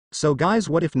So guys,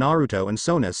 what if Naruto and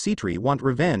Sona Sitri want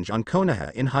revenge on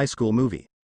Konoha in High School Movie?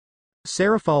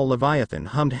 Seraphal Leviathan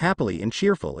hummed happily and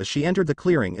cheerful as she entered the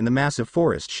clearing in the massive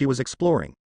forest she was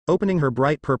exploring. Opening her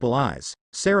bright purple eyes,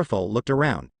 Seraphal looked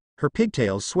around, her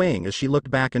pigtails swaying as she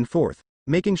looked back and forth,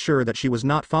 making sure that she was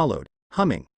not followed.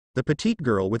 Humming, the petite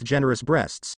girl with generous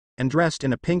breasts, and dressed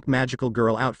in a pink magical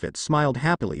girl outfit smiled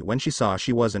happily when she saw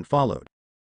she wasn't followed.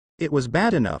 It was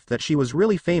bad enough that she was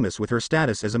really famous with her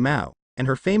status as a Mao, and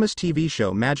her famous TV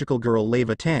show Magical Girl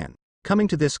Leva Tan. Coming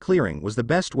to this clearing was the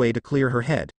best way to clear her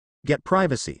head, get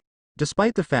privacy.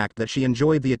 Despite the fact that she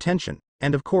enjoyed the attention,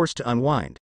 and of course to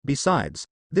unwind. Besides,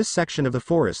 this section of the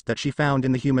forest that she found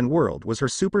in the human world was her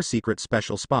super secret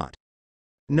special spot.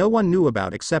 No one knew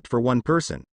about except for one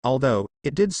person, although,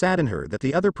 it did sadden her that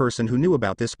the other person who knew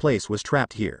about this place was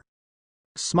trapped here.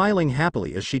 Smiling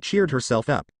happily as she cheered herself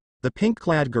up, the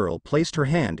pink-clad girl placed her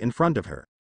hand in front of her.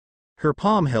 Her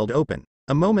palm held open.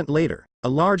 A moment later, a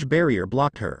large barrier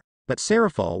blocked her, but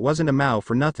Seraphal wasn't a Mao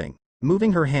for nothing.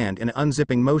 Moving her hand in an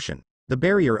unzipping motion, the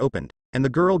barrier opened, and the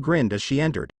girl grinned as she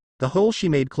entered, the hole she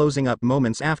made closing up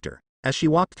moments after. As she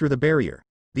walked through the barrier,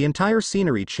 the entire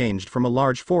scenery changed from a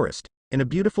large forest, in a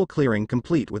beautiful clearing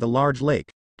complete with a large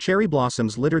lake. Cherry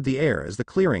blossoms littered the air as the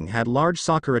clearing had large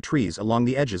sakura trees along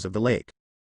the edges of the lake.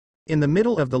 In the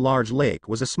middle of the large lake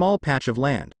was a small patch of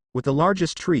land, with the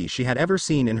largest tree she had ever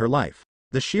seen in her life,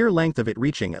 the sheer length of it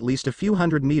reaching at least a few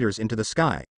hundred meters into the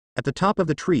sky. At the top of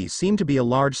the tree seemed to be a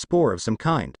large spore of some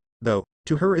kind, though,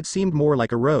 to her it seemed more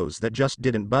like a rose that just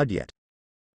didn't bud yet.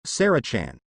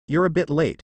 "Sarah-chan, you're a bit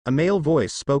late," a male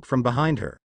voice spoke from behind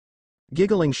her.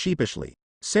 Giggling sheepishly,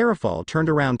 Seraphal turned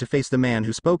around to face the man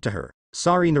who spoke to her.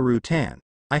 "Sorry Naruto-tan.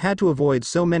 I had to avoid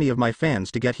so many of my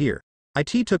fans to get here. It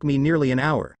took me nearly an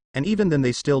hour, and even then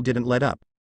they still didn't let up."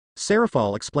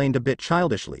 Seraphal explained a bit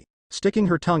childishly, sticking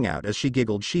her tongue out as she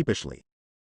giggled sheepishly.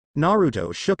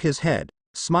 Naruto shook his head,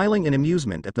 smiling in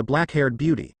amusement at the black-haired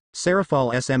beauty.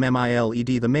 Seraphal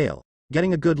Smmiled the male,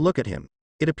 getting a good look at him.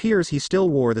 It appears he still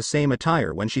wore the same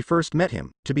attire when she first met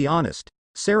him. To be honest,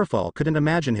 Seraphal couldn't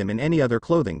imagine him in any other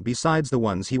clothing besides the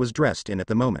ones he was dressed in at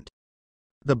the moment.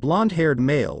 The blonde-haired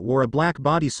male wore a black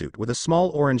bodysuit with a small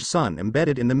orange sun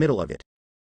embedded in the middle of it.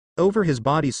 Over his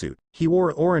bodysuit, he wore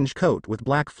an orange coat with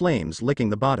black flames licking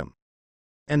the bottom.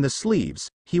 And the sleeves,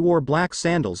 he wore black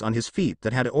sandals on his feet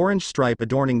that had an orange stripe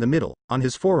adorning the middle. On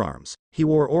his forearms, he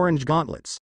wore orange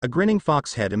gauntlets, a grinning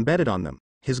fox head embedded on them.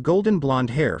 His golden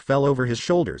blonde hair fell over his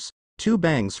shoulders, two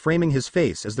bangs framing his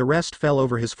face as the rest fell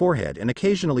over his forehead and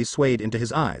occasionally swayed into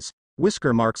his eyes,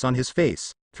 whisker marks on his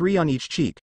face, 3 on each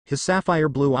cheek. His sapphire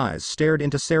blue eyes stared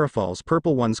into Seraphal's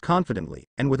purple ones confidently,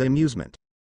 and with amusement.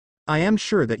 "I am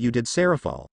sure that you did,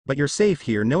 Seraphal, but you're safe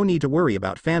here, no need to worry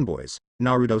about fanboys,"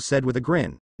 Naruto said with a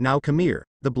grin. "Now come here,"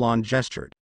 the blonde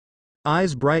gestured.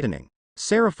 Eyes brightening,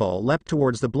 Seraphal leapt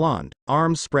towards the blonde,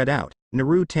 arms spread out.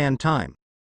 "Naruto-tan time.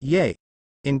 Yay!"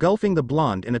 Engulfing the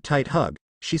blonde in a tight hug,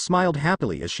 she smiled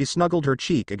happily as she snuggled her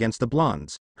cheek against the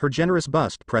blonde's, her generous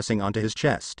bust pressing onto his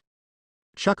chest.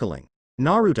 Chuckling,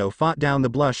 Naruto fought down the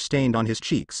blush stained on his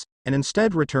cheeks, and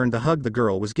instead returned the hug the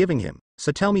girl was giving him.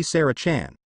 "So tell me,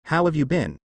 Sarah-chan, how have you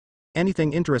been?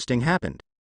 Anything interesting happened?"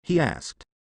 he asked.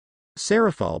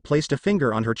 Seraphal placed a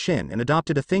finger on her chin and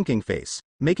adopted a thinking face,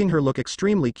 making her look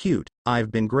extremely cute.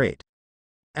 "I've been great.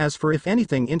 As for if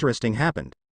anything interesting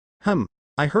happened.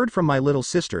 I heard from my little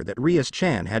sister that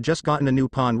Rias-chan had just gotten a new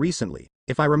pawn recently.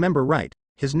 If I remember right,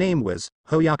 his name was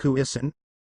Hoyaku-isan?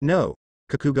 No.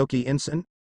 Kakugoki-insan?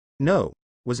 No.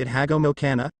 Was it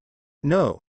Hagomo-kana?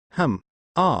 No.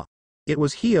 It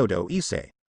was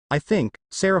Hyodo-ise. I think,"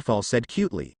 Seraphal said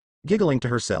cutely, giggling to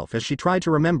herself as she tried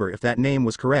to remember if that name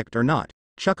was correct or not.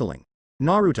 Chuckling,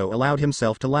 Naruto allowed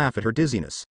himself to laugh at her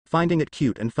dizziness, finding it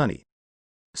cute and funny.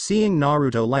 Seeing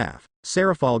Naruto laugh,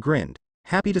 Seraphal grinned,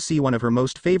 happy to see one of her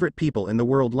most favorite people in the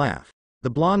world laugh. The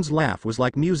blonde's laugh was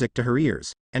like music to her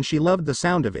ears, and she loved the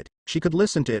sound of it. She could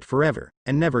listen to it forever,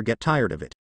 and never get tired of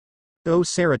it. "Oh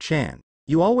Sarah-chan,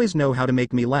 you always know how to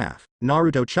make me laugh,"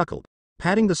 Naruto chuckled,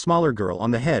 patting the smaller girl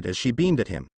on the head as she beamed at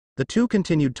him. The two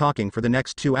continued talking for the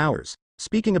next 2 hours,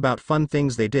 speaking about fun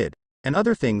things they did, and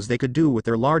other things they could do with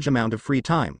their large amount of free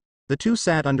time. The two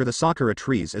sat under the sakura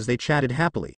trees as they chatted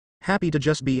happily, happy to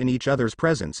just be in each other's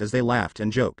presence as they laughed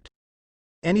and joked.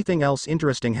 "Anything else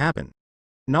interesting happen?"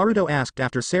 Naruto asked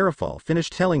after Seraphal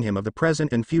finished telling him of the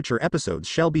present and future episodes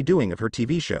she'll be doing of her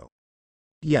TV show.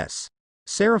 "Yes,"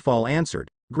 Seraphal answered,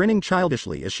 grinning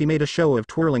childishly as she made a show of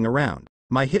twirling around.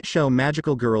 "My hit show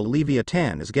Magical Girl Leva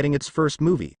Tan is getting its first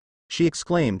movie," she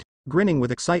exclaimed, grinning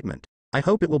with excitement. "I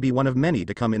hope it will be one of many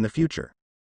to come in the future."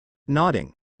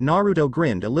 Nodding, Naruto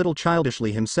grinned a little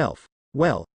childishly himself.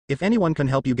 "Well, If anyone can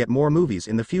help you get more movies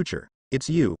in the future, it's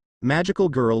you, magical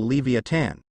girl Levia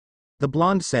Tan. The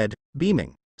blonde said,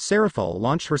 beaming. Seraphol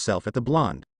launched herself at the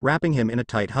blonde, wrapping him in a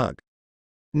tight hug.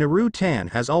 Naru Tan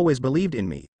has always believed in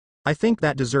me. I think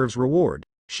that deserves reward,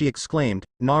 she exclaimed.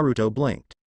 Naruto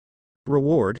blinked.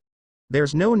 Reward?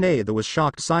 There's no nay. The was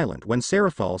shocked silent when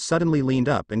Seraphol suddenly leaned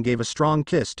up and gave a strong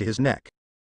kiss to his neck.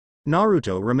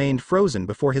 Naruto remained frozen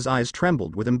before his eyes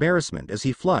trembled with embarrassment as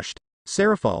he flushed.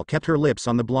 Seraphol kept her lips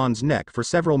on the blonde's neck for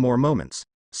several more moments,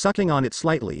 sucking on it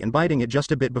slightly and biting it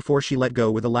just a bit before she let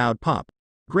go with a loud pop.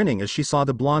 Grinning as she saw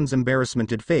the blonde's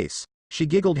embarrassmented face, she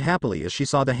giggled happily as she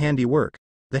saw the handiwork.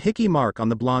 The hickey mark on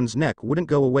the blonde's neck wouldn't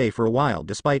go away for a while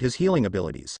despite his healing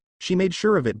abilities. She made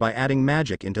sure of it by adding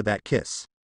magic into that kiss.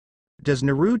 Does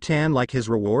Naru Tan like his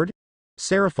reward?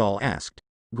 Seraphol asked,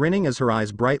 grinning as her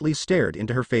eyes brightly stared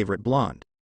into her favorite blonde.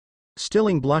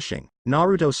 Stilling blushing,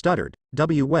 Naruto stuttered,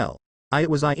 well, it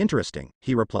was interesting,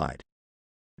 he replied.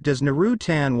 Does Naru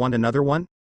Tan want another one?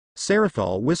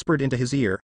 Seraphol whispered into his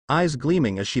ear, eyes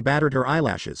gleaming as she battered her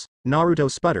eyelashes.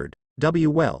 Naruto sputtered,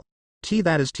 well.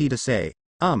 That is to say,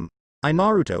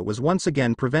 Naruto was once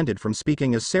again prevented from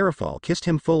speaking as Seraphol kissed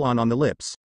him full on the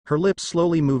lips, her lips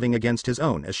slowly moving against his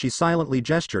own as she silently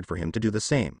gestured for him to do the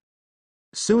same.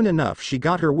 Soon enough she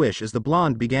got her wish as the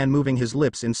blonde began moving his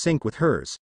lips in sync with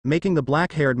hers, making the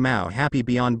black-haired Mao happy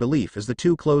beyond belief as the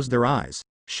two closed their eyes,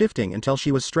 shifting until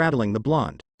she was straddling the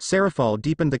blonde. Seraphol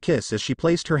deepened the kiss as she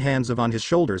placed her hands on his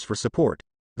shoulders for support.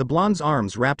 The blonde's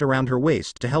arms wrapped around her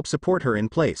waist to help support her in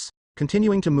place,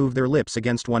 continuing to move their lips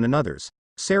against one another's.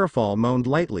 Seraphol moaned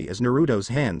lightly as Naruto's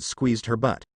hands squeezed her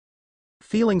butt.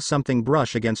 Feeling something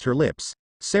brush against her lips,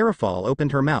 Seraphol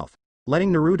opened her mouth,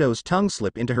 letting Naruto's tongue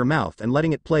slip into her mouth and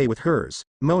letting it play with hers.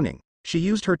 Moaning, she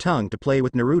used her tongue to play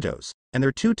with Naruto's, and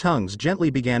their two tongues gently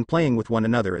began playing with one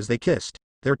another as they kissed,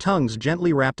 their tongues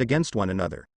gently wrapped against one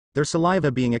another, their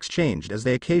saliva being exchanged as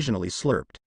they occasionally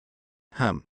slurped.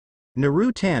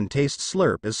 Naru Tan tastes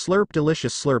slurp as slurp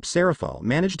delicious slurp. Seraphol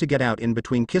managed to get out in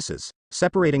between kisses,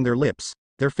 separating their lips.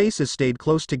 Their faces stayed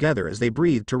close together as they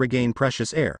breathed to regain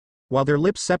precious air. While their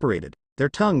lips separated, their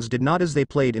tongues did not as they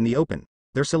played in the open,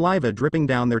 their saliva dripping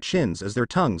down their chins as their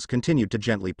tongues continued to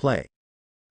gently play.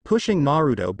 Pushing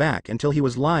Naruto back until he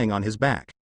was lying on his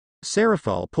back,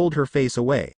 Seraphol pulled her face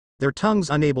away, their tongues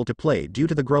unable to play due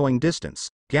to the growing distance.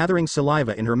 Gathering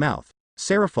saliva in her mouth,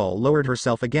 Seraphol lowered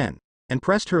herself again, and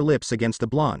pressed her lips against the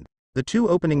blonde, the two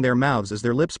opening their mouths as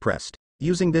their lips pressed.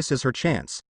 Using this as her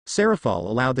chance, Seraphol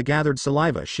allowed the gathered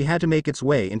saliva she had to make its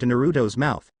way into Naruto's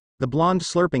mouth, the blonde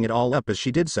slurping it all up as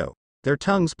she did so, their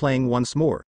tongues playing once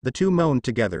more. The two moaned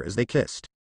together as they kissed.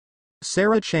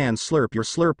 Sarah-chan, slurp your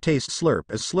slurp taste slurp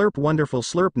as slurp wonderful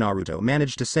slurp, Naruto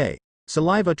managed to say,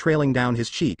 saliva trailing down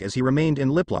his cheek as he remained in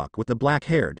liplock with the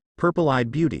black-haired,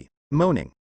 purple-eyed beauty.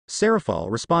 Moaning, Seraphol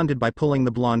responded by pulling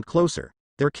the blonde closer,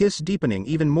 their kiss deepening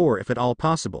even more if at all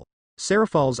possible.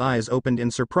 Seraphol's eyes opened in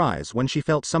surprise when she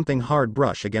felt something hard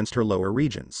brush against her lower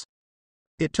regions.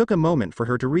 It took a moment for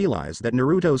her to realize that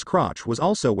Naruto's crotch was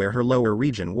also where her lower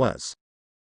region was.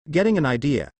 Getting an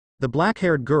idea, the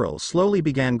black-haired girl slowly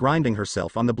began grinding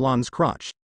herself on the blonde's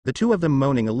crotch, the two of them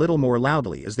moaning a little more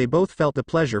loudly as they both felt the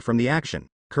pleasure from the action,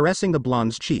 caressing the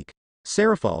blonde's cheek.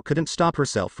 Seraphol couldn't stop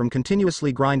herself from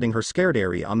continuously grinding her scared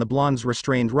area on the blonde's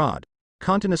restrained rod,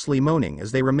 continuously moaning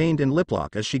as they remained in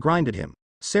liplock as she grinded him.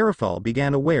 Seraphol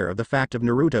began aware of the fact of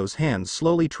Naruto's hands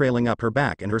slowly trailing up her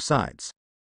back and her sides.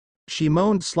 She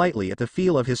moaned slightly at the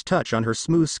feel of his touch on her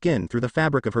smooth skin through the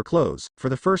fabric of her clothes. For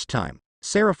the first time,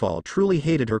 Seraphol truly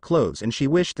hated her clothes and she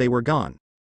wished they were gone.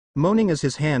 Moaning as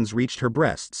his hands reached her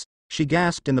breasts, she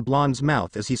gasped in the blonde's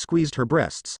mouth as he squeezed her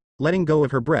breasts, letting go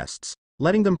of her breasts,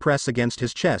 letting them press against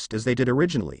his chest as they did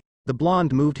originally. The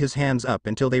blonde moved his hands up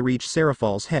until they reached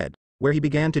Seraphol's head, where he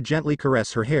began to gently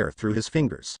caress her hair through his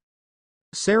fingers.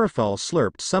 Seraphol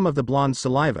slurped some of the blonde's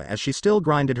saliva as she still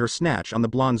grinded her snatch on the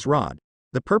blonde's rod.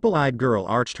 The purple-eyed girl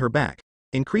arched her back,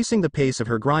 increasing the pace of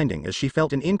her grinding as she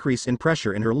felt an increase in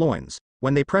pressure in her loins.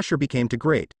 When the pressure became too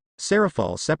great,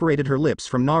 Seraphol separated her lips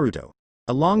from Naruto,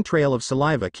 a long trail of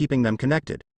saliva keeping them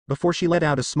connected, before she let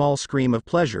out a small scream of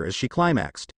pleasure as she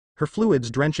climaxed, her fluids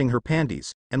drenching her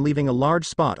panties, and leaving a large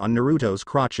spot on Naruto's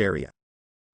crotch area.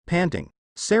 Panting,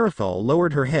 Seraphol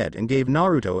lowered her head and gave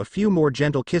Naruto a few more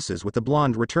gentle kisses, with the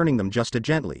blonde returning them just as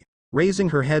gently, raising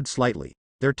her head slightly.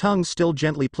 Their tongues still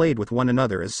gently played with one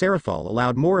another as Seraphol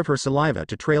allowed more of her saliva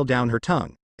to trail down her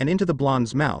tongue, and into the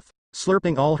blonde's mouth,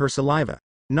 slurping all her saliva.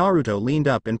 Naruto leaned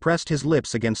up and pressed his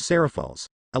lips against Seraphol's,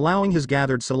 allowing his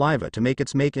gathered saliva to make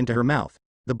its make into her mouth,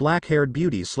 the black-haired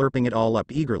beauty slurping it all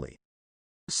up eagerly.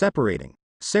 Separating,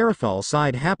 Seraphol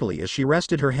sighed happily as she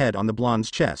rested her head on the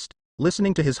blonde's chest,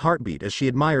 listening to his heartbeat as she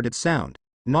admired its sound.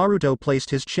 Naruto placed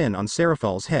his chin on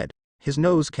Serafal's head, his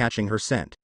nose catching her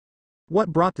scent.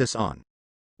 What brought this on?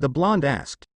 The blonde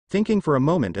asked, thinking for a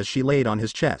moment as she laid on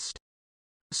his chest.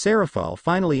 Serafal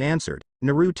finally answered,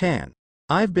 Naruto-tan.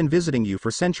 I've been visiting you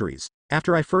for centuries.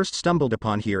 After I first stumbled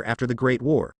upon here after the Great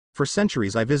War, for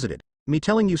centuries I visited, me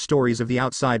telling you stories of the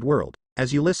outside world,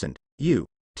 as you listened, you,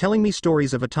 telling me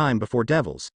stories of a time before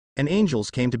devils and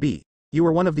angels came to be. You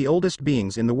were one of the oldest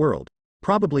beings in the world,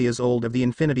 probably as old as the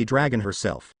Infinity Dragon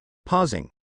herself. Pausing,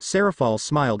 Serafal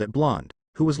smiled at Blonde,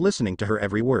 who was listening to her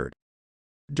every word.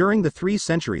 During the 3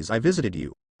 centuries I visited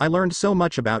you, I learned so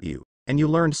much about you, and you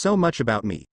learned so much about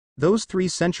me. Those 3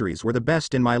 centuries were the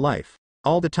best in my life.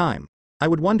 All the time, I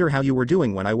would wonder how you were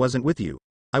doing when I wasn't with you.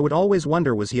 I would always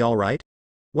wonder, was he alright?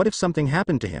 What if something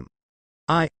happened to him?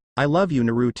 I love you,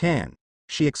 Naruto-tan,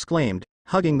 she exclaimed,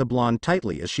 hugging the blonde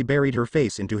tightly as she buried her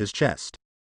face into his chest.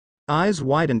 Eyes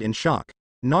widened in shock.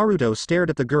 Naruto stared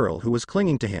at the girl who was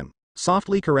clinging to him,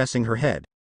 softly caressing her head.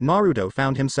 Naruto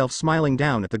found himself smiling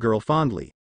down at the girl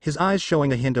fondly, his eyes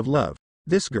showing a hint of love.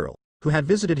 This girl, who had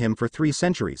visited him for 3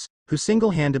 centuries, who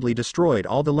single-handedly destroyed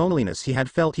all the loneliness he had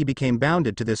felt. He became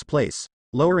bounded to this place.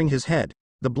 Lowering his head,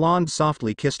 the blonde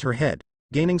softly kissed her head,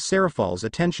 gaining Serafal's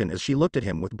attention as she looked at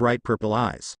him with bright purple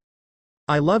eyes.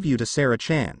 I love you to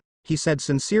Sarah-chan, he said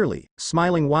sincerely,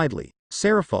 smiling widely.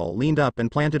 Serafal leaned up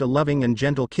and planted a loving and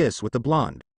gentle kiss with the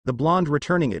blonde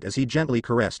returning it as he gently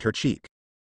caressed her cheek.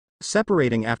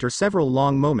 Separating after several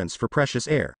long moments for precious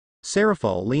air,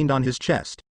 Serafal leaned on his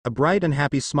chest, a bright and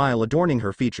happy smile adorning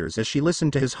her features as she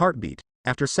listened to his heartbeat.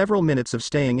 After several minutes of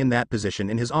staying in that position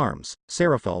in his arms,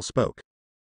 Serafal spoke.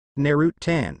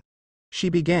 Naruto-tan, she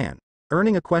began,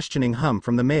 earning a questioning hum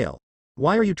from the male.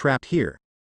 Why are you trapped here?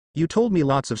 You told me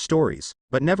lots of stories,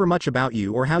 but never much about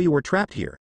you or how you were trapped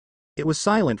here. It was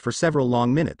silent for several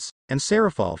long minutes, and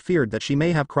Serafal feared that she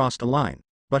may have crossed a line,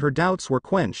 but her doubts were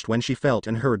quenched when she felt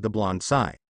and heard the blonde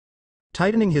sigh.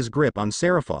 Tightening his grip on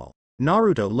Serafal,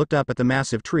 Naruto looked up at the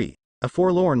massive tree, a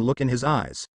forlorn look in his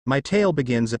eyes. My tale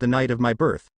begins at the night of my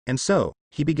birth, and so,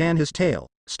 he began his tale,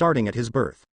 starting at his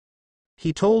birth.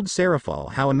 He told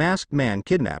Serafal how a masked man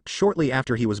kidnapped shortly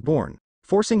after he was born,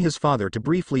 forcing his father to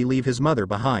briefly leave his mother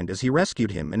behind as he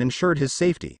rescued him and ensured his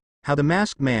safety. How the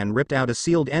masked man ripped out a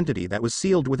sealed entity that was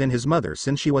sealed within his mother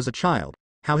since she was a child.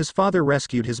 How his father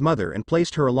rescued his mother and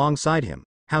placed her alongside him.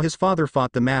 How his father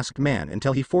fought the masked man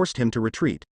until he forced him to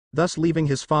retreat, thus leaving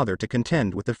his father to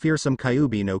contend with the fearsome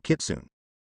Kyuubi no Kitsune.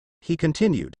 He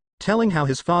continued, telling how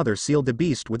his father sealed the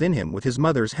beast within him with his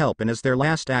mother's help, and as their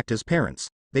last act as parents,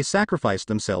 they sacrificed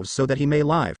themselves so that he may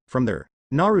live. From there,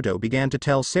 Naruto began to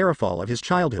tell Serafal of his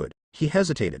childhood. He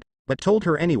hesitated, but told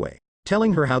her anyway,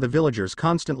 telling her how the villagers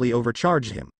constantly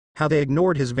overcharged him, how they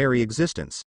ignored his very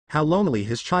existence, how lonely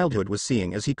his childhood was,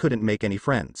 seeing as he couldn't make any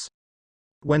friends.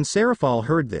 When Serafal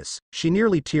heard this, she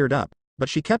nearly teared up, but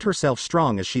she kept herself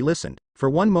strong as she listened. For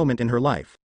one moment in her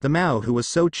life, the Mao who was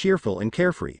so cheerful and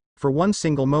carefree, for one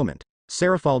single moment,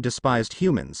 Serafal despised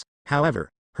humans. However,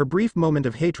 her brief moment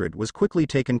of hatred was quickly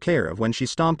taken care of when she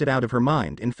stomped it out of her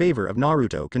mind in favor of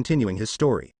Naruto continuing his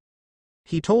story.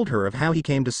 He told her of how he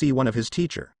came to see one of his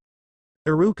teacher,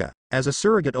 Iruka, as a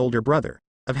surrogate older brother,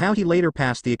 of how he later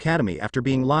passed the academy after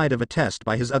being lied of a test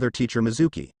by his other teacher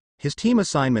Mizuki, his team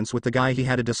assignments with the guy he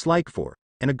had a dislike for,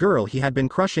 and a girl he had been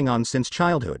crushing on since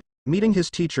childhood. Meeting his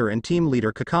teacher and team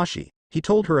leader Kakashi, he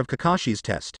told her of Kakashi's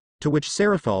test, to which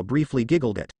Serafal briefly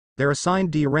giggled at their assigned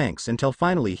D ranks, until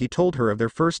finally he told her of their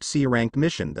first C-ranked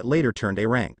mission that later turned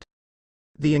A-ranked.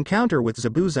 The encounter with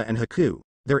Zabuza and Haku,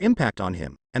 their impact on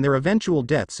him, and their eventual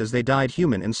deaths as they died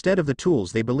human instead of the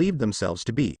tools they believed themselves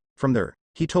to be. From there,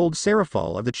 he told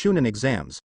Serafal of the Chunin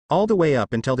exams, all the way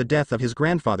up until the death of his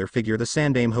grandfather figure, the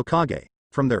Sandaime Hokage.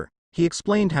 From there, he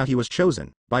explained how he was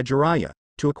chosen, by Jiraiya,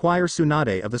 to acquire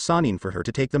Tsunade of the Sannin for her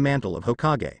to take the mantle of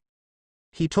Hokage.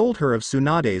 He told her of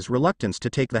Tsunade's reluctance to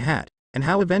take the hat, and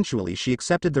how eventually she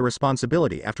accepted the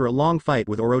responsibility after a long fight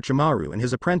with Orochimaru and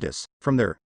his apprentice. From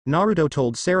there, Naruto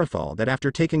told Serafal that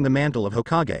after taking the mantle of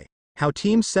Hokage, how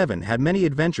Team 7 had many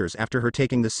adventures after her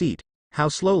taking the seat, how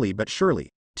slowly but surely,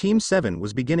 Team 7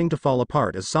 was beginning to fall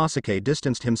apart as Sasuke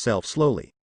distanced himself slowly.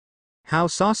 How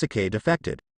Sasuke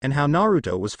defected, and how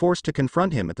Naruto was forced to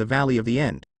confront him at the Valley of the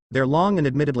End, their long and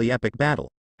admittedly epic battle.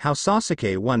 How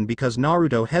Sasuke won because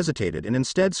Naruto hesitated and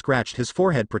instead scratched his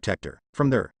forehead protector. From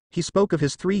there, he spoke of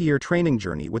his 3-year training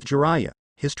journey with Jiraiya,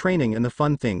 his training and the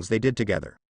fun things they did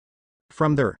together.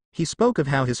 From there, he spoke of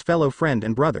how his fellow friend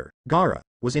and brother, Gaara,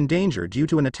 was in danger due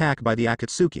to an attack by the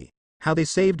Akatsuki, how they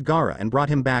saved Gaara and brought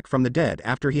him back from the dead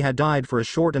after he had died for a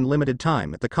short and limited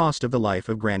time at the cost of the life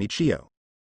of Granny Chiyo.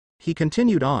 He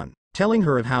continued on, telling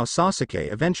her of how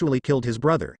Sasuke eventually killed his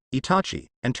brother, Itachi,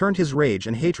 and turned his rage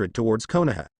and hatred towards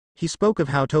Konoha. He spoke of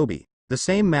how Tobi, the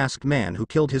same masked man who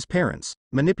killed his parents,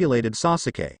 manipulated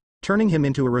Sasuke, turning him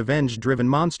into a revenge-driven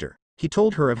monster. He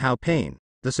told her of how Pain,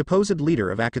 the supposed leader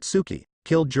of Akatsuki,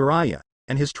 killed Jiraiya,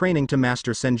 and his training to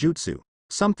master Senjutsu,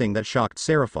 something that shocked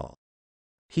Seraphol.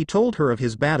 He told her of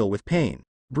his battle with Pain,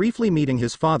 briefly meeting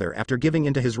his father after giving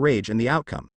into his rage and the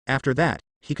outcome. After that,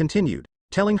 he continued,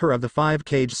 telling her of the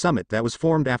five-cage summit that was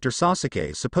formed after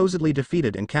Sasuke supposedly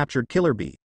defeated and captured Killer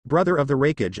Bee, brother of the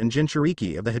Raikage and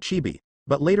Jinchuriki of the Hachibi,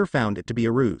 but later found it to be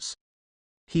a ruse.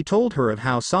 He told her of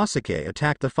how Sasuke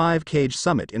attacked the five-cage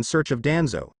summit in search of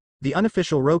Danzo, the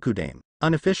unofficial Rokudame,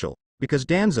 unofficial, because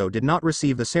Danzo did not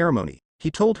receive the ceremony. He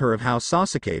told her of how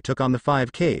Sasuke took on the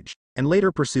five-cage, and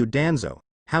later pursued Danzo,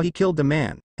 how he killed the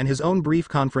man, and his own brief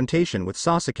confrontation with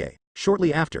Sasuke.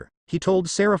 Shortly after, he told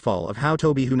Seraphol of how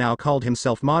Tobi, who now called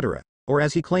himself Madara, or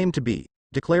as he claimed to be,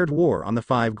 declared war on the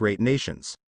five great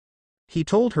nations. He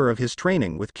told her of his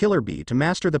training with Killer Bee to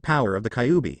master the power of the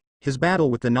Kyuubi, his battle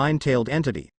with the nine-tailed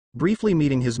entity, briefly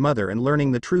meeting his mother and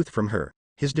learning the truth from her,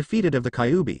 his defeat of the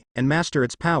Kyuubi, and master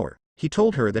its power. He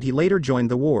told her that he later joined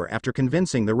the war after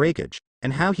convincing the Raikage,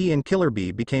 and how he and Killer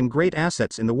Bee became great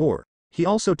assets in the war. He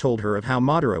also told her of how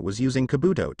Madara was using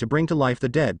Kabuto to bring to life the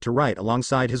dead to right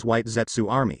alongside his white Zetsu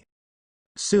army.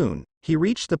 Soon, he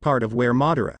reached the part of where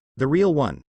Madara, the real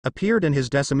one, appeared in his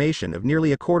decimation of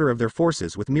nearly a quarter of their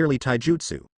forces with merely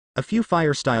taijutsu, a few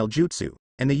fire-style jutsu,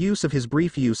 and the use of his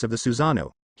brief use of the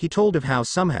Susanoo. He told of how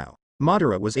somehow,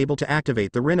 Madara was able to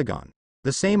activate the Rinnegan,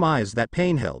 the same eyes that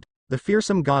Pain held, the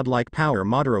fearsome godlike power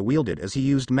Madara wielded as he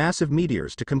used massive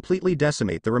meteors to completely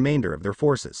decimate the remainder of their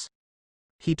forces.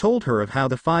 He told her of how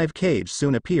the five-cage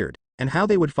soon appeared, and how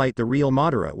they would fight the real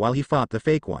Madara while he fought the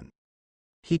fake one.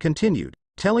 He continued,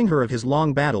 telling her of his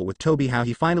long battle with Tobi, how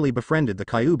he finally befriended the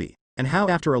Kyuubi, and how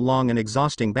after a long and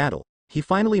exhausting battle, he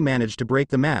finally managed to break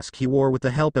the mask he wore with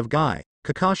the help of Guy,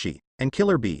 Kakashi, and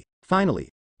Killer Bee. Finally,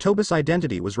 Tobi's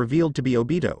identity was revealed to be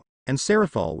Obito, and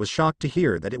Seraphol was shocked to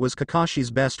hear that it was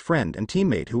Kakashi's best friend and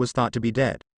teammate who was thought to be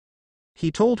dead.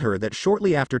 He told her that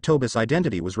shortly after Tobi's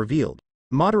identity was revealed,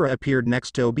 Madara appeared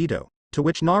next to Obito, to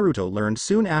which Naruto learned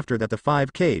soon after that the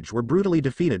five-cage were brutally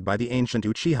defeated by the ancient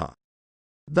Uchiha.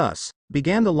 Thus,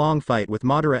 began the long fight with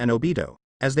Madara and Obito,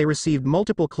 as they received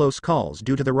multiple close calls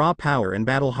due to the raw power and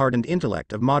battle-hardened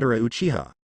intellect of Madara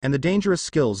Uchiha, and the dangerous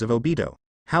skills of Obito.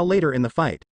 How later in the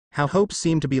fight, how hopes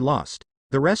seemed to be lost,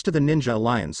 the rest of the Ninja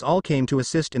Alliance all came to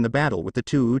assist in the battle with the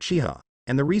two Uchiha,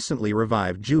 and the recently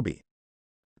revived Jubi.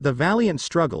 The valiant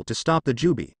struggle to stop the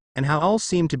Jubi, and how all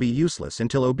seemed to be useless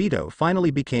until Obito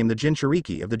finally became the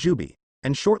Jinchuriki of the Jubi,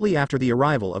 and shortly after the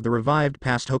arrival of the revived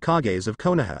past Hokages of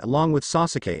Konoha along with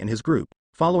Sasuke and his group,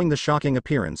 following the shocking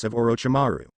appearance of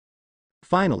Orochimaru.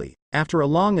 Finally, after a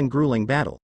long and grueling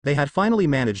battle, they had finally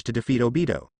managed to defeat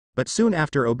Obito, but soon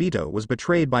after Obito was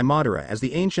betrayed by Madara as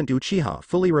the ancient Uchiha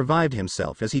fully revived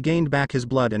himself as he gained back his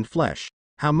blood and flesh,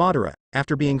 how Madara,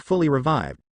 after being fully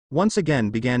revived, once again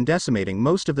began decimating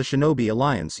most of the Shinobi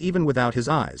Alliance even without his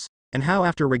eyes, and how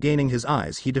after regaining his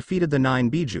eyes he defeated the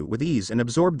 9 Biju with ease and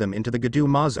absorbed them into the Gadu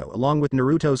Mazo along with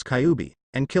Naruto's Kyuubi,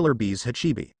 and Killer Bee's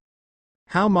Hachibi.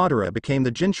 How Madara became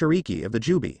the Jinchuriki of the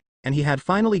Jubi, and he had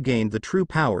finally gained the true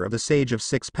power of the Sage of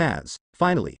Six Paths.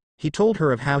 Finally, he told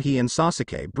her of how he and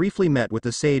Sasuke briefly met with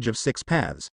the Sage of Six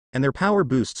Paths, and their power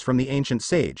boosts from the ancient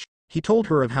sage. He told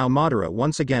her of how Madara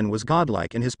once again was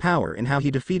godlike in his power and how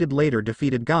he later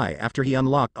defeated Guy after he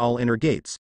unlocked all inner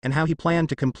gates, and how he planned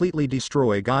to completely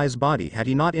destroy Guy's body had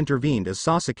he not intervened as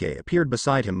Sasuke appeared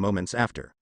beside him moments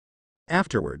after.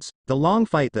 Afterwards, the long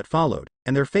fight that followed,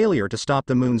 and their failure to stop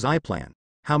the Moon's Eye plan,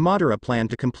 how Madara planned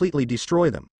to completely destroy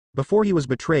them, before he was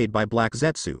betrayed by Black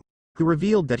Zetsu, who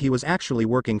revealed that he was actually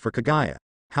working for Kagaya,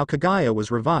 how Kagaya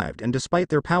was revived and despite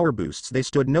their power boosts they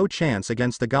stood no chance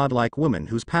against the godlike woman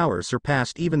whose powers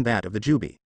surpassed even that of the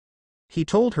Jubi. He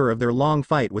told her of their long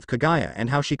fight with Kagaya and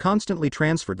how she constantly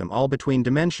transferred them all between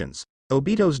dimensions,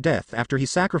 Obito's death after he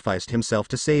sacrificed himself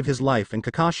to save his life and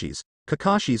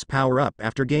Kakashi's power-up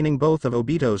after gaining both of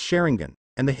Obito's Sharingan,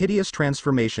 and the hideous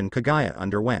transformation Kagaya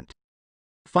underwent.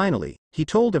 Finally, he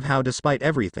told of how despite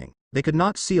everything, they could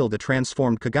not seal the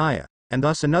transformed Kagaya, and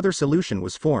thus another solution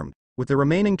was formed, with the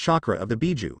remaining chakra of the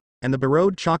Biju, and the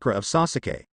borrowed chakra of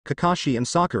Sasuke, Kakashi and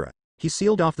Sakura, he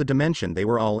sealed off the dimension they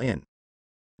were all in.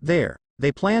 There,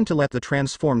 they planned to let the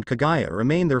transformed Kagaya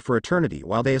remain there for eternity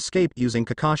while they escaped using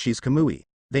Kakashi's Kamui.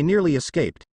 They nearly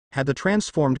escaped. Had the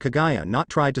transformed Kagaya not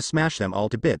tried to smash them all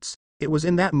to bits, it was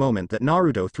in that moment that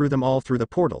Naruto threw them all through the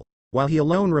portal, while he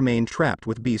alone remained trapped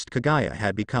with beast Kagaya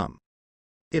had become.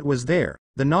 It was there,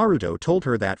 the Naruto told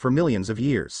her that for millions of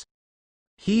years,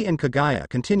 He and Kagaya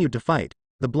continued to fight.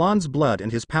 The blonde's blood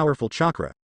and his powerful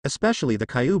chakra, especially the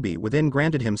Kyuubi within,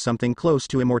 granted him something close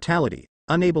to immortality,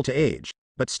 unable to age,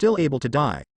 but still able to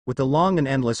die. With the long and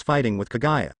endless fighting with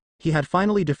Kagaya, he had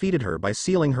finally defeated her by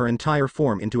sealing her entire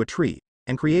form into a tree,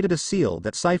 and created a seal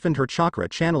that siphoned her chakra,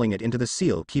 channeling it into the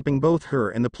seal, keeping both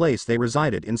her and the place they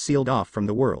resided in sealed off from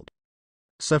the world.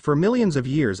 So for millions of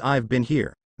years I've been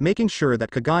here, making sure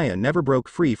that Kagaya never broke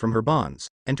free from her bonds,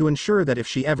 and to ensure that if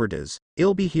she ever does,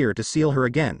 I'll be here to seal her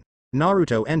again.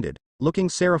 Naruto ended, looking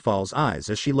Seraphale's eyes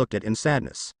as she looked at in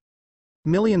sadness.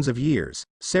 Millions of years,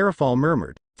 Seraphale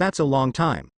murmured, that's a long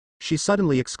time. She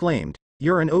suddenly exclaimed,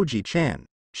 you're an Oji-chan.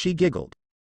 She giggled.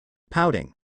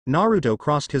 Pouting. Naruto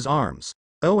crossed his arms.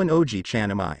 Oh, an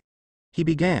Oji-chan am I? He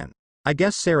began. I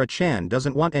guess Sarah-chan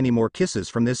doesn't want any more kisses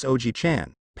from this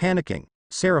Oji-chan. Panicking,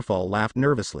 Seraphale laughed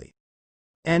nervously.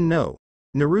 And no.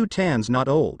 Naruto-tan's not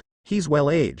old, he's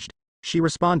well-aged. She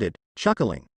responded,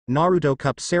 chuckling. Naruto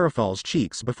cupped Seraphale's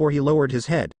cheeks before he lowered his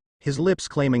head, his lips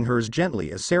claiming hers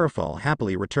gently as Seraphale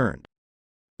happily returned.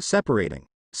 Separating.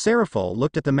 Seraphale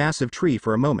looked at the massive tree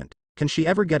for a moment. Can she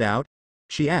ever get out?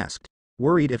 She asked,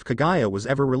 worried if Kagaya was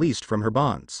ever released from her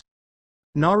bonds.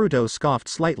 Naruto scoffed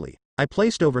slightly. I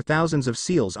placed over thousands of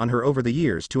seals on her over the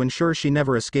years to ensure she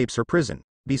never escapes her prison.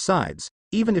 Besides,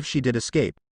 even if she did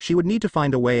escape, she would need to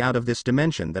find a way out of this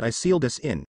dimension that I sealed us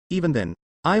in. Even then,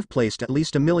 I've placed at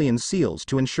least 1 million seals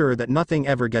to ensure that nothing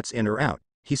ever gets in or out,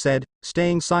 he said,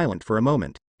 staying silent for a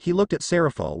moment. He looked at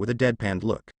Seraphale with a deadpanned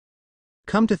look.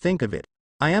 Come to think of it,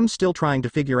 I am still trying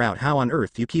to figure out how on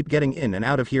earth you keep getting in and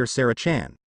out of here,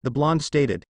 Sarah-chan, the blonde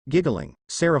stated, giggling.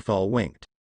 Seraphale winked.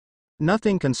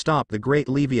 Nothing can stop the great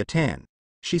Leviathan,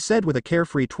 she said with a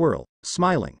carefree twirl,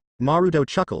 smiling. Naruto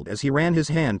chuckled as he ran his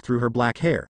hand through her black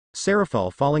hair,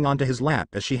 Seraphale falling onto his lap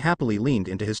as she happily leaned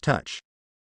into his touch.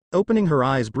 Opening her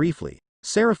eyes briefly,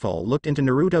 Seraphale looked into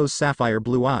Naruto's sapphire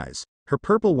blue eyes, her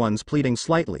purple ones pleading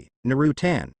slightly.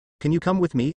 Naruto-tan, can you come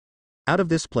with me? Out of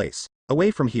this place,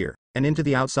 away from here, and into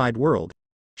the outside world?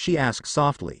 She asked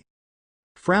softly.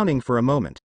 Frowning for a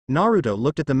moment, Naruto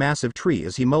looked at the massive tree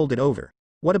as he mulled it over.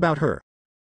 What about her?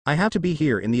 I have to be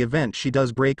here in the event she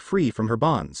does break free from her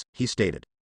bonds, he stated.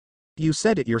 You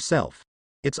said it yourself.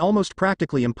 It's almost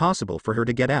practically impossible for her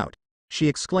to get out, she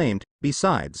exclaimed.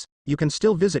 Besides, you can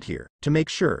still visit here, to make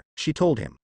sure, she told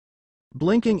him.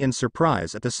 Blinking in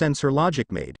surprise at the sense her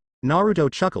logic made,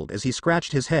 Naruto chuckled as he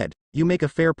scratched his head. You make a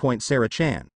fair point,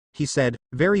 Sarah-chan, he said.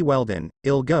 Very well then,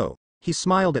 I'll go. He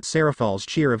smiled at Seraphale's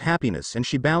cheer of happiness and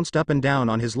she bounced up and down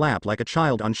on his lap like a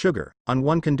child on sugar. On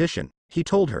one condition, he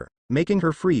told her, making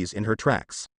her freeze in her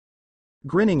tracks.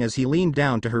 Grinning as he leaned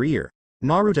down to her ear,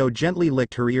 Naruto gently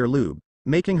licked her ear lobe,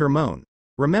 making her moan.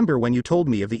 Remember when you told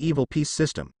me of the evil peace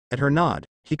system? At her nod,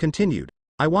 he continued.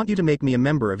 I want you to make me a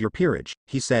member of your peerage,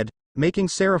 he said, making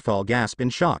Seraphale gasp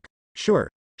in shock. Sure,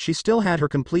 she still had her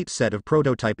complete set of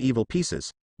prototype evil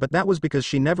pieces, but that was because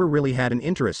she never really had an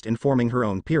interest in forming her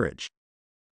own peerage.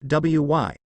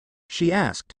 Why? She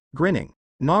asked, grinning.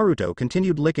 Naruto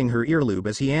continued licking her ear lobe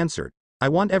as he answered. I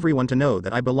want everyone to know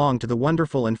that I belong to the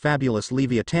wonderful and fabulous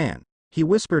Leviathan, he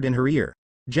whispered in her ear,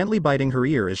 gently biting her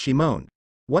ear as she moaned.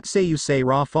 What say you say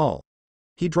Ra-Fall?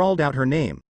 He drawled out her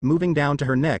name, moving down to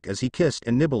her neck as he kissed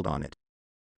and nibbled on it.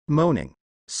 Moaning,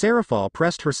 Seraphale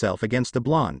pressed herself against the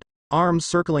blonde, arms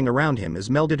circling around him as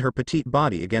melded her petite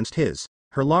body against his,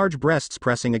 her large breasts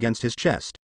pressing against his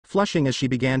chest. Flushing as she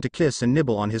began to kiss and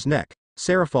nibble on his neck,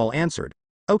 Seraphale answered.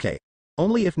 Okay.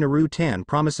 Only if Naruto-tan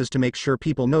promises to make sure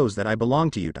people knows that I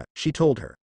belong to you, she told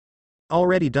her.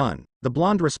 Already done, the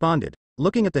blonde responded,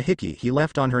 looking at the hickey he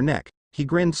left on her neck. He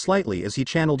grinned slightly as he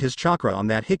channeled his chakra on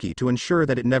that hickey to ensure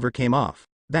that it never came off.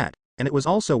 That, and it was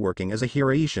also working as a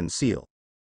Hiraishin seal.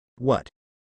 What?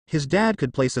 His dad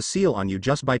could place a seal on you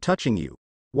just by touching you.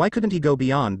 Why couldn't he go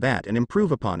beyond that and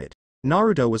improve upon it?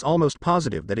 Naruto was almost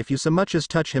positive that if you so much as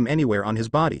touch him anywhere on his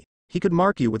body, he could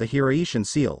mark you with a Hiraishin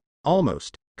seal.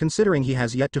 Almost, considering he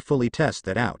has yet to fully test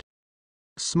that out.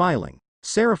 Smiling,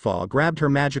 Seraphale grabbed her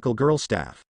magical girl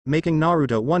staff, making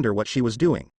Naruto wonder what she was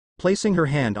doing. Placing her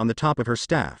hand on the top of her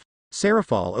staff,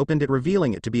 Seraphale opened it,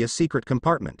 revealing it to be a secret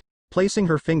compartment. Placing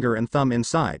her finger and thumb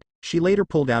inside, she later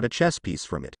pulled out a chess piece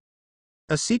from it.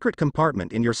 A secret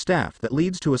compartment in your staff that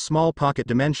leads to a small pocket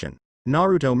dimension,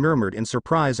 Naruto murmured in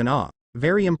surprise and awe.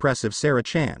 Very impressive,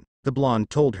 Sarah-chan, the blonde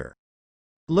told her.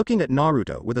 Looking at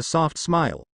Naruto with a soft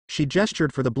smile, she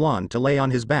gestured for the blonde to lay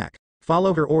on his back.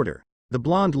 Follow her order. The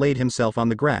blonde laid himself on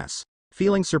the grass.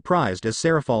 Feeling surprised as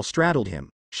Seraphale straddled him,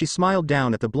 she smiled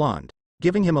down at the blonde,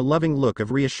 giving him a loving look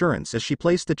of reassurance as she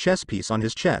placed the chess piece on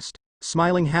his chest.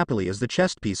 Smiling happily as the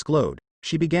chest piece glowed,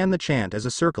 she began the chant as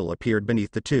a circle appeared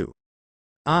beneath the two.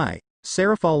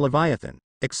 Seraphol Leviathan,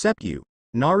 accept you,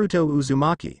 Naruto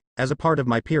Uzumaki, as a part of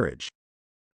my peerage.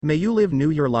 May you live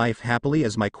your life happily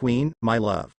as my queen, my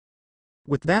love.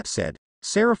 With that said,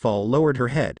 Seraphol lowered her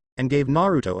head, and gave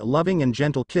Naruto a loving and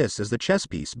gentle kiss as the chess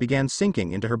piece began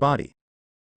sinking into her body.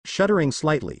 Shuddering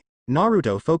slightly,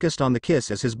 Naruto focused on the kiss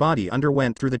as his body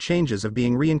underwent through the changes of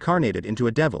being reincarnated into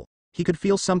a devil. He could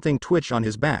feel something twitch on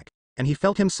his back, and he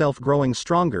felt himself growing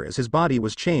stronger as his body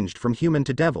was changed from human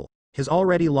to devil, his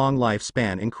already long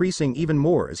lifespan increasing even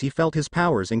more as he felt his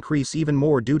powers increase even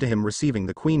more due to him receiving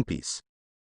the queen piece.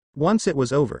 Once it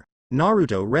was over,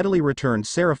 Naruto readily returned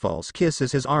Seraphol's kiss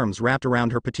as his arms wrapped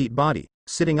around her petite body.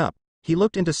 Sitting up, he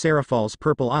looked into Seraphol's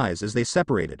purple eyes as they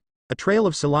separated. A trail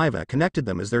of saliva connected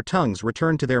them as their tongues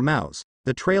returned to their mouths.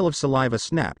 The trail of saliva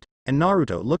snapped, and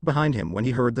Naruto looked behind him when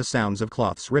he heard the sounds of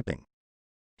cloths ripping.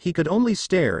 He could only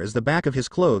stare as the back of his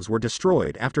clothes were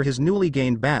destroyed after his newly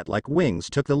gained bat-like wings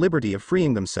took the liberty of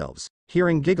freeing themselves.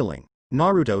 Hearing giggling,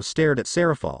 Naruto stared at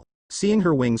Seraphol, seeing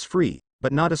her wings free,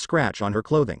 but not a scratch on her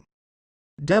clothing.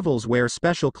 Devils wear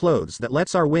special clothes that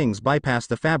lets our wings bypass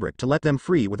the fabric to let them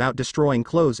free without destroying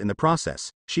clothes in the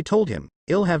process, she told him.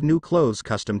 I'll have new clothes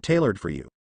custom tailored for you.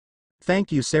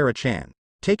 Thank you, Sarah-chan.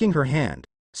 Taking her hand,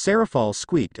 Seraphol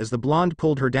squeaked as the blonde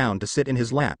pulled her down to sit in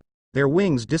his lap, their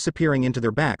wings disappearing into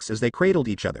their backs as they cradled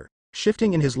each other,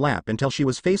 shifting in his lap until she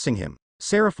was facing him.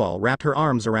 Seraphol wrapped her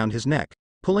arms around his neck,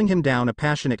 pulling him down a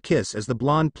passionate kiss as the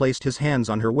blonde placed his hands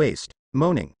on her waist,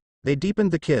 moaning. They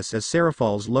deepened the kiss as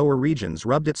Seraphol's lower regions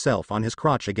rubbed itself on his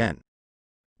crotch again.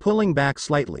 Pulling back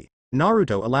slightly,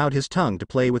 Naruto allowed his tongue to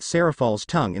play with Seraphol's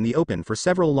tongue in the open for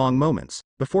several long moments,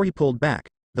 before he pulled back,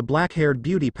 the black-haired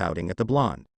beauty pouting at the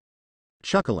blonde.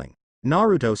 Chuckling,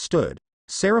 Naruto stood,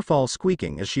 Seraphol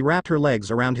squeaking as she wrapped her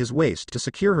legs around his waist to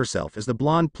secure herself as the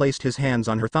blonde placed his hands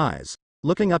on her thighs.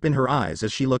 Looking up in her eyes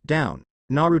as she looked down,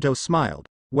 Naruto smiled.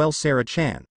 Well,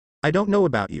 Sarah-chan, I don't know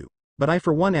about you, but I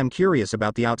for one am curious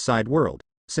about the outside world,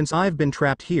 since I've been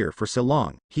trapped here for so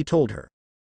long, he told her.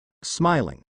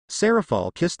 Smiling,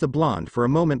 Seraphol kissed the blonde for a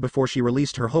moment before she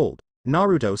released her hold,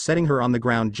 Naruto setting her on the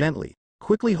ground gently,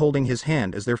 quickly holding his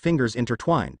hand as their fingers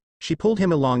intertwined. She pulled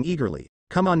him along eagerly.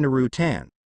 Come on, Naru-tan.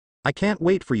 I can't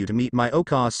wait for you to meet my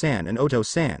Okawa-san and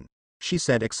Oto-san, she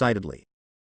said excitedly.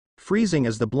 Freezing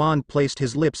as the blonde placed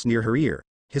his lips near her ear,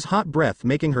 his hot breath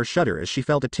making her shudder as she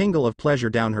felt a tingle of pleasure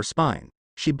down her spine.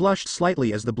 She blushed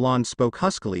slightly as the blonde spoke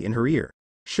huskily in her ear.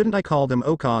 Shouldn't I call them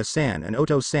Okawa-san and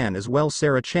Oto-san as well,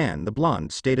 Sarah-chan? The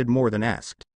blonde stated more than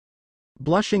asked.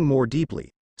 Blushing more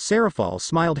deeply, Seraphol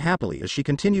smiled happily as she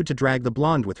continued to drag the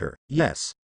blonde with her.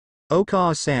 Yes.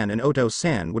 Okawa-san and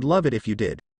Oto-san would love it if you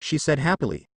did, she said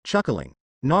happily, chuckling.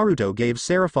 Naruto gave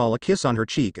Seraphol a kiss on her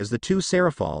cheek as the two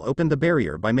Seraphol opened the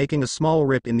barrier by making a small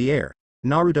rip in the air.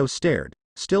 Naruto stared,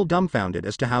 still dumbfounded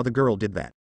as to how the girl did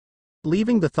that.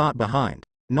 Leaving the thought behind,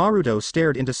 Naruto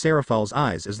stared into Seraphol's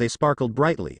eyes as they sparkled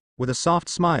brightly. With a soft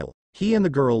smile, he and the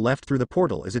girl left through the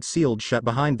portal as it sealed shut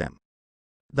behind them.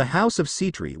 The House of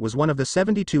Sitri was one of the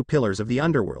 72 pillars of the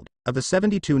underworld. Of the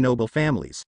 72 noble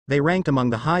families, they ranked among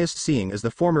the highest, seeing as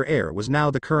the former heir was now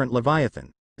the current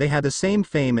Leviathan. They had the same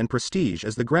fame and prestige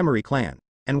as the Gremory clan,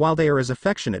 and while they are as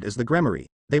affectionate as the Gremory,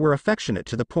 they were affectionate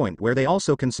to the point where they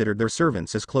also considered their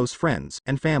servants as close friends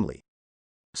and family.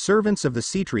 Servants of the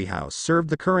Sitri house served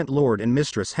the current lord and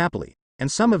mistress happily, and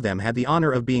some of them had the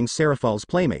honor of being Seraphol's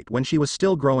playmate when she was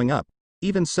still growing up.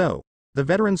 Even so, the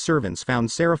veteran servants found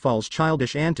Seraphol's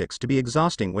childish antics to be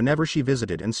exhausting whenever she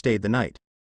visited and stayed the night.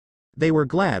 They were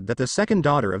glad that the second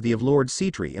daughter of Lord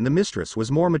Sitri and the mistress was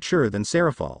more mature than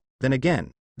Seraphol. Then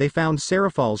again, they found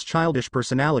Seraphol's childish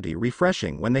personality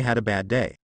refreshing when they had a bad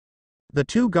day. The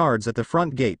two guards at the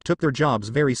front gate took their jobs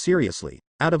very seriously.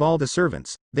 Out of all the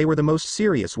servants, they were the most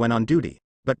serious when on duty,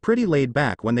 but pretty laid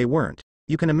back when they weren't.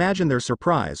 You can imagine their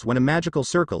surprise when a magical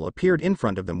circle appeared in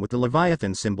front of them with the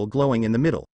Leviathan symbol glowing in the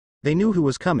middle. They knew who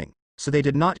was coming, so they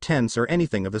did not tense or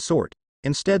anything of the sort.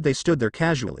 Instead, they stood there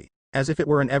casually, as if it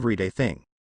were an everyday thing.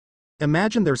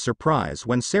 Imagine their surprise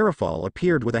when Seraphol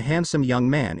appeared with a handsome young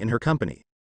man in her company.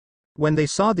 When they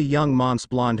saw the young monk's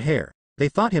blonde hair, they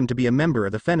thought him to be a member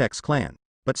of the Phoenix clan,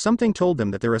 but something told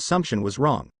them that their assumption was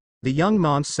wrong. The young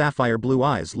monk's sapphire blue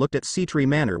eyes looked at Sitri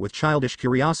Manor with childish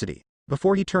curiosity,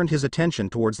 before he turned his attention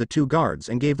towards the two guards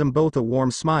and gave them both a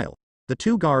warm smile. The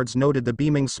two guards noted the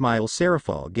beaming smile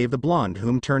Seraphol gave the blonde,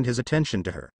 whom turned his attention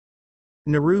to her.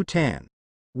 Naru-tan.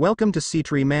 Welcome to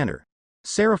Sitri Manor,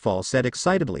 Seraphol said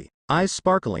excitedly, eyes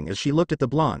sparkling as she looked at the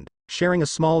blonde, sharing a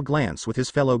small glance with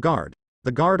his fellow guard,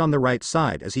 the guard on the right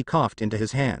side, as he coughed into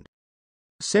his hand.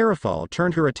 Seraphol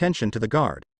turned her attention to the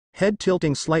guard, head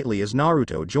tilting slightly as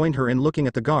Naruto joined her in looking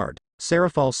at the guard.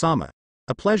 Seraphol-sama,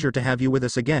 a pleasure to have you with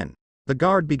us again, The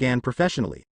guard began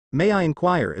professionally. May I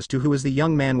inquire as to who is the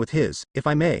young man with his, if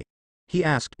I may? He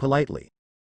asked politely.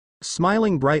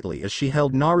 Smiling brightly as she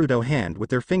held Naruto's hand with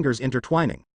their fingers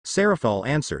intertwining, Seraphol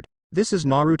answered, "This is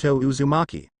Naruto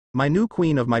Uzumaki, my new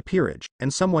queen of my peerage,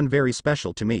 and someone very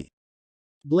special to me."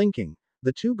 Blinking,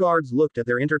 the two guards looked at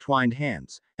their intertwined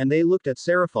hands, and they looked at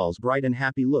Seraphol's bright and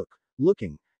happy look.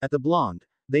 Looking at the blonde,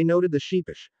 they noted the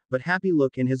sheepish, but happy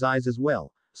look in his eyes as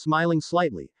well. Smiling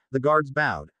slightly, the guards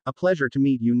bowed. "A pleasure to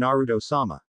meet you,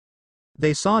 Naruto-sama."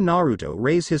 They saw Naruto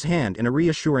raise his hand in a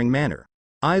reassuring manner,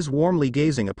 eyes warmly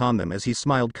gazing upon them as he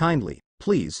smiled kindly.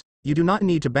 "Please, you do not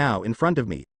need to bow in front of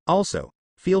me. Also,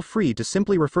 feel free to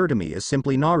simply refer to me as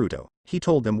simply Naruto," he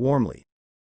told them warmly.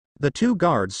 The two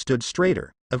guards stood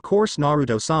straighter. "Of course,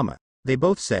 Naruto-sama," they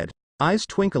both said, eyes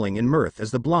twinkling in mirth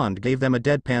as the blonde gave them a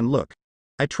deadpan look.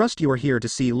 "I trust you are here to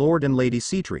see Lord and Lady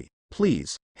Sitri.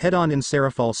 Please, head on in,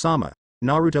 Seraphol-sama,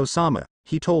 Naruto-sama,"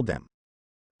 he told them.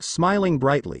 Smiling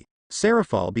brightly,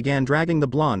 Seraphol began dragging the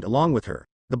blonde along with her,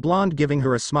 the blonde giving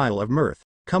her a smile of mirth.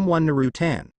 "Come one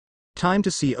Naru-tan. Time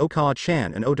to see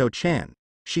Okawa-chan and Oto-chan,"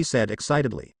 she said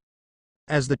excitedly.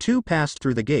 As the two passed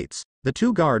through the gates, the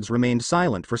two guards remained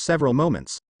silent for several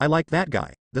moments. "I like that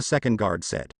guy," the second guard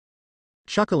said.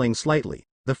 Chuckling slightly,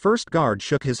 the first guard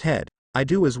shook his head. "I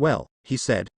do as well," he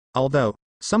said, "although,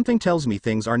 something tells me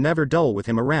things are never dull with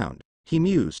him around," he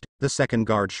mused. The second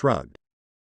guard shrugged.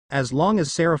 "As long as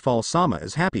Seraphol-sama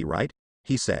is happy, right?"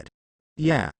 he said.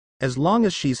 "Yeah, as long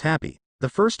as she's happy," the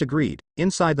first agreed.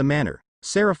 Inside the manor,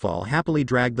 Seraphol happily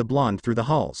dragged the blonde through the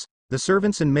halls, the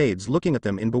servants and maids looking at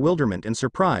them in bewilderment and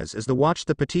surprise as they watched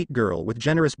the petite girl with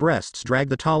generous breasts drag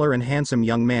the taller and handsome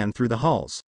young man through the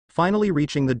halls. Finally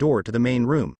reaching the door to the main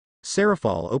room,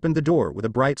 Seraphol opened the door with a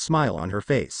bright smile on her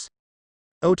face.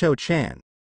 "Oto-chan.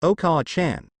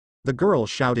 Okawa-chan," the girl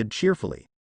shouted cheerfully.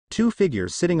 Two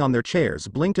figures sitting on their chairs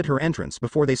blinked at her entrance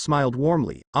before they smiled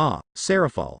warmly. "Ah,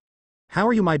 Seraphol. How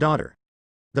are you, my daughter?"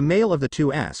 The male of the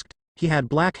two asked. He had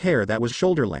black hair that was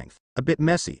shoulder length, a bit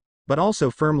messy, but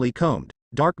also firmly combed,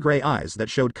 dark gray eyes that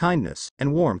showed kindness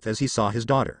and warmth as he saw his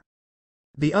daughter.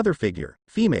 The other figure,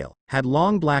 female, had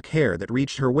long black hair that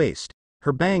reached her waist,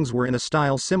 her bangs were in a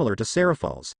style similar to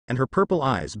Seraphol's, and her purple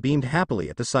eyes beamed happily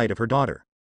at the sight of her daughter.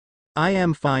 "I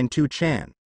am fine too,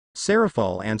 Chan,"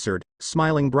 Seraphol answered,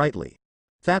 smiling brightly.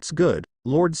 "That's good,"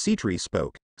 Lord Sitri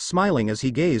spoke, smiling as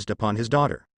he gazed upon his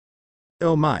daughter.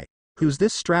 "Oh my, who's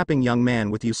this strapping young man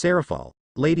with you, Seraphol?"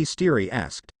 Lady Sitri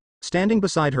asked, standing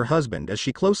beside her husband as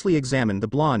she closely examined the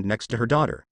blonde next to her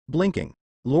daughter. Blinking,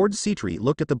 Lord Sitri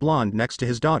looked at the blonde next to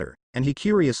his daughter, and he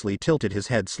curiously tilted his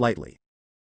head slightly.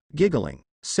 Giggling,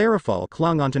 Seraphol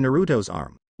clung onto Naruto's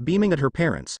arm, beaming at her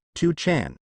parents.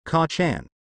 "Tu-chan, Ka-chan.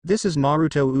 This is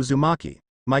Naruto Uzumaki,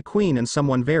 my queen and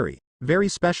someone very, very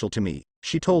special to me,"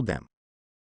 she told them.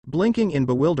 Blinking in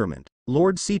bewilderment,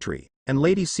 Lord Sitri and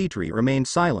Lady Sitri remained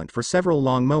silent for several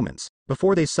long moments,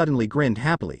 before they suddenly grinned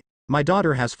happily. "My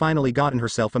daughter has finally gotten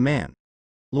herself a man,"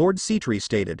 Lord Sitri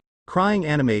stated, crying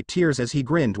anime tears as he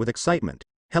grinned with excitement.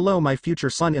 "Hello, my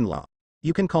future son-in-law.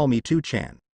 You can call me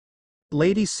Tu-chan."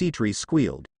 Lady Sitri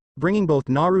squealed, bringing both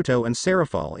Naruto and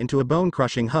Seraphol into a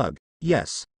bone-crushing hug.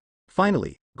 "Yes.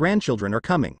 Finally, grandchildren are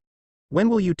coming. When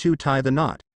will you two tie the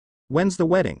knot? When's the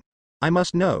wedding? I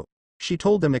must know," she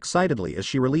told them excitedly as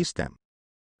she released them.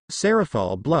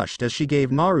 Seraphol blushed as she gave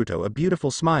Naruto a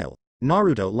beautiful smile.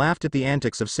 Naruto laughed at the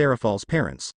antics of Seraphol's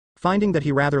parents, finding that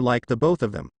he rather liked the both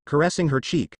of them. Caressing her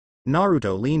cheek,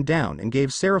 Naruto leaned down and gave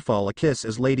Seraphol a kiss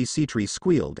as Lady Sitri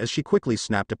squealed as she quickly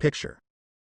snapped a picture.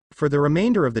 For the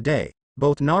remainder of the day,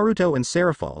 both Naruto and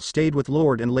Seraphol stayed with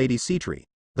Lord and Lady Sitri,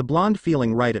 the blonde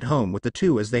feeling right at home with the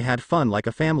two as they had fun like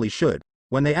a family should.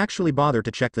 When they actually bothered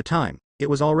to check the time, it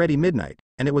was already midnight,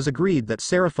 and it was agreed that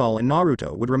Seraphol and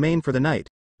Naruto would remain for the night,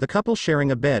 the couple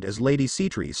sharing a bed as Lady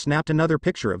Sitri snapped another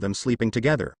picture of them sleeping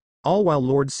together, all while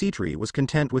Lord Sitri was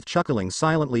content with chuckling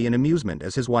silently in amusement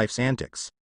as his wife's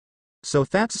antics. "So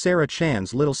that's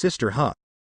Sarah-chan's little sister, huh?"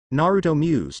 Naruto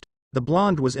mused. The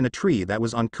blonde was in a tree that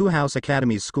was on Kuhouse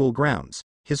Academy's school grounds,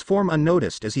 his form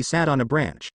unnoticed as he sat on a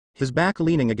branch, his back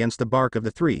leaning against the bark of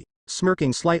the tree,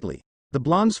 smirking slightly. The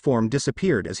blonde's form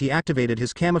disappeared as he activated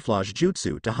his camouflage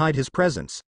jutsu to hide his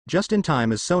presence, just in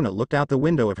time as Sona looked out the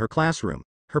window of her classroom,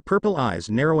 her purple eyes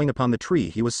narrowing upon the tree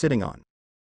he was sitting on.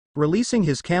 Releasing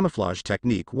his camouflage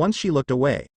technique once she looked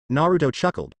away, Naruto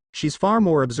chuckled. "She's far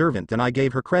more observant than I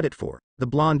gave her credit for," the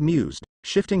blonde mused,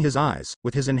 shifting his eyes.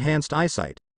 With his enhanced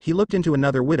eyesight, he looked into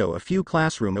another window a few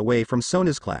classroom away from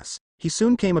Sona's class. He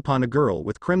soon came upon a girl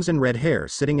with crimson-red hair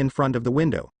sitting in front of the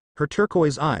window, her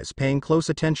turquoise eyes paying close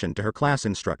attention to her class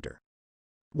instructor.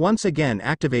 Once again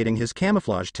activating his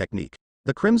camouflage technique,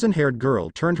 The crimson-haired girl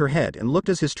turned her head and looked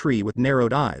at his tree with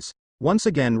narrowed eyes, once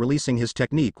again releasing his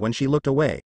technique when she looked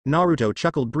away. Naruto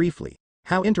chuckled briefly.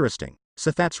 How interesting.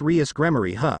 So that's Rias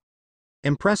Gremory, huh?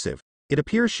 Impressive. It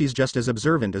appears she's just as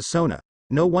observant as Sona.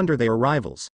 No wonder they are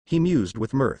rivals, he mused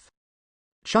with mirth.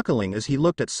 Chuckling as he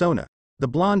looked at Sona, the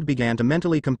blonde began to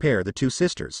mentally compare the two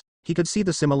sisters. He could see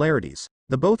the similarities,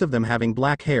 the both of them having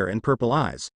black hair and purple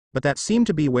eyes, but that seemed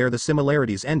to be where the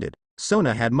similarities ended.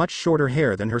 Sona had much shorter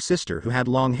hair than her sister who had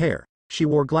long hair. She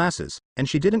wore glasses, and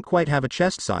she didn't quite have a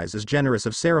chest size as generous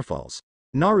of Seraphil's.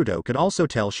 Naruto could also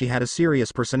tell she had a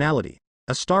serious personality,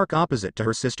 a stark opposite to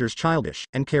her sister's childish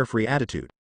and carefree attitude.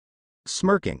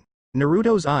 Smirking,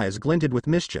 Naruto's eyes glinted with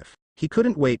mischief. He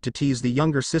couldn't wait to tease the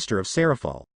younger sister of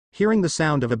Seraphil. Hearing the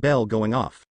sound of a bell going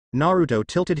off, Naruto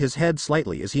tilted his head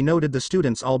slightly as he noted the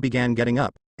students all began getting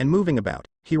up and moving about.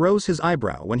 He rose his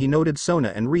eyebrow when he noted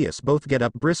Sona and Rias both get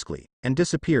up briskly and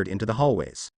disappeared into the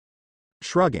hallways.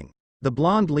 Shrugging, the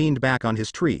blonde leaned back on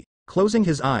his tree, closing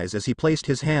his eyes as he placed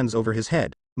his hands over his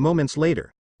head. Moments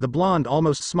later, the blonde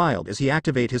almost smiled as he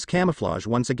activated his camouflage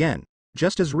once again,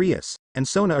 just as Rias and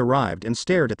Sona arrived and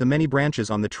stared at the many branches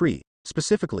on the tree,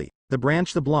 specifically, the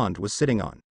branch the blonde was sitting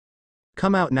on.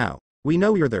 Come out now, we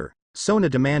know you're there, Sona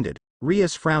demanded,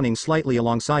 Rias frowning slightly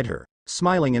alongside her,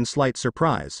 smiling in slight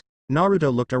surprise.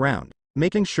 Naruto looked around,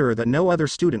 making sure that no other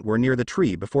student were near the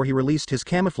tree before he released his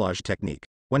camouflage technique.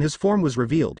 When his form was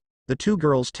revealed, the two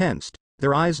girls tensed,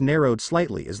 their eyes narrowed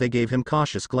slightly as they gave him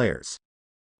cautious glares.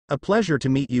 A pleasure to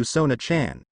meet you,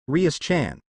 Sona-chan,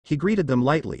 Rias-chan, he greeted them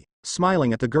lightly,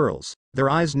 smiling at the girls. Their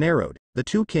eyes narrowed, the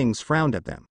two kings frowned at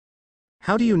them.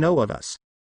 How do you know of us?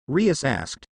 Rias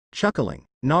asked, chuckling.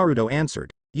 Naruto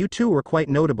answered, you two were quite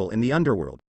notable in the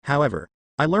underworld. However,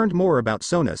 I learned more about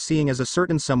Sona seeing as a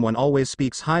certain someone always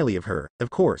speaks highly of her.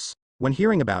 Of course, when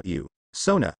hearing about you,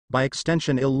 Sona, by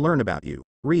extension I'll learn about you,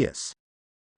 Rias.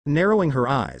 Narrowing her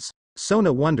eyes,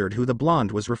 Sona wondered who the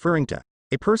blonde was referring to,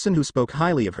 a person who spoke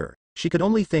highly of her. She could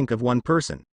only think of one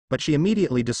person, but she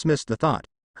immediately dismissed the thought.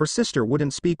 Her sister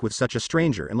wouldn't speak with such a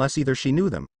stranger unless either she knew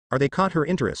them, or they caught her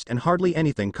interest, and hardly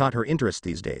anything caught her interest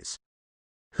these days.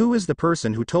 Who is the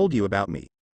person who told you about me?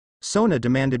 Sona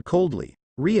demanded coldly,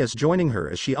 Rias joining her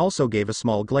as she also gave a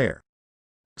small glare.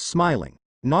 Smiling,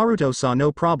 Naruto saw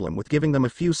no problem with giving them a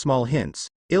few small hints.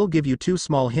 I'll give you 2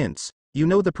 small hints. You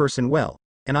know the person well,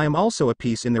 and I am also a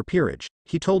piece in their peerage,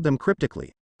 he told them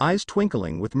cryptically, eyes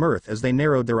twinkling with mirth as they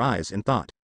narrowed their eyes in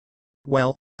thought.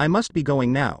 Well, I must be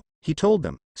going now, he told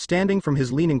them, standing from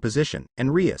his leaning position,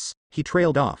 and Rias, he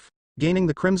trailed off, gaining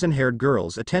the crimson-haired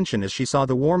girl's attention as she saw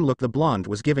the warm look the blonde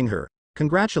was giving her.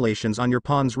 Congratulations on your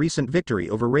pawn's recent victory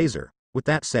over Razor. With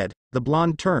that said, the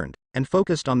blonde turned, and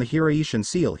focused on the Hiraishin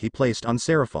seal he placed on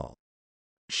Seraphil.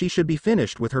 She should be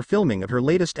finished with her filming of her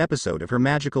latest episode of her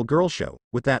magical girl show.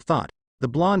 With that thought, the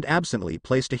blonde absently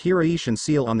placed a Hiraishin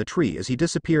seal on the tree as he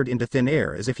disappeared into thin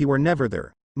air as if he were never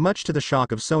there, much to the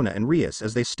shock of Sona and Rias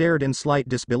as they stared in slight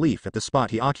disbelief at the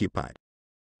spot he occupied.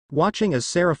 Watching as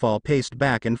Seraphil paced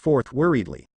back and forth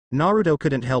worriedly, Naruto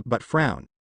couldn't help but frown,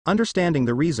 understanding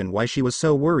the reason why she was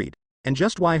so worried, and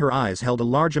just why her eyes held a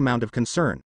large amount of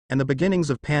concern, and the beginnings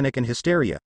of panic and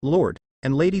hysteria. Lord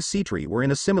and Lady Sitri were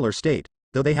in a similar state,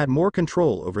 though they had more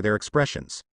control over their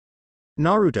expressions.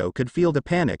 Naruto could feel the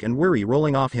panic and worry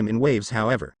rolling off him in waves.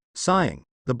 However, sighing,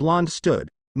 the blonde stood,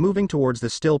 moving towards the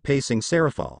still pacing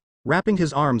Seraphil, wrapping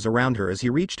his arms around her as he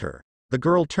reached her. The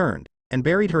girl turned, and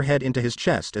buried her head into his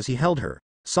chest as he held her,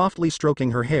 softly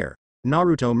stroking her hair.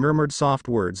 Naruto murmured soft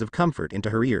words of comfort into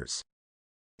her ears.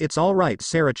 It's all right,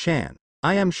 Sarah-chan,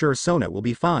 I am sure Sona will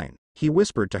be fine, he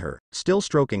whispered to her, still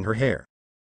stroking her hair.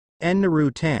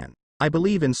 Naru-tan, I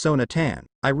believe in Sona-tan,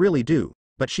 I really do,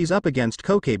 but she's up against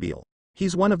Konoha.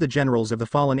 He's one of the generals of the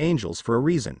fallen angels for a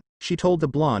reason, she told the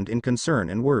blonde in concern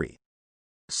and worry.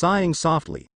 Sighing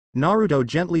softly, Naruto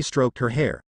gently stroked her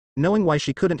hair, knowing why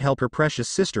she couldn't help her precious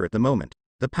sister at the moment.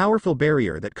 The powerful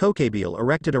barrier that Konoha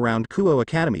erected around Kuo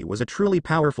Academy was a truly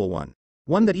powerful one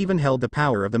that even held the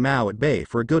power of the Mao at bay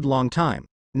for a good long time.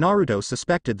 Naruto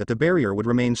suspected that the barrier would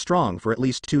remain strong for at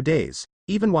least 2 days,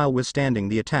 even while withstanding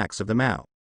the attacks of the Mao.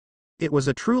 It was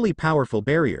a truly powerful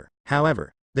barrier.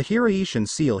 However, the Hiraishin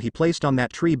seal he placed on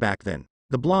that tree back then,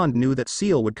 the blonde knew that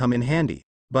seal would come in handy,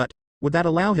 but would that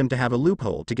allow him to have a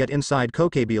loophole to get inside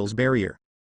Konoha's barrier?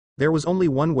 There was only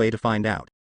one way to find out.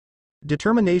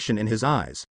 Determination in his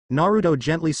eyes, Naruto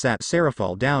gently sat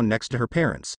Seraphil down next to her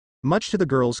parents, much to the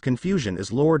girls' confusion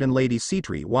as Lord and Lady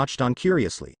Sitri watched on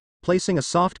curiously, placing a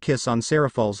soft kiss on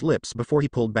Seraphil's lips before he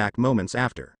pulled back moments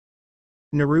after.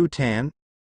 Naru-tan?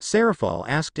 Seraphil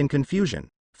asked in confusion,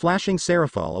 flashing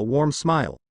Seraphil a warm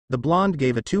smile. The blonde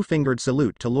gave a 2-fingered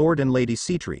salute to Lord and Lady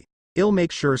Sitri, "I'll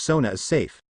make sure Sona is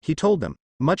safe," he told them,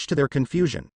 much to their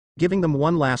confusion. Giving them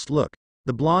one last look,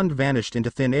 the blonde vanished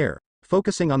into thin air,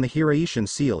 focusing on the Hiraishin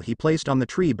seal he placed on the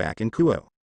tree back in Kuo.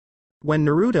 When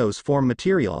Naruto's form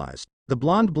materialized, the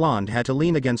blonde had to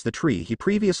lean against the tree he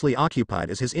previously occupied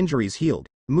as his injuries healed.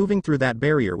 Moving through that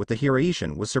barrier with the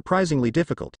Hiraishin was surprisingly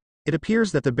difficult. It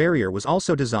appears that the barrier was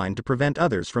also designed to prevent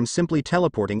others from simply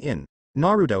teleporting in.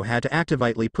 Naruto had to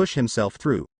actively push himself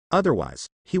through, otherwise,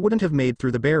 he wouldn't have made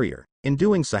through the barrier. In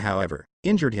doing so, however,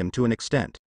 injured him to an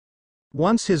extent.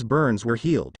 Once his burns were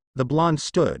healed, the blonde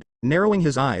stood, narrowing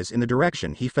his eyes in the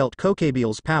direction he felt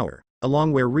Kokebiel's power,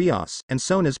 along where Rios and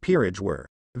Sona's peerage were,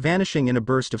 vanishing in a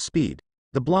burst of speed.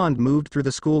 The blonde moved through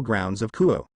the school grounds of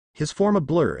Kuo, his form a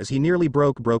blur as he nearly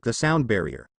broke the sound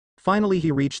barrier. Finally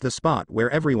he reached the spot where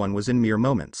everyone was in mere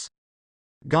moments.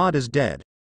 "God is dead."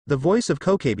 The voice of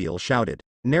Kokebiel shouted.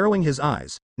 Narrowing his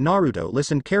eyes, Naruto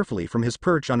listened carefully from his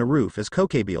perch on a roof as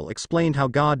Kokebiel explained how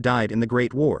God died in the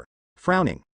Great War.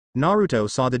 Frowning, Naruto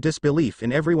saw the disbelief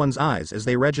in everyone's eyes as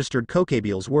they registered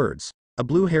Kokebiel's words, a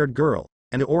blue-haired girl,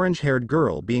 and an orange-haired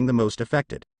girl being the most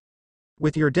affected.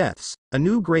 "With your deaths, a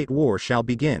new great war shall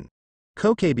begin."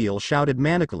 Kokebiel shouted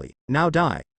manically, "Now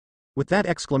die." With that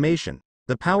exclamation,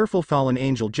 the powerful fallen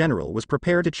angel general was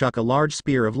prepared to chuck a large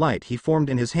spear of light he formed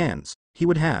in his hands. He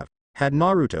would have, had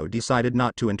Naruto decided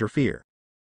not to interfere.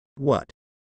 "What?"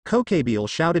 Kokebiel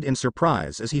shouted in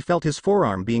surprise as he felt his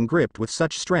forearm being gripped with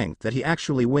such strength that he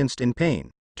actually winced in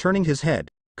pain. Turning his head,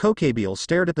 Kokebiel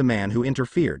stared at the man who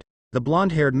interfered, the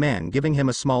blonde-haired man giving him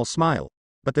a small smile,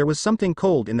 but there was something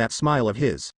cold in that smile of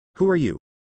his. "Who are you?"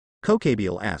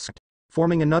 Kokebiel asked,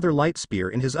 forming another light spear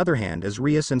in his other hand as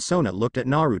Rios and Sona looked at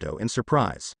Naruto in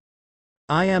surprise.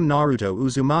 "I am Naruto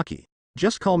Uzumaki.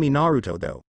 Just call me Naruto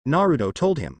though," Naruto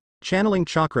told him, channeling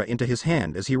chakra into his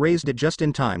hand as he raised it just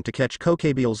in time to catch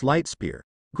Kokebiel's light spear.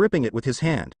 Gripping it with his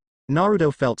hand,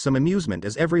 Naruto felt some amusement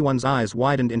as everyone's eyes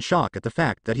widened in shock at the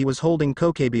fact that he was holding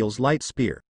Kokebiel's light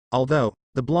spear, although,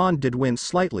 the blonde did wince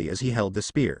slightly as he held the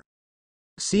spear.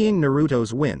 Seeing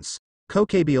Naruto's wince,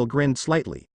 Kokebiel grinned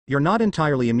slightly. "You're not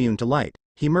entirely immune to light,"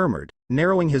 he murmured,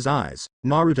 narrowing his eyes.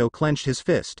 Naruto clenched his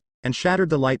fist, and shattered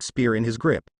the light spear in his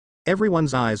grip.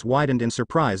 Everyone's eyes widened in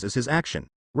surprise as his action,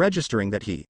 registering that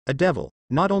he, a devil,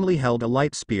 not only held a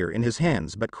light spear in his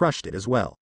hands but crushed it as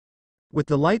well. With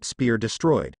the light spear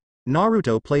destroyed,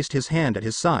 Naruto placed his hand at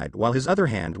his side while his other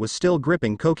hand was still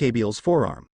gripping Kokebiel's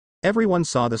forearm. Everyone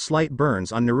saw the slight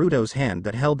burns on Naruto's hand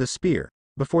that held the spear,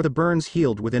 before the burns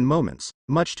healed within moments,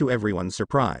 much to everyone's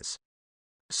surprise.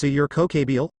 "So you're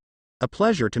Kokebiel? A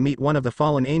pleasure to meet one of the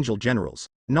fallen angel generals,"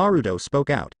 Naruto spoke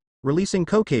out, releasing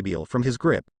Kokebiel from his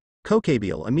grip.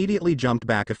 Kokebiel immediately jumped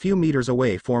back a few meters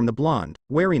away from the blonde,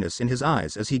 wariness in his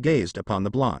eyes as he gazed upon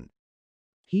the blonde.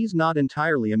 "He's not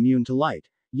entirely immune to light,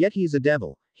 yet he's a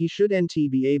devil. He shouldn't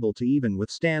be able to even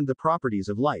withstand the properties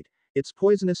of light. It's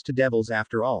poisonous to devils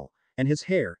after all. And his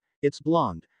hair, it's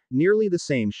blonde, nearly the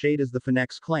same shade as the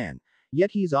Phoenix clan.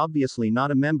 Yet he's obviously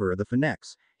not a member of the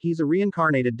Phoenix. He's a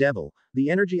reincarnated devil. The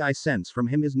energy I sense from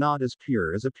him is not as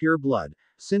pure as a pure blood.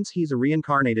 Since he's a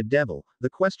reincarnated devil, the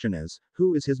question is,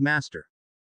 who is his master?"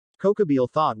 Kokebiel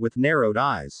thought with narrowed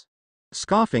eyes.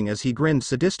 Scoffing as he grinned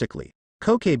sadistically,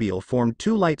 Kokebiel formed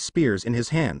two light spears in his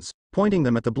hands, pointing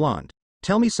them at the blonde.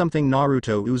 "Tell me something,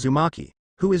 Naruto Uzumaki.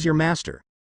 Who is your master?"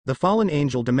 The fallen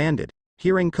angel demanded.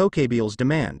 Hearing Kokebiel's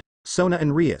demand, Sona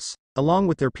and Rios, along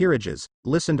with their peerages,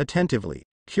 listened attentively,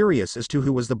 curious as to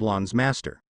who was the blonde's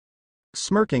master.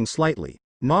 Smirking slightly,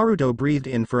 Naruto breathed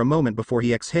in for a moment before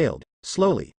he exhaled.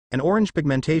 Slowly, an orange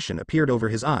pigmentation appeared over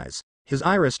his eyes, his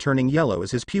iris turning yellow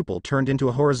as his pupil turned into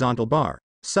a horizontal bar.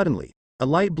 Suddenly, a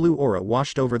light blue aura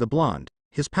washed over the blonde,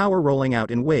 his power rolling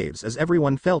out in waves as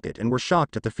everyone felt it and were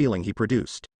shocked at the feeling he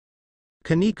produced.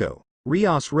 Kaneko,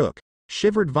 Rios Rook,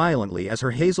 shivered violently as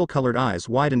her hazel-colored eyes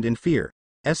widened in fear.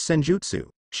 "Senjutsu,"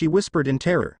 she whispered in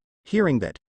terror. Hearing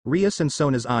that, Rios and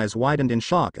Sona's eyes widened in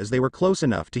shock as they were close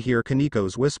enough to hear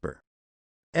Kaneko's whisper.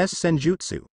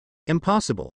 "Senjutsu.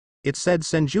 Impossible." It said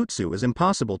Senjutsu is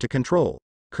impossible to control.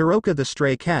 Kuroka the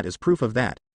stray cat is proof of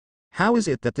that. How is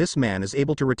it that this man is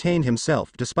able to retain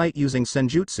himself despite using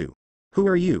Senjutsu? "Who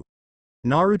are you?"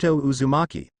 "Naruto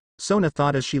Uzumaki," Sona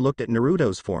thought as she looked at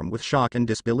Naruto's form with shock and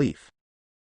disbelief.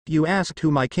 "You asked who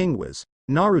my king was,"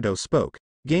 Naruto spoke,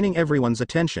 gaining everyone's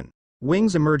attention.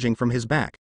 Wings emerging from his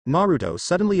back, Naruto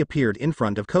suddenly appeared in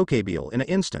front of Kokebiel in an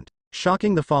instant,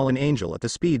 shocking the fallen angel at the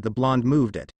speed the blonde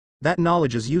moved at. "That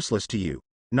knowledge is useless to you,"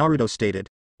 Naruto stated.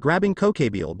 Grabbing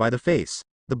Kokebiel by the face,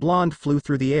 the blonde flew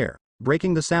through the air,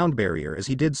 breaking the sound barrier as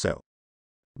he did so.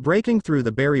 Breaking through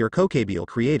the barrier Kokebiel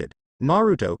created,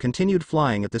 Naruto continued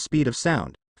flying at the speed of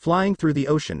sound, flying through the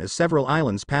ocean as several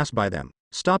islands passed by them,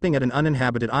 stopping at an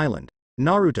uninhabited island.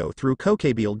 Naruto threw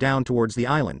Kokebeel down towards the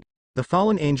island. The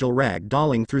fallen angel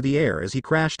rag-dolling through the air as he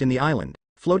crashed in the island,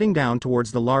 floating down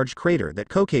towards the large crater that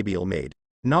Kokebeel made.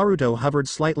 Naruto hovered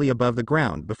slightly above the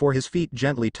ground before his feet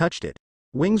gently touched it,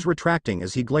 wings retracting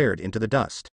as he glared into the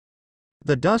dust.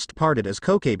 The dust parted as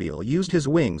Kokebeel used his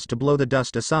wings to blow the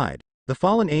dust aside, the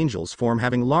fallen angel's form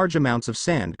having large amounts of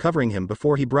sand covering him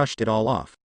before he brushed it all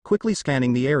off, quickly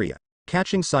scanning the area,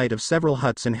 catching sight of several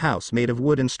huts and house made of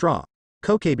wood and straw.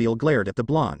 Kokebeel glared at the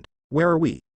blonde. "Where are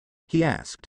we?" he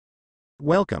asked.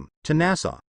 "Welcome to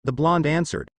Nassau," the blonde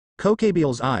answered.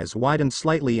 Kokebeel's eyes widened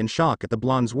slightly in shock at the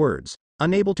blonde's words,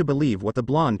 unable to believe what the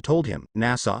blonde told him.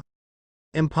 "Nassau?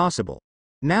 Impossible.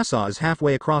 Nassau is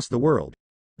halfway across the world.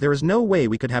 There is no way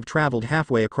we could have traveled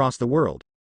halfway across the world."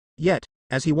 Yet,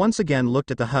 as he once again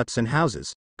looked at the huts and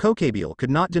houses, Kokebeel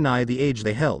could not deny the age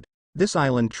they held. This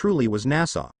island truly was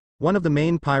Nassau, one of the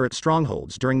main pirate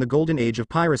strongholds during the golden age of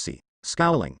piracy.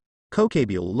 Scowling,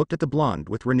 Kokebeel looked at the blonde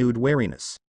with renewed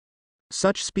wariness.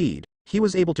 Such speed, he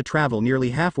was able to travel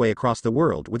nearly halfway across the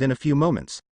world within a few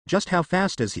moments. Just how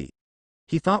fast is he?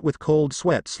 He thought with cold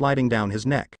sweat sliding down his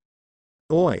neck.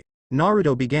 "Oi,"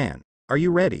 Naruto began, "are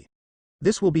you ready?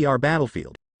 This will be our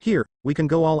battlefield. Here, we can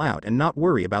go all out and not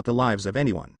worry about the lives of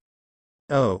anyone."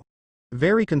 "Oh.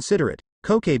 Very considerate,"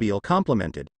 Kokebeel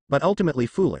complimented, "but ultimately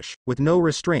foolish, with no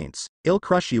restraints. I'll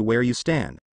crush you where you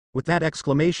stand." With that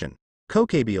exclamation,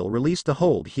 Kokebeel released the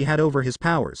hold he had over his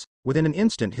powers. Within an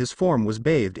instant his form was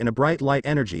bathed in a bright light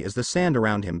energy as the sand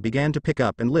around him began to pick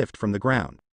up and lift from the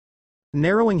ground.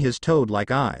 Narrowing his toad-like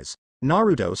eyes,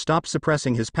 Naruto stopped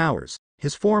suppressing his powers,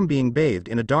 his form being bathed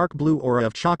in a dark blue aura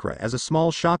of chakra as a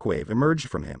small shockwave emerged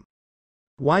from him.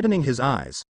 Widening his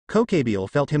eyes, Kokebeel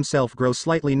felt himself grow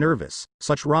slightly nervous.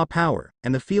 Such raw power,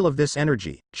 and the feel of this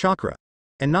energy, chakra.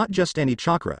 And not just any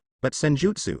chakra, but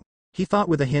senjutsu. He thought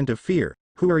with a hint of fear.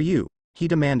 "Who are you?" he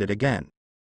demanded again.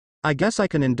 "I guess I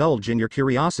can indulge in your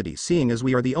curiosity seeing as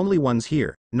we are the only ones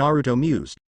here," Naruto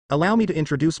mused. "Allow me to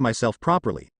introduce myself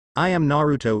properly. I am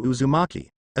Naruto Uzumaki,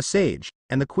 a sage,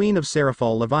 and the queen of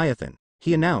Seraphol Leviathan,"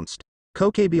 he announced.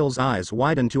 Kokebeel's eyes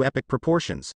widened to epic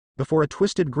proportions, before a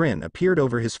twisted grin appeared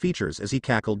over his features as he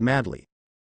cackled madly.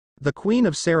 "The queen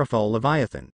of Seraphol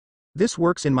Leviathan. This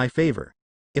works in my favor.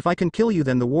 If I can kill you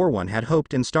then the war one had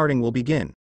hoped and starting will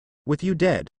begin. With you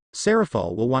dead,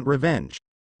 Seraphol will want revenge.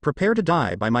 Prepare to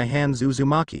die by my hands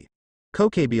Uzumaki,"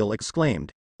 Kokebeel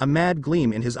exclaimed, a mad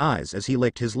gleam in his eyes as he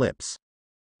licked his lips.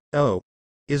 "Oh.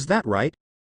 Is that right?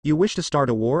 You wish to start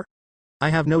a war? I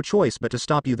have no choice but to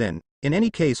stop you then. In any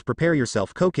case prepare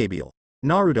yourself Kokebeel."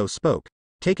 Naruto spoke,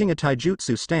 taking a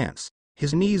taijutsu stance,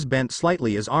 his knees bent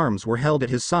slightly as arms were held at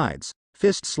his sides,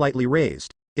 fists slightly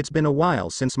raised. "It's been a while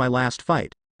since my last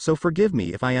fight, so forgive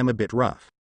me if I am a bit rough."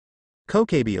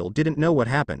 Kokebeel didn't know what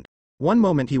happened. One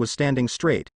moment he was standing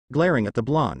straight, glaring at the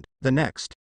blonde, the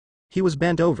next, he was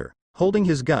bent over, holding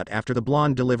his gut after the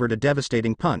blonde delivered a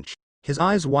devastating punch. His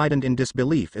eyes widened in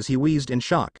disbelief as he wheezed in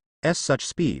shock. Such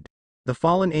speed. The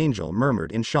fallen angel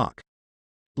murmured in shock.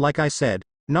 "Like I said,"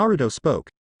 Naruto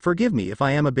spoke, "forgive me if I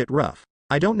am a bit rough.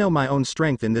 I don't know my own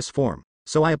strength in this form,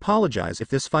 so I apologize if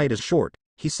this fight is short,"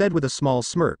 he said with a small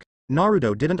smirk.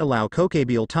 Naruto didn't allow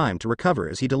Kokebeel time to recover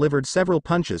as he delivered several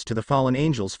punches to the fallen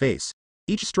angel's face,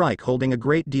 each strike holding a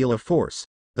great deal of force.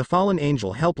 The fallen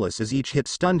angel helpless as each hit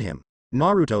stunned him.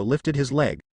 Naruto lifted his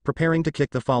leg, preparing to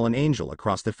kick the fallen angel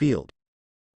across the field.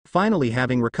 Finally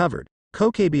having recovered,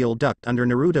 Kokebeel ducked under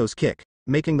Naruto's kick,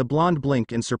 making the blonde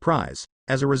blink in surprise.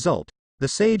 As a result, the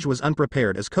sage was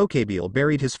unprepared as Kokebeel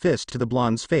buried his fist to the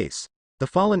blonde's face, the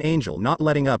fallen angel not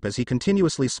letting up as he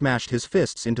continuously smashed his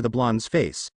fists into the blonde's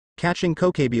face. Catching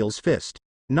Kokebeel's fist,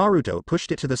 Naruto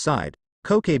pushed it to the side,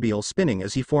 Kokebeel spinning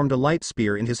as he formed a light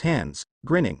spear in his hands.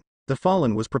 Grinning, the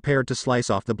fallen was prepared to slice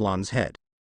off the blonde's head.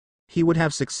 He would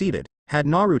have succeeded, had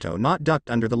Naruto not ducked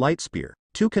under the light spear.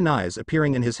 Two kunais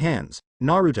appearing in his hands,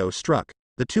 Naruto struck,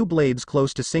 the two blades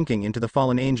close to sinking into the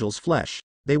fallen angel's flesh.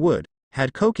 They would,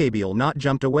 had Kokebeel not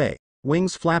jumped away.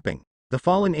 Wings flapping, the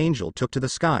fallen angel took to the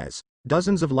skies,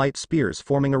 dozens of light spears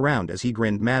forming around as he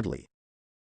grinned madly.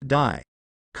 "Die."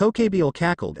 Kokebeel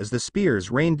cackled as the spears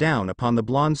rained down upon the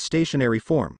blonde's stationary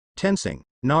form. Tensing,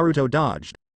 Naruto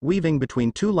dodged. Weaving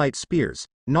between two light spears,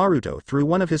 Naruto threw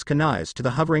one of his kunais to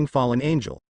the hovering fallen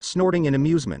angel, snorting in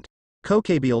amusement.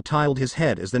 Kokebeel tiled his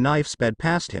head as the knife sped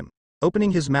past him,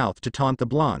 opening his mouth to taunt the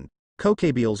blonde.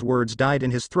 Kokebeel's words died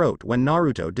in his throat when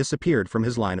Naruto disappeared from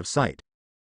his line of sight.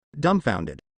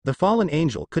 Dumbfounded, the fallen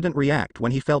angel couldn't react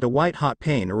when he felt a white-hot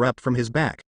pain erupt from his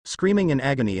back, screaming in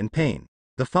agony and pain.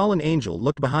 The fallen angel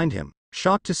looked behind him,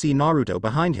 shocked to see Naruto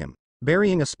behind him.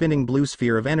 burying a spinning blue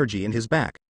sphere of energy in his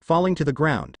back. Falling to the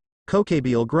ground,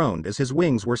 Kokebiel groaned as his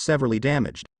wings were severely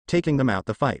damaged, taking them out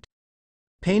the fight.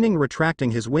 Paining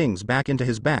retracting his wings back into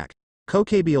his back,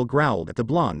 Kokebiel growled at the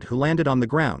blonde who landed on the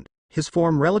ground, his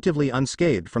form relatively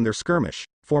unscathed from their skirmish.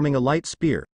 Forming a light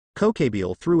spear,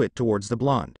 Kokebiel threw it towards the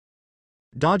blonde.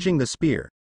 Dodging the spear,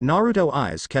 Naruto's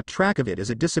eyes kept track of it as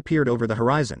it disappeared over the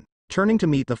horizon. Turning to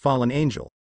meet the fallen angel,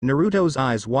 Naruto's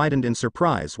eyes widened in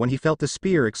surprise when he felt the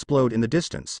spear explode in the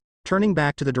distance. Turning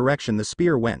back to the direction the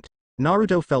spear went,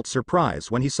 Naruto felt surprise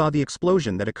when he saw the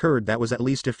explosion that occurred that was at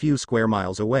least a few square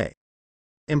miles away.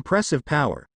 Impressive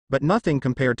power, but nothing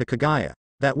compared to Kagaya.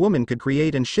 That woman could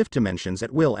create and shift dimensions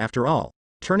at will after all.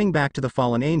 Turning back to the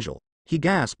fallen angel, he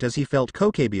gasped as he felt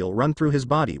Kokebiel run through his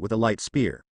body with a light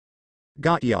spear.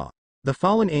 Got ya. The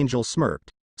fallen angel smirked,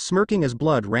 smirking as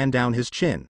blood ran down his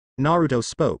chin. Naruto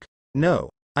spoke. No,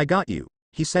 I got you,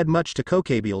 he said, much to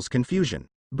Kokebiel's confusion.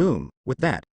 Boom. With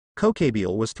that,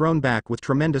 Kokebiel was thrown back with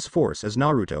tremendous force as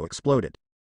Naruto exploded.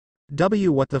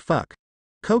 What the fuck?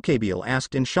 Kokebiel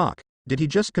asked in shock. Did he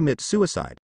just commit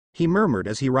suicide? He murmured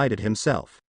as he righted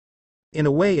himself. In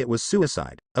a way it was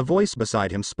suicide, a voice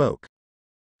beside him spoke.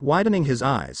 Widening his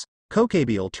eyes,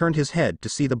 Kokebiel turned his head to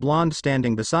see the blonde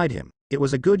standing beside him. It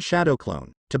was a good shadow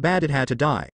clone, too bad it had to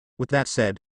die. With that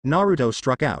said, Naruto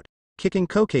struck out, kicking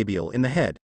Kokebiel in the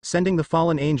head, sending the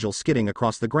fallen angel skidding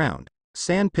across the ground,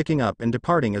 sand picking up and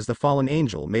departing as the fallen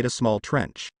angel made a small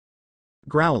trench.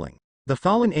 Growling, the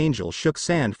fallen angel shook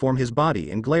sand from his body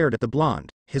and glared at the blonde,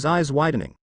 his eyes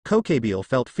widening. Kokebiel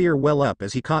felt fear well up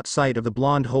as he caught sight of the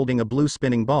blonde holding a blue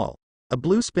spinning ball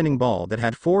that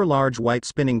had 4 large white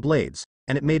spinning blades,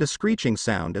 and it made a screeching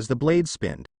sound as the blades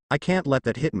spinned. I can't let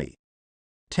that hit me.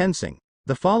 Tensing,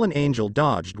 the fallen angel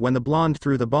dodged when the blonde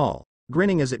threw the ball,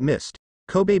 grinning as it missed.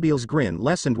 Kokebiel's grin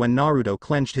lessened when Naruto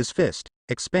clenched his fist.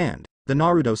 Expand, the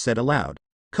Naruto said aloud.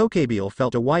 Kokebiel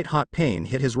felt a white-hot pain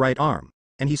hit his right arm,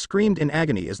 and he screamed in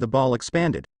agony as the ball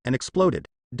expanded and exploded,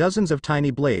 dozens of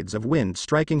tiny blades of wind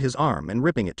striking his arm and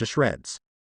ripping it to shreds.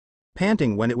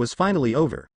 Panting when it was finally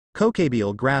over,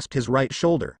 Kokebiel grasped his right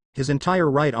shoulder, his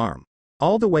entire right arm,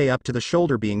 all the way up to the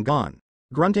shoulder being gone.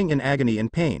 Grunting in agony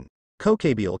and pain,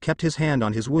 Kokebiel kept his hand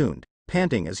on his wound,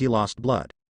 panting as he lost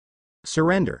blood.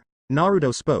 Surrender,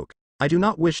 Naruto spoke. I do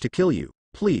not wish to kill you,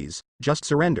 please, just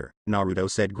surrender, Naruto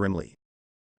said grimly.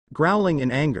 Growling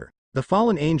in anger, the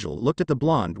fallen angel looked at the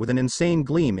blonde with an insane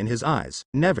gleam in his eyes.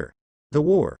 Never. The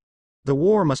war. The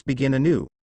war must begin anew.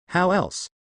 How else?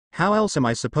 How else am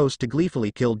I supposed to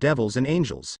gleefully kill devils and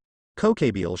angels?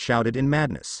 Kokebiel shouted in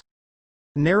madness.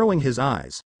 Narrowing his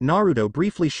eyes, Naruto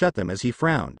briefly shut them as he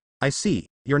frowned. I see,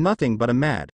 you're nothing but a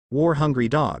mad, war-hungry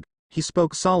dog, he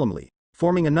spoke solemnly,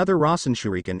 forming another Rasen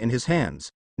Shuriken in his hands.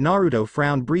 Naruto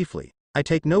frowned briefly. I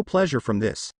take no pleasure from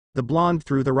this. The blonde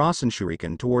threw the Rasen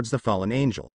Shuriken towards the fallen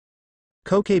angel.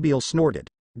 Kokebiel snorted,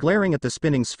 glaring at the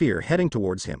spinning sphere heading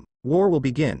towards him. War will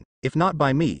begin, if not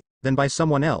by me, then by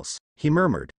someone else, he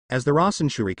murmured, as the Rasen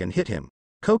Shuriken hit him.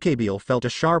 Kokebiel felt a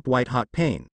sharp white-hot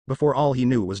pain, before all he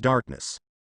knew was darkness.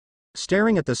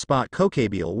 Staring at the spot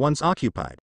Kokebiel once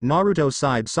occupied, Naruto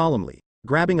sighed solemnly.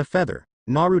 Grabbing a feather,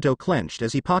 Naruto clenched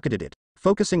as he pocketed it,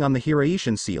 focusing on the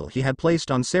Hiraishin seal he had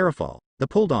placed on Serafal. The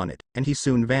pulled on it, and he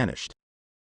soon vanished.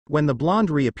 When the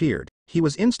blonde reappeared, he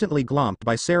was instantly glomped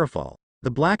by Serafal, the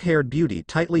black-haired beauty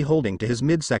tightly holding to his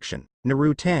midsection.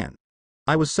 Naruto-tan.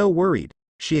 I was so worried,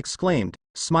 she exclaimed,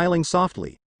 smiling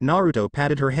softly. Naruto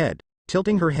patted her head,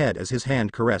 tilting her head as his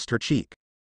hand caressed her cheek.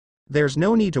 There's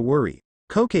no need to worry.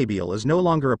 Kokebiel is no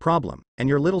longer a problem, and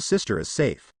your little sister is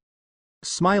safe.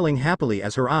 Smiling happily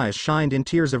as her eyes shined in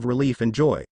tears of relief and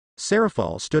joy,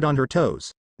 Serafal stood on her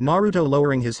toes, Naruto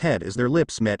lowering his head as their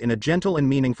lips met in a gentle and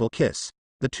meaningful kiss.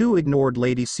 The two ignored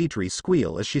Lady Sitri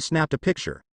squeal as she snapped a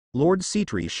picture, Lord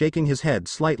Sitri shaking his head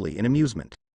slightly in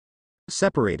amusement.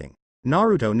 Separating,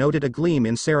 Naruto noted a gleam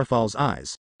in Serafal's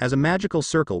eyes, as a magical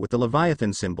circle with the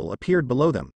Leviathan symbol appeared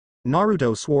below them.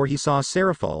 Naruto swore he saw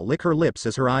Serafal lick her lips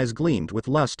as her eyes gleamed with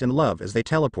lust and love as they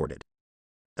teleported.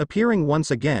 Appearing once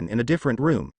again in a different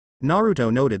room,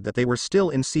 Naruto noted that they were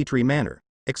still in Sitri Manor,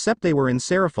 except they were in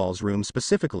Serafal's room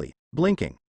specifically.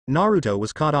 Blinking, Naruto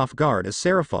was caught off guard as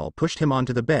Serafal pushed him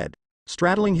onto the bed,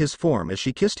 straddling his form as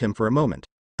she kissed him for a moment.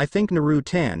 I think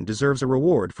Naruto-tan deserves a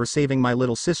reward for saving my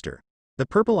little sister. The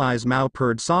purple eyes Mao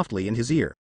purred softly in his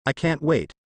ear. I can't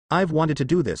wait. I've wanted to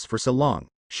do this for so long,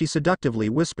 she seductively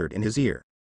whispered in his ear.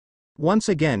 Once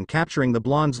again capturing the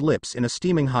blonde's lips in a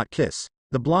steaming hot kiss,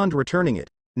 the blonde returning it,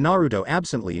 Naruto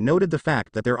absently noted the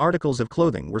fact that their articles of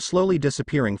clothing were slowly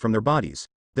disappearing from their bodies,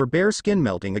 their bare skin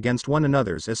melting against one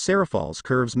another's as Serafal's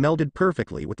curves melded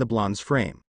perfectly with the blonde's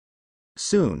frame.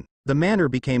 Soon, The manor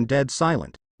became dead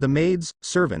silent. The maids,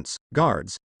 servants,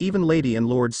 guards, even Lady and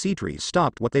Lord Sitri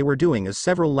stopped what they were doing as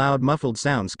several loud muffled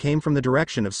sounds came from the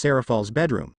direction of Serafal's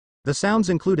bedroom. The sounds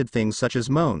included things such as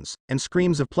moans and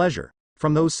screams of pleasure.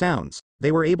 From those sounds,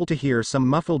 they were able to hear some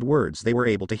muffled words they were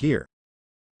able to hear.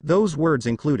 Those words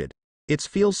included, "It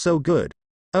feels so good.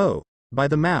 Oh, by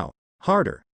the Mao,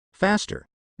 harder, faster,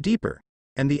 deeper,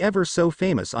 and the ever so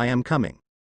famous I am coming."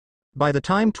 By the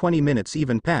time 20 minutes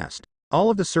even passed, all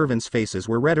of the servants' faces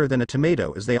were redder than a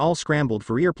tomato as they all scrambled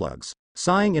for earplugs,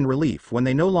 sighing in relief when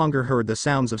they no longer heard the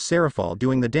sounds of Serafal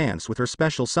doing the dance with her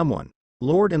special someone.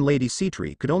 Lord and Lady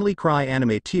Sitri could only cry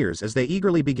anime tears as they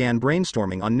eagerly began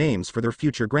brainstorming on names for their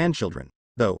future grandchildren,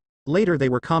 though, later they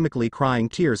were comically crying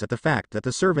tears at the fact that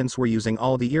the servants were using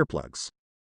all the earplugs.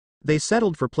 They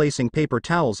settled for placing paper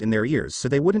towels in their ears so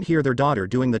they wouldn't hear their daughter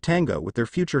doing the tango with their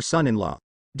future son-in-law.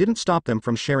 Didn't stop them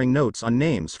from sharing notes on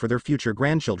names for their future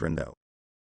grandchildren though.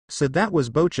 So that was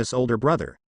Bocha's older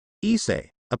brother. Issei,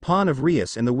 a pawn of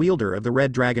Rias and the wielder of the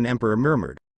Red Dragon Emperor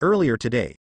murmured, earlier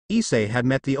today, Issei had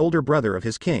met the older brother of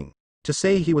his king. To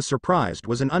say he was surprised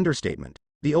was an understatement.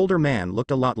 The older man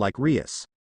looked a lot like Rias.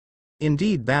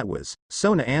 Indeed that was,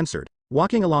 Sona answered,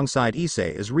 walking alongside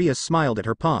Issei as Rias smiled at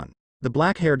her pawn. The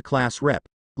black-haired class rep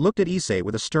looked at Issei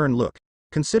with a stern look.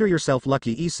 Consider yourself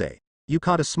lucky, Issei. You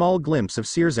caught a small glimpse of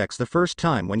Sirzex the first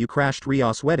time when you crashed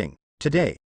Rios' wedding.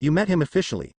 Today, you met him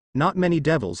officially. Not many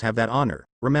devils have that honor,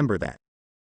 remember that.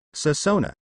 So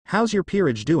Sona, how's your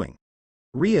peerage doing?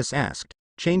 Rias asked,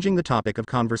 changing the topic of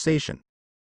conversation.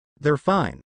 They're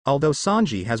fine, although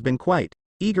Sanji has been quite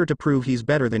eager to prove he's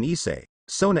better than Issei,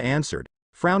 Sona answered,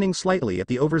 frowning slightly at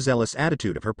the overzealous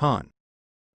attitude of her pawn.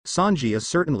 Sanji is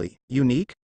certainly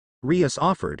unique? Rias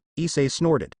offered, Issei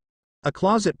snorted. A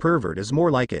closet pervert is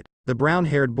more like it, the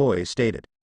brown-haired boy stated.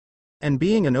 And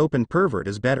being an open pervert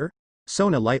is better?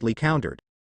 Sona lightly countered.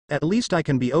 At least I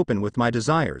can be open with my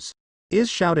desires. Iz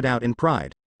shouted out in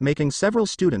pride, making several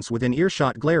students within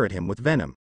earshot glare at him with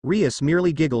venom. Rias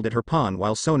merely giggled at her pawn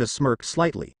while Sona smirked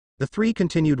slightly. The three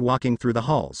continued walking through the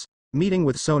halls, meeting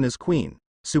with Sona's queen,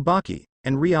 Tsubaki,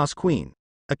 and Rias' queen,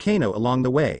 Akeno along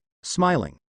the way,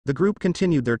 smiling. The group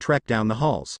continued their trek down the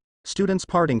halls, students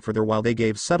parting further while they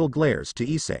gave subtle glares to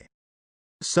Issei.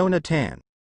 Sona-tan.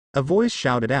 A voice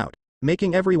shouted out,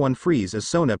 making everyone freeze as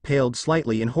Sona paled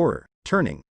slightly in horror.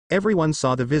 Turning, everyone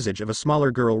saw the visage of a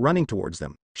smaller girl running towards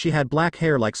them. She had black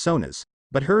hair like Sona's,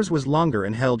 but hers was longer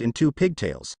and held in two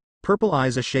pigtails, purple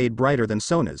eyes a shade brighter than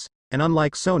Sona's, and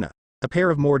unlike Sona, a pair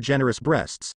of more generous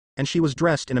breasts, and she was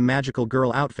dressed in a magical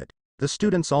girl outfit. The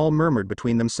students all murmured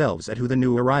between themselves at who the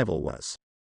new arrival was.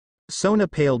 Sona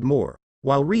paled more,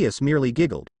 while Rias merely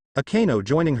giggled, Akeno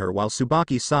joining her while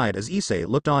Tsubaki sighed as Issei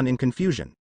looked on in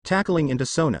confusion. Tackling into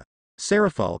Sona,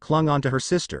 Serafal clung onto her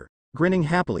sister, grinning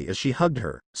happily as she hugged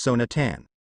her, Sona-tan.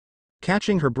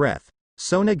 Catching her breath,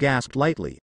 Sona gasped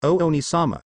lightly, "Oh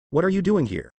Oni-sama, what are you doing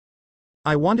here?"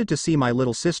 "I wanted to see my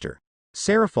little sister,"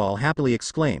 Serafal happily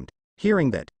exclaimed.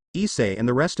 Hearing that, Issei and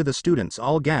the rest of the students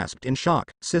all gasped in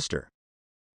shock. "Sister."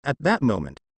 At that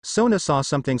moment, Sona saw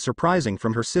something surprising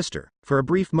from her sister. For a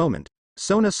brief moment,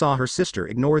 Sona saw her sister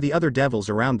ignore the other devils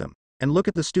around them, and look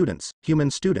at the students, human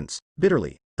students,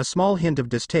 bitterly. A small hint of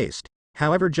distaste,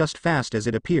 however just fast as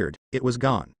it appeared, it was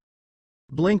gone.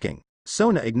 Blinking,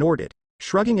 Sona ignored it,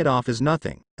 shrugging it off as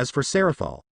nothing. As for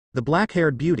Serafal, the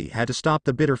black-haired beauty had to stop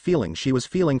the bitter feeling she was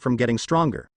feeling from getting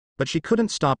stronger, but she couldn't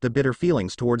stop the bitter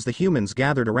feelings towards the humans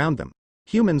gathered around them.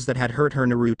 Humans that had hurt her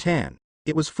Naruto-tan.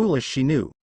 It was foolish she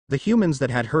knew. The humans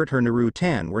that had hurt her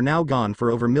Naruto-tan were now gone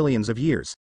for over millions of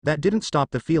years. That didn't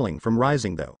stop the feeling from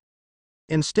rising though.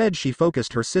 Instead she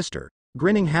focused her sister,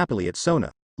 grinning happily at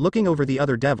Sona. Looking over the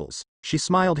other devils, she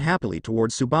smiled happily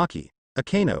towards Tsubaki,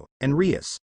 Akeno, and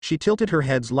Rias. She tilted her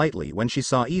head lightly when she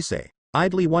saw Issei,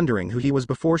 idly wondering who he was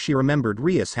before she remembered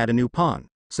Rias had a new pawn.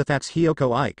 So that's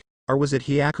Hyoko Ike, or was it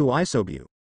Hyaku Isobu?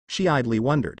 She idly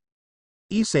wondered.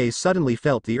 Issei suddenly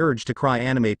felt the urge to cry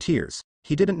anime tears.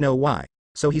 He didn't know why,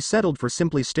 so he settled for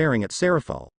simply staring at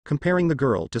Serafal, comparing the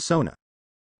girl to Sona.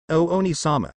 "Oh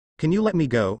Oni-sama, can you let me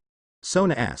go?"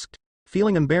 Sona asked,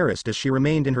 feeling embarrassed as she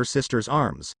remained in her sister's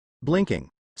arms. Blinking,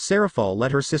 Serafal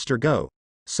let her sister go.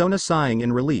 Sona sighing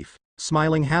in relief,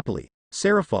 smiling happily,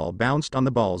 Serafal bounced on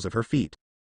the balls of her feet.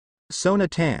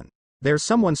 "Sona-tan, there's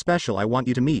someone special I want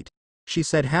you to meet," she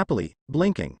said happily.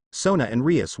 Blinking, Sona and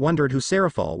Rias wondered who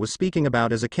Serafal was speaking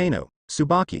about as Akeno,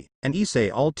 Tsubaki, and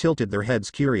Issei all tilted their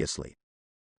heads curiously.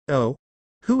 "Oh?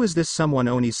 Who is this someone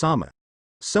Oni-sama?"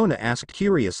 Sona asked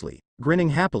curiously,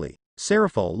 grinning happily.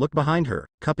 Serafal looked behind her,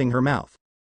 cupping her mouth.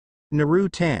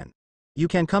 "Naruto-tan. You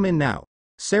can come in now,"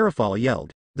 Serafal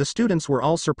yelled. The students were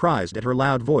all surprised at her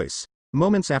loud voice.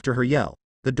 Moments after her yell,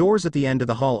 the doors at the end of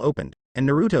the hall opened, and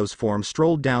Naruto's form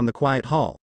strolled down the quiet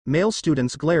hall. Male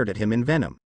students glared at him in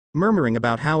venom, murmuring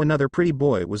about how another pretty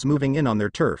boy was moving in on their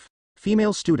turf.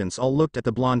 Female students all looked at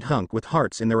the blonde hunk with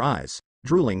hearts in their eyes,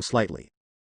 drooling slightly.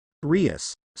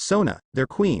 Rias, Sona, their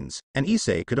queens, and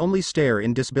Issei could only stare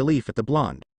in disbelief at the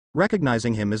blonde,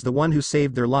 recognizing him as the one who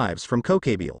saved their lives from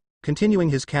Kokabeel. Continuing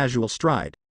his casual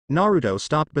stride, Naruto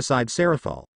stopped beside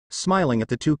Seraphol, smiling at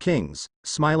the two kings,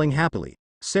 smiling happily.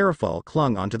 Seraphol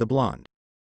clung onto the blonde.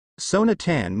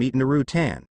 Sona-tan meet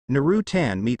Naru-tan,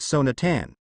 Naru-tan meet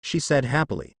Sona-tan, she said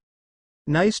happily.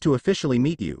 Nice to officially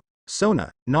meet you,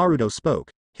 Sona, Naruto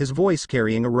spoke, his voice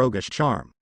carrying a roguish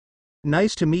charm.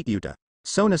 Nice to meet you too,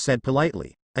 Sona said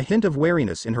politely, a hint of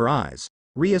wariness in her eyes.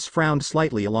 Rias frowned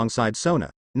slightly alongside Sona,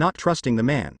 not trusting the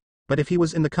man, but if he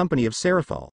was in the company of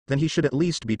Seraphol, then he should at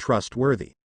least be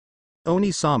trustworthy.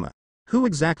 Oni-sama, who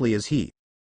exactly is he?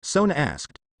 Sona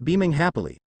asked, beaming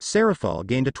happily. Seraphol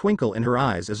gained a twinkle in her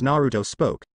eyes as Naruto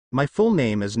spoke. My full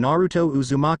name is Naruto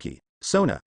Uzumaki,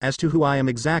 Sona. As to who I am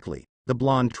exactly, the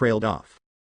blonde trailed off.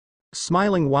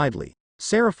 Smiling widely,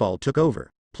 Seraphol took over,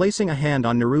 placing a hand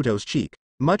on Naruto's cheek.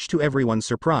 Much to everyone's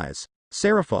surprise,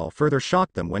 Seraphol further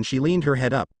shocked them when she leaned her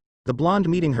head up, the blonde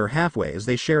meeting her halfway as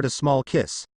they shared a small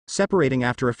kiss. Separating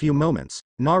after a few moments,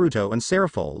 Naruto and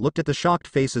Seraphol looked at the shocked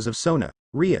faces of Sona,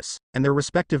 Rias, and their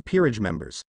respective peerage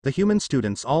members, the human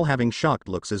students all having shocked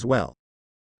looks as well.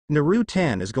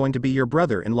 Naru-tan is going to be your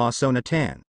brother-in-law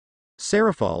Sona-tan.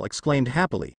 Seraphol exclaimed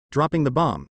happily, dropping the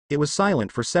bomb. It was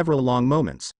silent for several long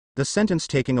moments, the sentence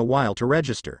taking a while to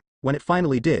register. When it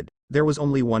finally did, there was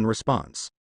only one response.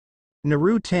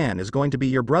 Naru-tan is going to be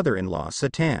your brother-in-law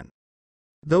Satan.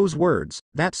 Those words,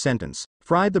 that sentence,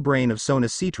 fried the brain of Sona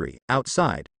Sitri.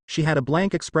 Outside, she had a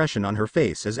blank expression on her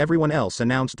face as everyone else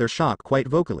announced their shock quite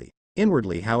vocally.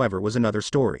 Inwardly, however, was another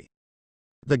story.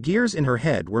 The gears in her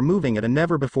head were moving at a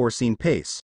never-before-seen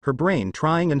pace, her brain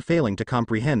trying and failing to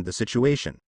comprehend the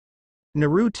situation.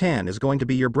 Naru-tan is going to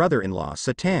be your brother-in-law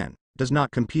Satan, does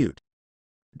not compute.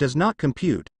 Does not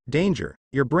compute, danger,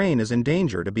 your brain is in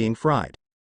danger to being fried.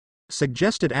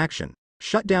 Suggested action,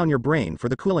 shut down your brain for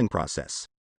the cooling process.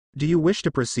 Do you wish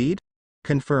to proceed?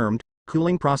 Confirmed,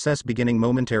 cooling process beginning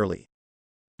momentarily.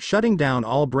 Shutting down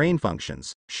all brain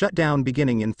functions, shut down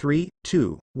beginning in 3,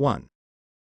 2, 1.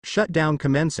 Shut down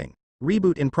commencing,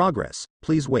 reboot in progress,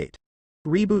 please wait.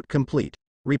 Reboot complete,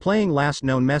 replaying last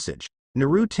known message,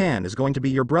 Naru-tan is going to be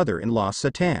your brother-in-law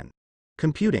Satan.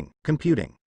 Computing,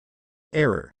 computing.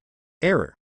 Error.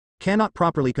 Error. Cannot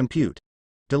properly compute.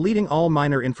 Deleting all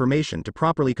minor information to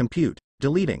properly compute,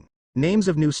 deleting. Names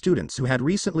of new students who had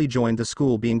recently joined the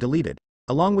school being deleted,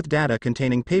 along with data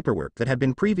containing paperwork that had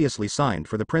been previously signed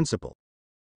for the principal.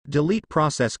 Delete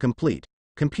process complete.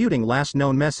 Computing last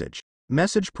known message.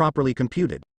 Message properly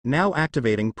computed, now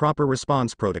activating proper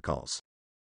response protocols.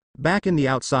 Back in the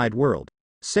outside world,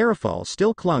 Seraphol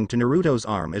still clung to Naruto's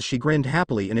arm as she grinned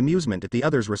happily in amusement at the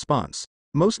other's response.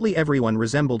 Mostly everyone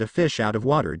resembled a fish out of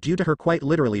water due to her quite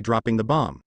literally dropping the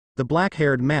bomb. The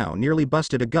black-haired Mao nearly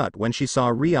busted a gut when she saw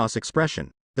Rias'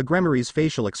 expression. The Gremory's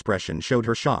facial expression showed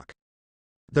her shock.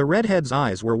 The redhead's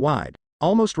eyes were wide,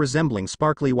 almost resembling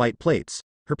sparkly white plates,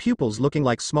 her pupils looking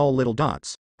like small little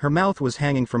dots. Her mouth was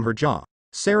hanging from her jaw.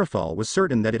 Seraphol was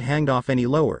certain that it hanged off any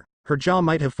lower, her jaw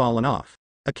might have fallen off.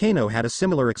 Akeno had a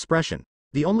similar expression,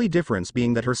 the only difference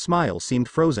being that her smile seemed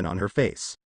frozen on her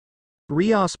face.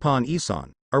 Rias Pon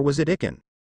Isan, or was it Iken?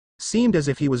 Seemed as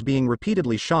if he was being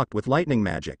repeatedly shocked with lightning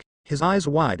magic, his eyes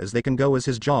wide as they can go as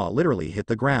his jaw literally hit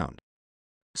the ground.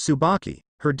 Tsubaki,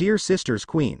 her dear sister's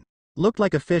queen, looked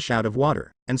like a fish out of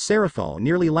water, and Seraphol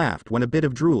nearly laughed when a bit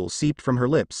of drool seeped from her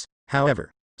lips.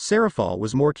 However, Seraphol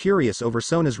was more curious over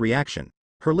Sona's reaction.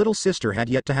 Her little sister had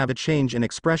yet to have a change in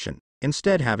expression,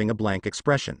 instead having a blank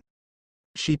expression.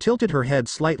 She tilted her head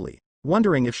slightly,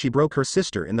 wondering if she broke her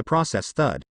sister in the process.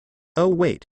 Thud. Oh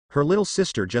wait, her little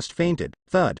sister just fainted.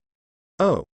 Thud.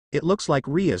 Oh, it looks like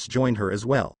Rias joined her as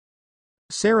well.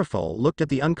 Seraphol looked at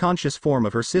the unconscious form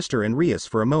of her sister and Rias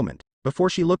for a moment, before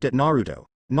she looked at Naruto.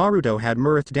 Naruto had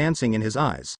mirth dancing in his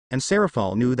eyes, and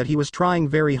Seraphol knew that he was trying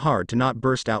very hard to not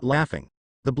burst out laughing.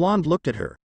 The blonde looked at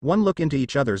her, one look into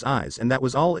each other's eyes, and that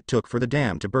was all it took for the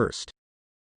dam to burst.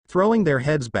 Throwing their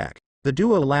heads back, the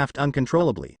duo laughed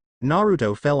uncontrollably.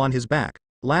 Naruto fell on his back,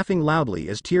 laughing loudly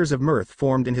as tears of mirth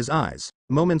formed in his eyes.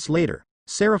 Moments later,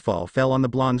 Seraphol fell on the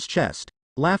blonde's chest,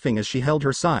 laughing as she held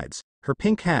her sides, her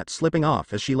pink hat slipping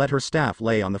off as she let her staff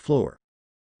lay on the floor.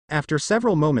 After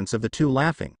several moments of the two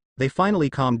laughing, they finally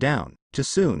calmed down. Too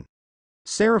soon?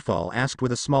 Seraphol asked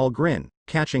with a small grin,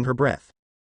 catching her breath.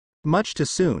 Much too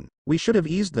soon, we should have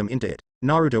eased them into it,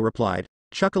 Naruto replied,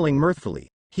 chuckling mirthfully.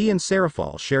 He and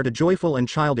Seraphol shared a joyful and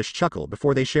childish chuckle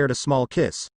before they shared a small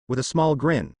kiss. With a small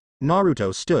grin,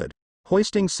 Naruto stood,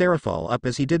 hoisting Seraphol up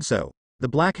as he did so. The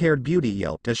black-haired beauty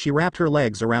yelped as she wrapped her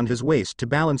legs around his waist to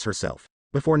balance herself.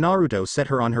 Before Naruto set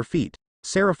her on her feet,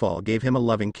 Seraphol gave him a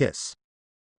loving kiss.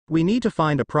 "We need to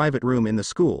find a private room in the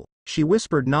school," she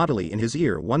whispered naughtily in his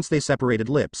ear once they separated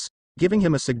lips, giving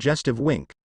him a suggestive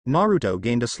wink. Naruto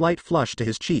gained a slight flush to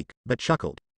his cheek, but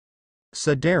chuckled.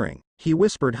 "So daring," he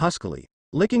whispered huskily,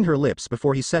 licking her lips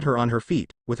before he set her on her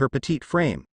feet. With her petite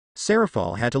frame,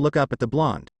 Seraphol had to look up at the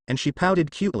blonde, and she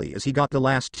pouted cutely as he got the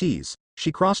last tease.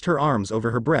 She crossed her arms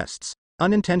over her breasts,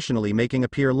 unintentionally making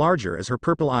appear larger as her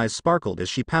purple eyes sparkled as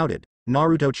she pouted.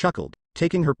 Naruto chuckled,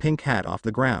 taking her pink hat off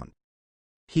the ground.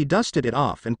 He dusted it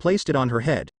off and placed it on her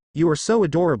head. "You are so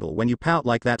adorable when you pout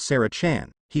like that,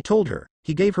 Sarah-chan," he told her.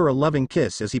 He gave her a loving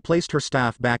kiss as he placed her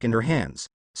staff back in her hands.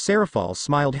 Seraphol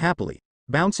smiled happily,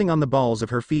 bouncing on the balls of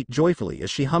her feet joyfully as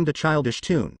she hummed a childish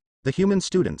tune. The human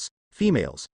students,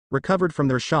 females, recovered from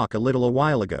their shock a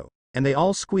while ago, and they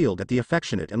all squealed at the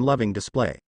affectionate and loving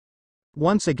display.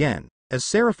 Once again, as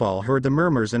Seraphol heard the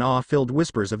murmurs and awe-filled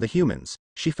whispers of the humans,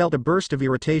 she felt a burst of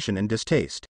irritation and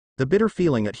distaste. The bitter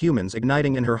feeling at humans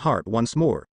igniting in her heart once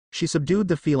more. She subdued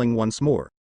the feeling once more,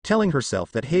 telling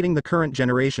herself that hating the current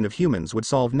generation of humans would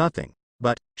solve nothing,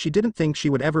 but she didn't think she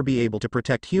would ever be able to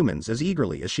protect humans as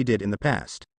eagerly as she did in the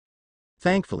past.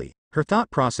 Thankfully, her thought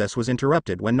process was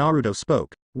interrupted when Naruto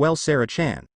spoke. "Well,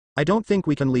 Sarah-chan, I don't think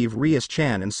we can leave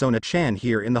Rias-chan and Sona-chan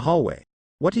here in the hallway.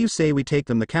 What do you say we take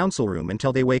them the council room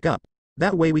until they wake up?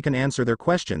 That way we can answer their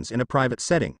questions in a private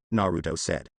setting," Naruto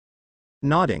said.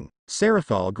 Nodding,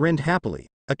 Seraphol grinned happily.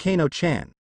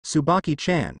 "Akano-chan,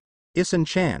 Tsubaki-chan,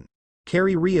 Isan-chan,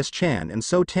 carry Rias-chan and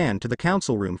So-tan to the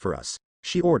council room for us,"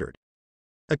 she ordered.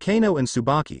 Akano and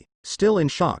Tsubaki, still in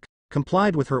shock,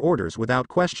 complied with her orders without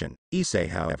question. "Issei,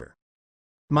 however."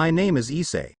 "My name is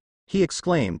Issei," he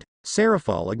exclaimed.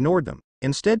 Seraphol ignored them,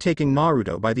 instead taking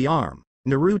Naruto by the arm.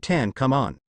 "Naru-tan, come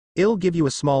on. I'll give you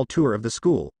a small tour of the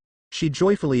school," she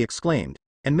joyfully exclaimed,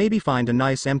 "and maybe find a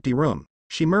nice empty room,"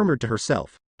 she murmured to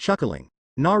herself, chuckling.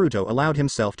 Naruto allowed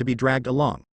himself to be dragged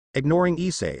along, ignoring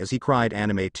Issei as he cried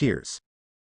anime tears.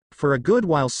 For a good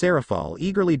while Seraphol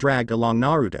eagerly dragged along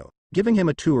Naruto, giving him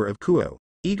a tour of Kuo,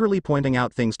 eagerly pointing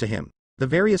out things to him, the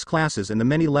various classes and the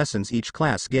many lessons each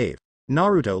class gave.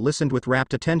 Naruto listened with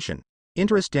rapt attention,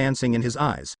 interest dancing in his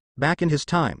eyes. Back in his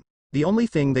time, the only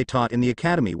thing they taught in the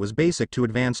academy was basic to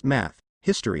advanced math,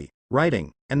 history,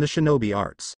 writing, and the shinobi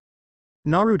arts.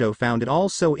 Naruto found it all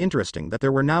so interesting that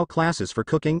there were now classes for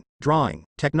cooking, drawing,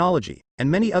 technology,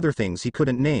 and many other things he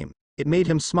couldn't name. It made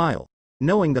him smile,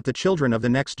 knowing that the children of the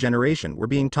next generation were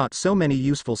being taught so many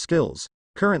useful skills.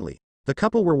 Currently, the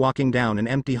couple were walking down an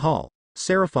empty hall,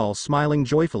 Seraphol smiling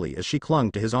joyfully as she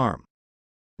clung to his arm.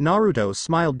 Naruto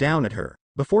smiled down at her,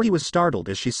 before he was startled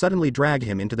as she suddenly dragged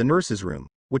him into the nurse's room,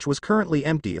 which was currently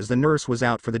empty as the nurse was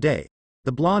out for the day.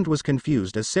 The blonde was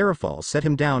confused as Seraphol set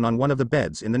him down on one of the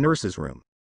beds in the nurse's room.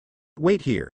 "Wait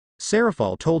here,"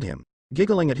 Seraphol told him,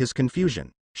 giggling at his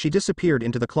confusion. She disappeared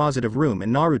into the closet of room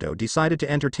and Naruto decided to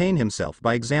entertain himself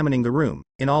by examining the room.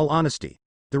 In all honesty,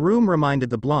 the room reminded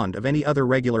the blonde of any other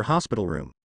regular hospital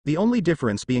room, the only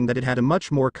difference being that it had a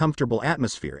much more comfortable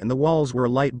atmosphere and the walls were a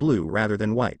light blue rather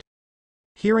than white.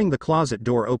 Hearing the closet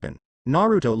door open,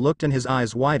 Naruto looked and his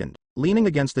eyes widened. Leaning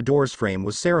against the door's frame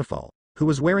was Seraphol, who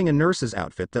was wearing a nurse's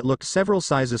outfit that looked several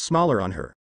sizes smaller on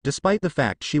her. Despite the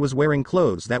fact she was wearing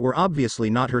clothes that were obviously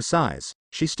not her size,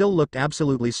 she still looked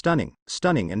absolutely stunning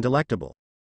and delectable.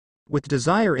 With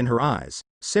desire in her eyes,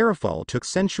 Seraphol took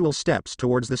sensual steps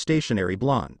towards the stationary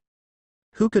blonde,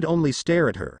 who could only stare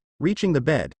at her. Reaching the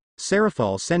bed,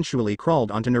 Seraphol sensually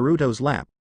crawled onto Naruto's lap.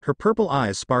 Her purple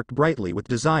eyes sparked brightly with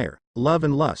desire, love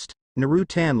and lust.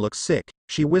 "Naru-tan looks sick,"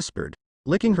 she whispered,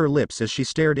 licking her lips as she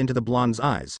stared into the blonde's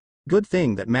eyes. "Good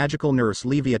thing that magical nurse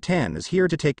Leviathan is here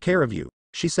to take care of you,"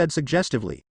 she said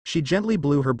suggestively. She gently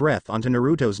blew her breath onto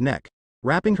Naruto's neck,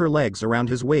 wrapping her legs around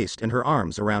his waist and her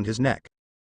arms around his neck.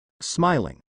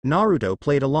 Smiling, Naruto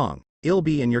played along. "I'll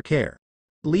be in your care,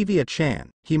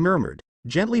 Levia-chan," he murmured,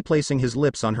 gently placing his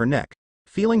lips on her neck.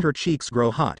 Feeling her cheeks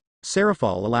grow hot,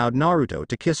 Seraphol allowed Naruto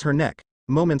to kiss her neck.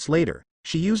 Moments later,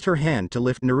 she used her hand to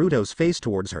lift Naruto's face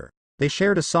towards her. They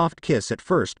shared a soft kiss at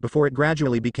first before it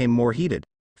gradually became more heated.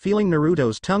 Feeling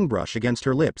Naruto's tongue brush against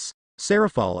her lips,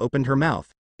 Seraphol opened her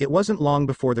mouth. It wasn't long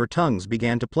before their tongues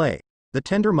began to play, the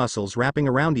tender muscles wrapping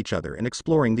around each other and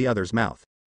exploring the other's mouth.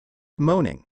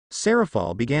 Moaning,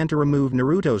 Seraphol began to remove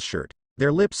Naruto's shirt,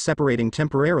 their lips separating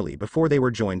temporarily before they were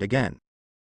joined again.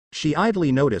 She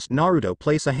idly noticed Naruto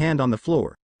place a hand on the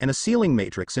floor, and a ceiling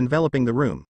matrix enveloping the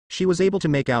room. She was able to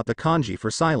make out the kanji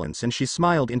for silence and she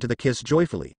smiled into the kiss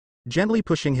joyfully, gently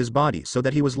pushing his body so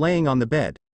that he was laying on the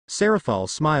bed. Serafal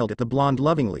smiled at the blonde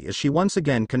lovingly as she once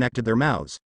again connected their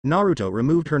mouths. Naruto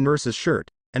removed her nurse's shirt,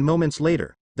 and moments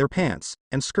later, their pants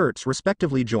and skirts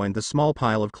respectively joined the small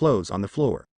pile of clothes on the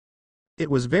floor. It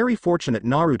was very fortunate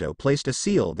Naruto placed a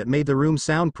seal that made the room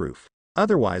soundproof,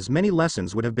 otherwise many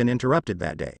lessons would have been interrupted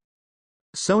that day.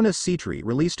 Sona Sitri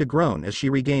released a groan as she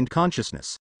regained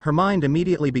consciousness. Her mind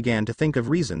immediately began to think of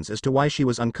reasons as to why she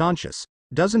was unconscious,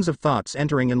 dozens of thoughts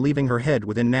entering and leaving her head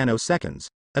within nanoseconds.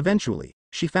 Eventually,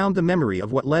 she found the memory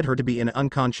of what led her to be in an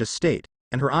unconscious state,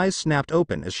 and her eyes snapped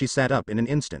open as she sat up in an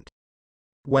instant.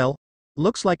 "Well,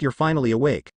 looks like you're finally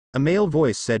awake," a male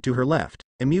voice said to her left,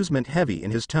 amusement heavy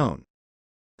in his tone.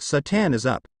 "Satan is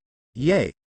up."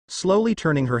 "Yay." Slowly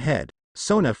turning her head,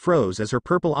 Sona froze as her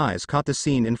purple eyes caught the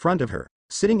scene in front of her.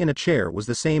 Sitting in a chair was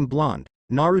the same blonde,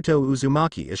 Naruto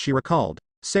Uzumaki as she recalled.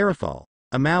 Serafal,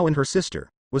 Amao and her sister,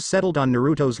 was settled on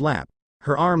Naruto's lap,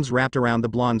 her arms wrapped around the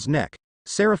blonde's neck.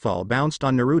 Serafal bounced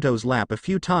on Naruto's lap a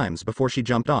few times before she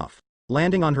jumped off,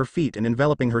 landing on her feet and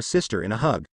enveloping her sister in a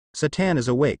hug. "Satan is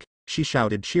awake," she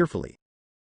shouted cheerfully.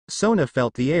 Sona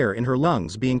felt the air in her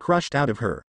lungs being crushed out of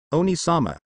her.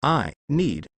 "Oni-sama, I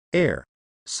need air."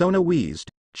 Sona wheezed,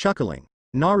 chuckling.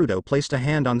 Naruto placed a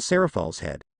hand on Serafal's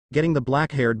head, getting the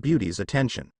black-haired beauty's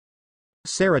attention.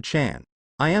 "Sarah-chan,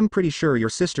 I am pretty sure your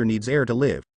sister needs air to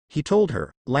live," he told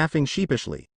her, laughing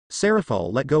sheepishly.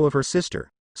 Serafal let go of her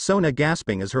sister, Sona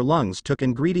gasping as her lungs took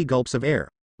in greedy gulps of air.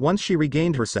 Once she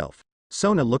regained herself,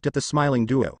 Sona looked at the smiling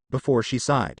duo, before she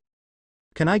sighed.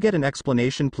 "Can I get an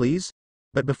explanation please?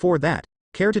 But before that,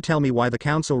 care to tell me why the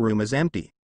council room is empty?"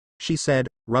 she said,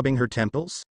 rubbing her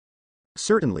temples.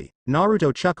 "Certainly,"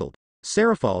 Naruto chuckled.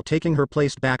 Serafal taking her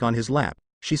place back on his lap,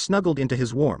 she snuggled into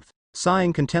his warmth,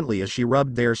 sighing contentedly as she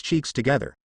rubbed their cheeks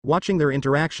together. Watching their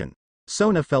interaction,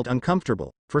 Sona felt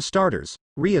uncomfortable. For starters,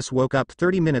 Rias woke up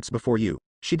 30 minutes before you.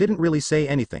 She didn't really say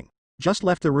anything, just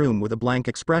left the room with a blank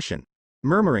expression.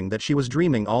 Murmuring that she was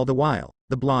dreaming all the while,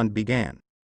 the blonde began.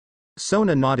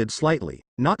 Sona nodded slightly,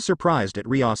 not surprised at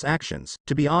Rias' actions.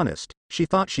 To be honest, she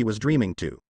thought she was dreaming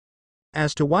too.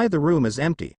 As to why the room is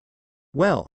empty,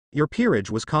 well, your peerage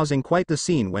was causing quite the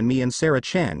scene when me and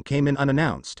Sarah-chan came in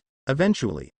unannounced.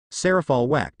 Eventually, Serafal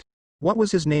whacked. What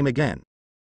was his name again?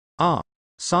 Ah,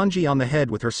 Sanji on the head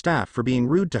with her staff for being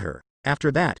rude to her. After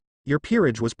that, your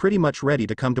peerage was pretty much ready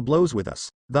to come to blows with us.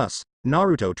 Thus,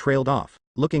 Naruto trailed off,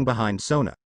 looking behind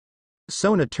Sona.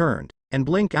 Sona turned, and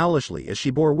blinked owlishly as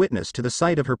she bore witness to the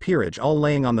sight of her peerage all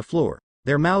laying on the floor,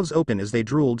 their mouths open as they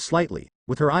drooled slightly.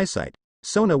 With her eyesight,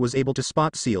 Sona was able to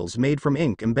spot seals made from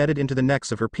ink embedded into the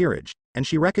necks of her peerage, and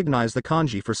she recognized the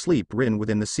kanji for sleep written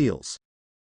within the seals.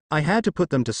 "I had to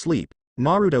put them to sleep,"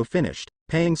 Naruto finished,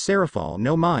 paying Serafal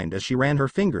no mind as she ran her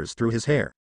fingers through his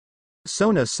hair.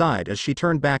 Sona sighed as she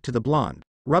turned back to the blonde,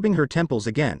 rubbing her temples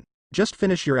again. "Just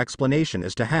finish your explanation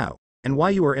as to how, and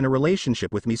why you are in a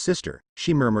relationship with me sister,"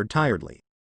 she murmured tiredly.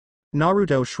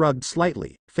 Naruto shrugged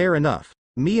slightly. "Fair enough.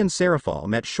 Me and Serafal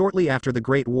met shortly after the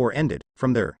Great War ended.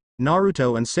 From there,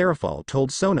 Naruto and Serafal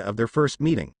told Sona of their first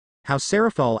meeting, how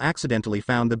Serafal accidentally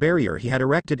found the barrier he had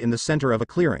erected in the center of a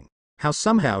clearing, how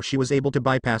somehow she was able to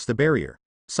bypass the barrier,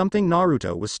 something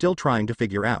Naruto was still trying to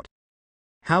figure out.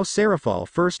 How Serafal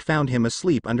first found him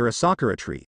asleep under a sakura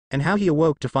tree, and how he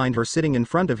awoke to find her sitting in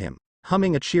front of him,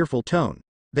 humming a cheerful tone.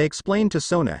 They explained to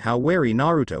Sona how wary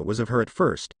Naruto was of her at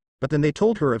first, but then they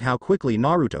told her of how quickly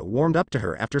Naruto warmed up to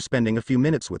her after spending a few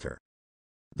minutes with her.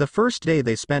 The first day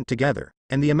they spent together,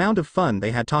 and the amount of fun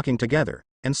they had talking together,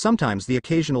 and sometimes the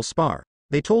occasional spar.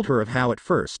 They told her of how at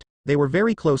first, they were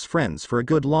very close friends for a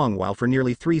good long while for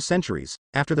nearly 3 centuries.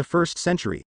 After the first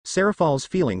century, Serafal's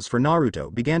feelings for Naruto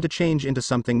began to change into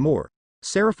something more.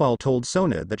 Serafal told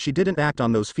Sona that she didn't act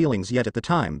on those feelings yet at the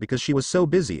time because she was so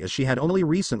busy as she had only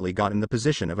recently gotten the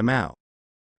position of a Mao.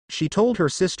 She told her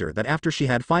sister that after she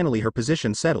had finally her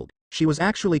position settled, she was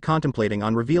actually contemplating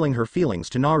on revealing her feelings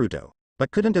to Naruto, but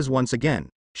couldn't as once again,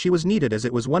 she was needed as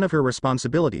it was one of her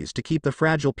responsibilities to keep the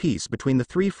fragile peace between the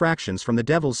 3 fractions from the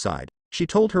devil's side. She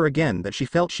told her again that she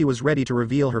felt she was ready to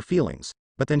reveal her feelings,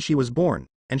 but then she was born,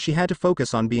 and she had to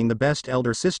focus on being the best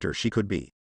elder sister she could be.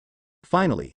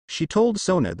 Finally, she told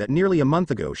Sona that nearly a month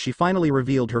ago she finally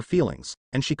revealed her feelings,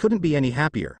 and she couldn't be any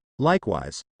happier.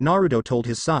 Likewise, Naruto told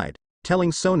his side,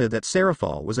 telling Sona that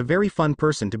Serafal was a very fun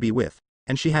person to be with,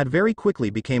 and she had very quickly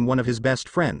became one of his best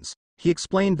friends. He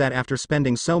explained that after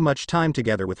spending so much time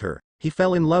together with her, he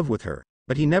fell in love with her,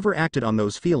 but he never acted on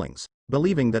those feelings,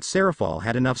 believing that Serafal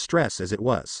had enough stress as it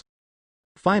was.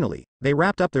 Finally, they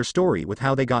wrapped up their story with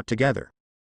how they got together.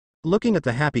 Looking at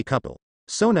the happy couple,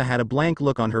 Sona had a blank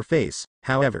look on her face.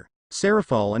 However,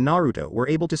 Seraphol and Naruto were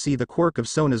able to see the quirk of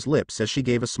Sona's lips as she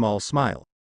gave a small smile.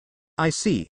 I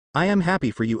see. I am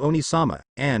happy for you, Oni-sama,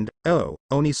 and, oh,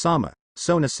 Oni-sama,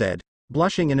 Sona said,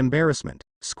 blushing in embarrassment.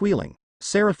 Squealing,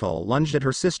 Seraphol lunged at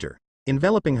her sister,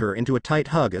 enveloping her into a tight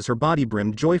hug as her body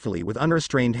brimmed joyfully with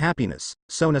unrestrained happiness.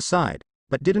 Sona sighed,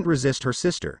 but didn't resist her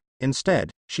sister.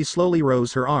 Instead, she slowly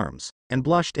rose her arms, and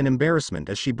blushed in embarrassment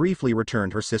as she briefly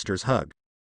returned her sister's hug.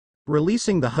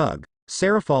 Releasing the hug,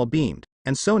 Seraphol beamed,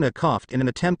 and Sona coughed in an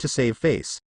attempt to save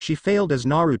face. She failed as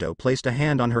Naruto placed a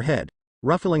hand on her head,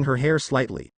 ruffling her hair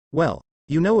slightly. Well,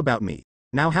 you know about me.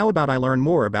 Now how about I learn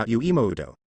more about you,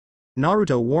 Imouto?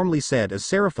 Naruto warmly said as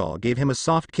Seraphol gave him a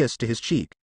soft kiss to his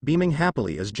cheek, beaming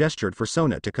happily as gestured for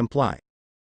Sona to comply.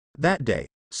 That day,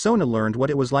 Sona learned what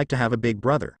it was like to have a big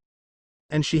brother.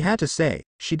 And she had to say,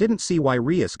 she didn't see why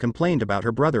Rias complained about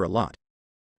her brother a lot.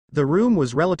 The room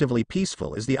was relatively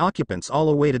peaceful as the occupants all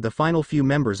awaited the final few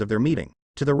members of their meeting.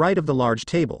 To the right of the large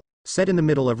table, set in the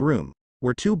middle of room,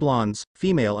 were two blondes,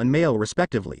 female and male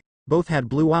respectively. Both had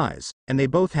blue eyes, and they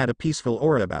both had a peaceful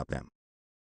aura about them.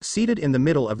 Seated in the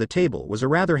middle of the table was a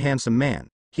rather handsome man.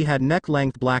 He had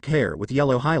neck-length black hair with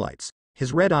yellow highlights,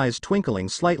 his red eyes twinkling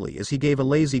slightly as he gave a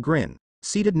lazy grin.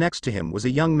 Seated next to him was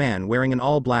a young man wearing an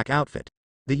all-black outfit.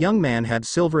 The young man had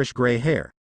silverish gray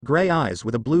hair, gray eyes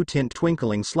with a blue tint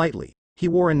twinkling slightly. He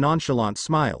wore a nonchalant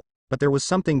smile, but there was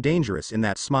something dangerous in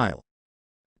that smile.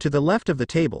 To the left of the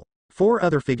table, 4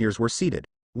 other figures were seated.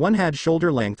 One had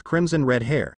shoulder-length crimson-red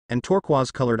hair, and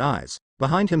turquoise-colored eyes.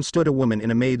 Behind him stood a woman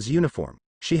in a maid's uniform.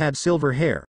 She had silver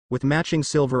hair, with matching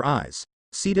silver eyes.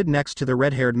 Seated next to the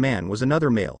red-haired man was another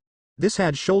male. This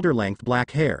had shoulder-length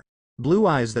black hair, blue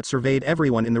eyes that surveyed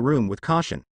everyone in the room with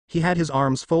caution. He had his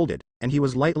arms folded, and he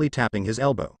was lightly tapping his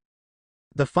elbow.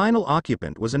 The final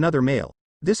occupant was another male.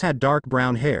 This had dark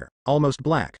brown hair, almost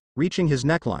black, reaching his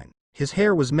neckline. His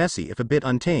hair was messy if a bit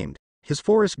untamed. His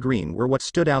forest green were what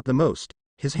stood out the most,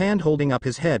 his hand holding up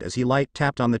his head as he light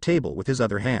tapped on the table with his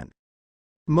other hand.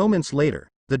 Moments later,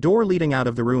 the door leading out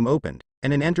of the room opened,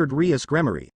 and in entered Rias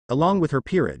Gremory, along with her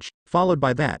peerage. Followed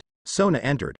by that, Sona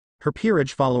entered, her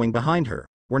peerage following behind her.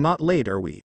 We're not late, are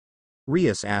we?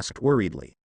 Rias asked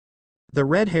worriedly. The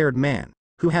red-haired man,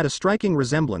 who had a striking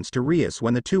resemblance to Rias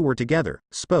when the two were together,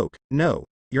 spoke. No,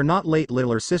 you're not late,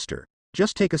 littler sister.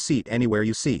 Just take a seat anywhere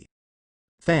you see.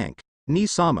 Thank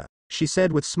Ni-sama, she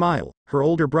said with smile. Her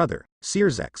older brother,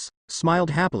 Sirzex,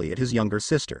 smiled happily at his younger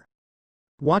sister.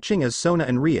 Watching as Sona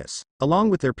and Rias, along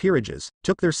with their peerages,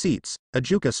 took their seats,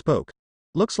 Ajuka spoke.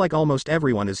 Looks like almost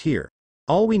everyone is here.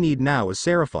 All we need now is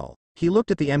Seraphol. He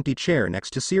looked at the empty chair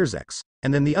next to Sirzex,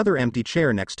 and then the other empty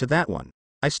chair next to that one.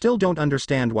 I still don't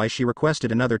understand why she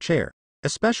requested another chair,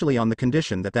 especially on the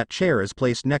condition that that chair is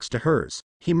placed next to hers,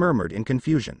 he murmured in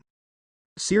confusion.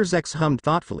 Sirzex hummed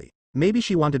thoughtfully. Maybe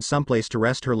she wanted someplace to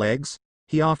rest her legs?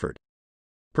 He offered.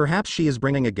 Perhaps she is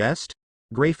bringing a guest?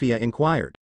 Grafia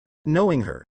inquired. Knowing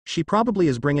her, she probably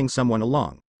is bringing someone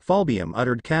along, Falbium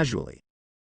uttered casually.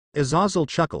 Azazel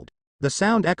chuckled. The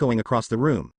sound echoing across the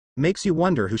room, makes you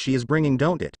wonder who she is bringing,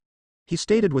 don't it? He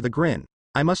stated with a grin.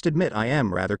 I must admit I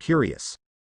am rather curious.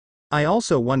 I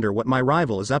also wonder what my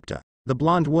rival is up to. The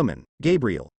blonde woman,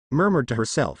 Gabriel, murmured to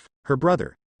herself. Her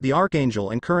brother, the archangel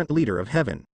and current leader of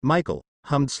heaven, Michael,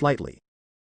 hummed slightly.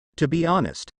 To be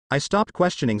honest, I stopped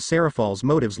questioning Seraphol's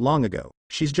motives long ago.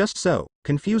 She's just so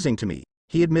confusing to me,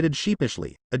 he admitted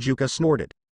sheepishly. Ajuka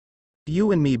snorted.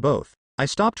 You and me both. I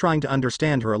stopped trying to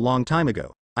understand her a long time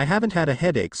ago. I haven't had a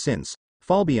headache since.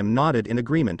 Falbium nodded in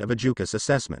agreement of Ajuka's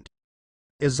assessment.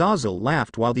 Azazel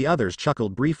laughed while the others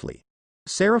chuckled briefly.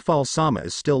 Seraphol-sama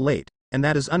is still late, and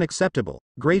that is unacceptable,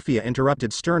 Grafia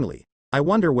interrupted sternly. I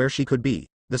wonder where she could be,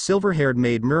 the silver-haired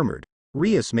maid murmured.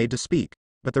 Rias made to speak,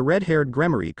 but the red-haired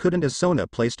Gremory couldn't as Sona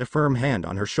placed a firm hand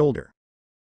on her shoulder.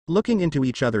 Looking into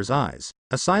each other's eyes,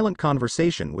 a silent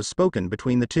conversation was spoken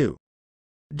between the two.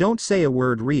 Don't say a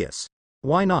word, Rias.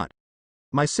 Why not?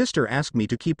 My sister asked me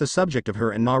to keep the subject of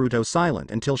her and Naruto silent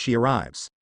until she arrives.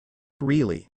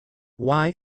 Really?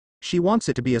 Why? She wants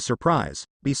it to be a surprise.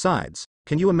 Besides,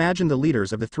 can you imagine the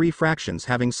leaders of the 3 fractions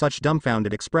having such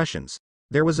dumbfounded expressions?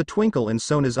 There was a twinkle in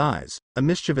Sona's eyes, a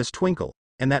mischievous twinkle,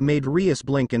 and that made Rias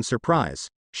blink in surprise.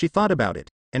 She thought about it,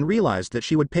 and realized that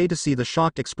she would pay to see the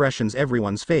shocked expressions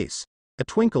everyone's face. A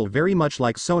twinkle very much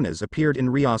like Sona's appeared in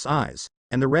Rias' eyes,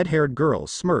 and the red-haired girl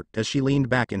smirked as she leaned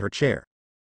back in her chair.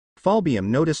 Falbium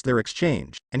noticed their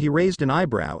exchange, and he raised an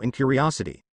eyebrow in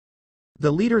curiosity.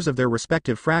 The leaders of their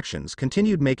respective fractions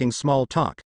continued making small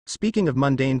talk, speaking of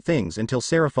mundane things until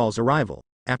Seraphol's arrival.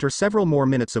 After several more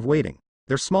minutes of waiting,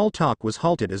 their small talk was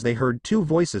halted as they heard 2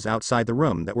 voices outside the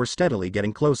room that were steadily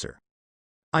getting closer.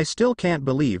 I still can't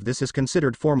believe this is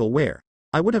considered formal wear.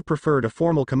 I would have preferred a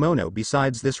formal kimono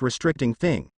besides this restricting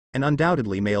thing, an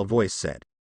undoubtedly male voice said.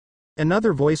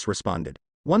 Another voice responded,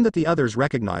 one that the others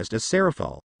recognized as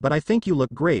Serafal, but I think you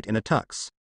look great in a tux.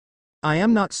 I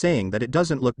am not saying that it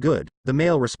doesn't look good, the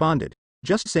male responded,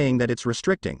 just saying that it's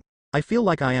restricting. I feel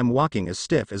like I am walking as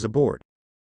stiff as a board.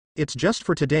 It's just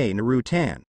for today,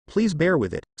 Naruto-tan, please bear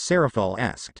with it, Serafal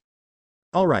asked.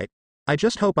 Alright, I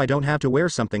just hope I don't have to wear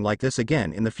something like this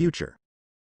again in the future.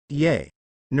 Yay.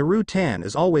 Naruto-tan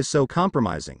is always so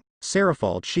compromising,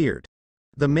 Serafal cheered.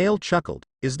 The male chuckled,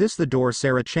 is this the door,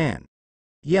 Sarah-chan?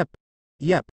 Yep.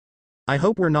 I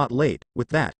hope we're not late. With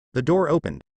that, the door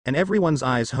opened, and everyone's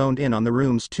eyes honed in on the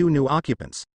room's two new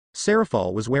occupants.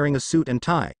 Serafal was wearing a suit and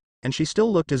tie, and she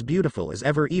still looked as beautiful as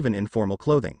ever even in formal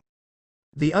clothing.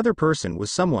 The other person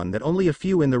was someone that only a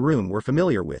few in the room were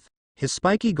familiar with. His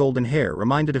spiky golden hair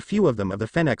reminded a few of them of the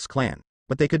Phoenix clan,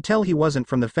 but they could tell he wasn't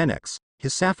from the Phoenix.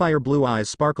 His sapphire blue eyes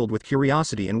sparkled with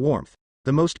curiosity and warmth.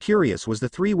 The most curious was the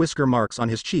 3 whisker marks on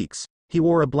his cheeks. He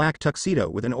wore a black tuxedo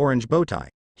with an orange bow tie.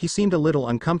 He seemed a little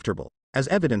uncomfortable, as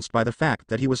evidenced by the fact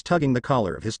that he was tugging the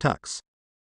collar of his tux.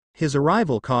 His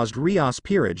arrival caused Rias'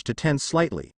 peerage to tense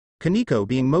slightly, Kaneko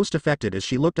being most affected as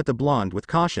she looked at the blonde with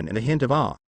caution and a hint of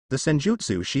awe. The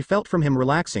senjutsu she felt from him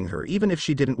relaxing her even if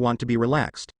she didn't want to be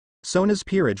relaxed. Sona's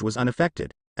peerage was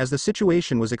unaffected, as the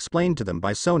situation was explained to them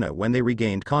by Sona when they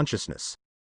regained consciousness.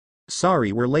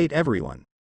 Sorry we're late everyone.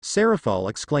 Serafal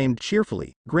exclaimed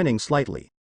cheerfully, grinning slightly.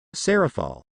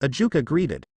 Serafal, Ajuka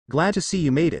greeted, glad to see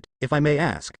you made it. If I may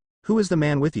ask, who is the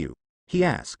man with you? He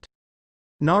asked.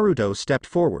 Naruto stepped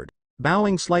forward,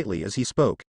 bowing slightly as he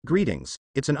spoke. Greetings,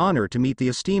 it's an honor to meet the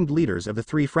esteemed leaders of the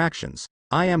 3 fractions.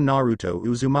 I am Naruto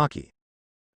Uzumaki.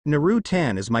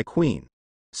 Naruto-tan is my queen.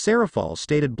 Serafal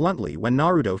stated bluntly when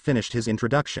Naruto finished his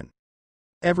introduction.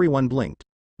 Everyone blinked.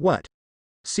 What?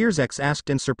 Sirzex asked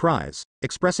in surprise,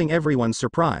 expressing everyone's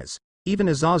surprise. Even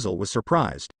Azazel was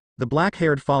surprised, the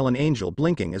black-haired fallen angel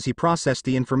blinking as he processed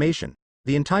the information.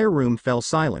 The entire room fell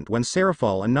silent when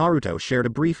Serafal and Naruto shared a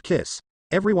brief kiss.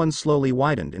 Everyone slowly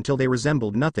widened until they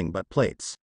resembled nothing but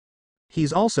plates.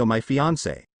 He's also my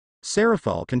fiancé.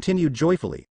 Serafal continued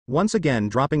joyfully, once again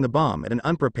dropping the bomb at an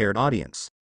unprepared audience.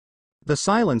 The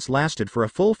silence lasted for a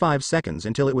full 5 seconds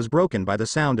until it was broken by the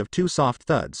sound of 2 soft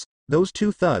thuds. Those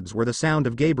 2 thuds were the sound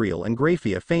of Gabriel and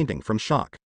Grafia fainting from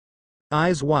shock.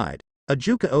 Eyes wide,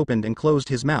 Ajuka opened and closed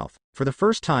his mouth. For the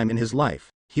first time in his life,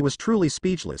 he was truly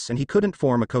speechless and he couldn't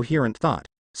form a coherent thought.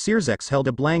 Sirzex held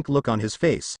a blank look on his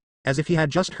face, as if he had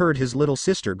just heard his little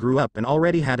sister grew up and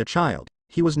already had a child.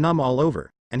 He was numb all over,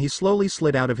 and he slowly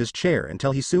slid out of his chair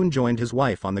until he soon joined his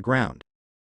wife on the ground.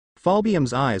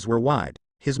 Falbium's eyes were wide,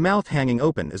 his mouth hanging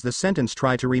open as the sentence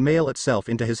tried to remail itself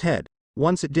into his head.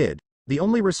 Once it did, the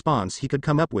only response he could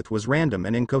come up with was random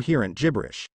and incoherent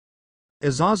gibberish.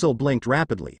 Azazel blinked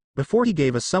rapidly, before he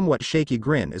gave a somewhat shaky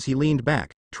grin as he leaned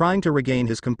back, trying to regain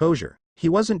his composure. He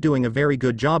wasn't doing a very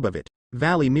good job of it.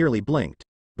 Valley merely blinked,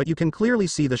 but you can clearly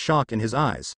see the shock in his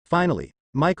eyes. Finally,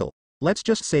 Michael, let's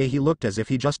just say he looked as if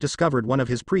he just discovered one of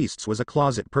his priests was a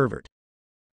closet pervert.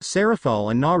 Serafal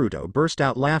and Naruto burst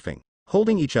out laughing,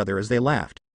 holding each other as they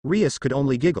laughed. Rias could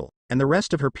only giggle, and the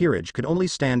rest of her peerage could only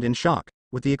stand in shock,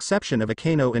 with the exception of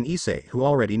Akano and Issei who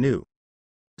already knew.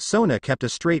 Sona kept a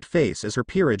straight face as her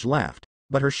peerage laughed,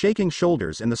 but her shaking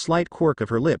shoulders and the slight quirk of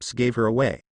her lips gave her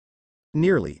away.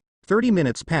 Nearly 30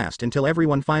 minutes passed until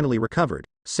everyone finally recovered,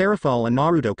 Serafal and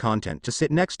Naruto content to sit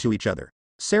next to each other.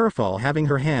 Serafal having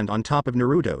her hand on top of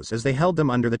Naruto's as they held them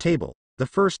under the table. The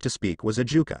first to speak was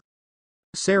Ajuka.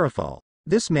 Serafal,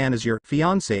 this man is your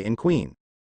fiancé and queen?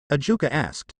 Ajuka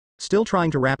asked, still trying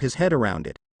to wrap his head around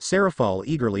it. Serafal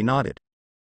eagerly nodded.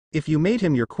 If you made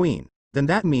him your queen, then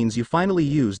that means you finally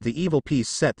used the evil piece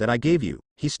set that I gave you,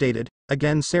 he stated.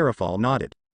 Again Serafal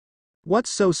nodded. What's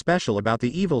so special about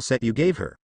the evil set you gave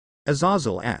her?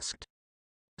 Azazel asked.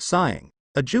 Sighing,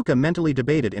 Ajuka mentally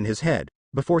debated in his head,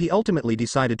 before he ultimately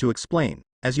decided to explain.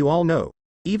 As you all know,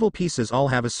 evil pieces all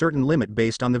have a certain limit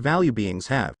based on the value beings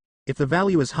have. If the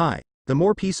value is high, the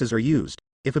more pieces are used.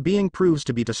 If a being proves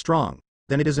to be too strong,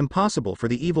 then it is impossible for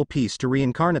the evil piece to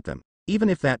reincarnate them, even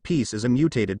if that piece is a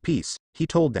mutated piece, he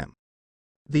told them.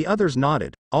 The others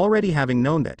nodded, already having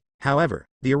known that. However,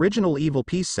 the original evil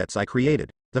piece sets I created,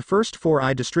 the first 4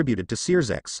 I distributed to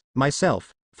Sirzex,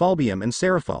 myself, Falbium and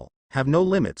Serafal, have no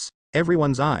limits.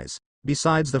 Everyone's eyes,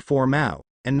 besides the 4 Mao,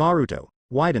 and Naruto,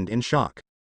 widened in shock.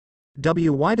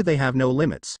 Why do they have no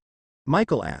limits?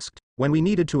 Michael asked, when we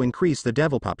needed to increase the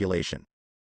devil population.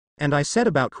 And I said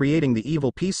about creating the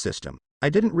evil piece system, I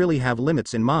didn't really have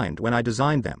limits in mind when I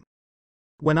designed them.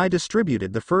 When I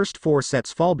distributed the first 4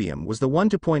 sets, Falbium was the one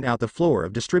to point out the floor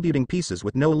of distributing pieces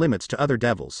with no limits to other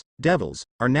devils. Devils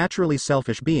are naturally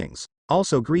selfish beings,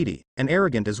 also greedy, and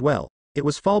arrogant as well. It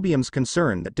was Falbium's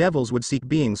concern that devils would seek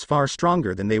beings far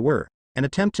stronger than they were, and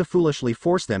attempt to foolishly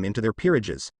force them into their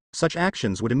peerages. Such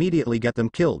actions would immediately get them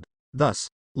killed, thus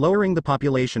lowering the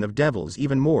population of devils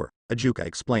even more, Ajuka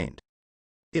explained.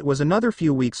 It was another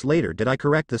few weeks later did I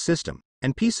correct the system,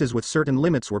 and pieces with certain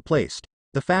limits were placed.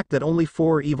 The fact that only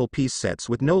 4 evil piece sets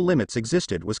with no limits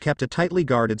existed was kept a tightly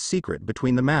guarded secret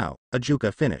between the Mao,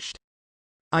 Ajuka finished.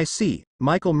 I see,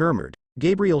 Michael murmured,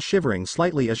 Gabriel shivering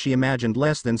slightly as she imagined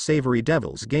less than savory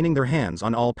devils gaining their hands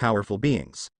on all-powerful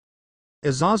beings.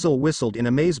 Azazel whistled in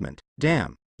amazement.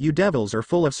 Damn, you devils are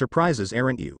full of surprises,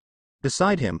 aren't you?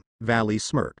 Beside him, Valley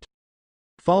smirked.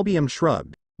 Falbium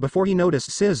shrugged, before he noticed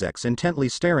Sirzex intently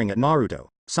staring at Naruto.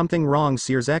 Something wrong,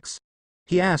 Sirzex?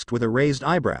 He asked with a raised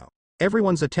eyebrow.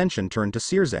 Everyone's attention turned to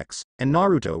Sirzex, and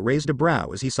Naruto raised a brow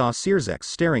as he saw Sirzex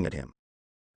staring at him.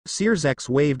 Sirzex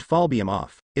waved Falbium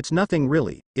off. It's nothing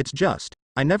really, it's just,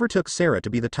 I never took Sarah to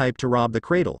be the type to rob the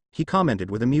cradle, he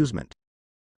commented with amusement.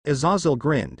 Azazel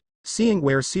grinned, seeing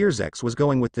where Sirzex was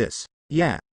going with this.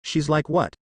 Yeah, she's like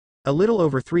what? A little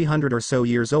over 300 or so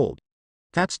years old.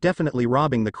 That's definitely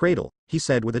robbing the cradle, he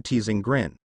said with a teasing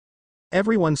grin.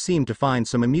 Everyone seemed to find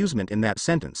some amusement in that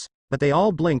sentence, but they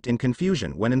all blinked in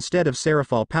confusion when instead of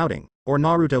Seraphol pouting, or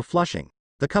Naruto flushing,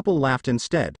 the couple laughed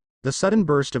instead. The sudden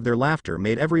burst of their laughter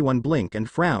made everyone blink and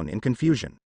frown in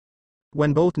confusion.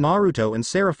 When both Naruto and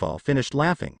Seraphol finished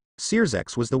laughing,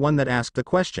 Sirzex was the one that asked the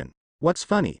question. What's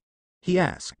funny? He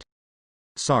asked.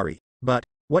 Sorry, but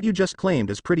what you just claimed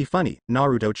is pretty funny,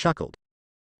 Naruto chuckled.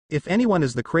 If anyone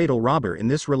is the cradle robber in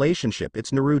this relationship,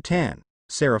 it's Naruto,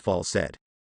 Seraphol said.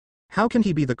 How can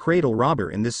he be the cradle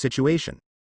robber in this situation?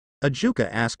 Ajuka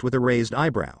asked with a raised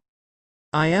eyebrow.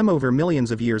 I am over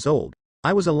millions of years old.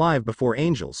 I was alive before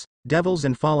angels, devils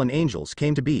and fallen angels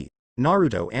came to be,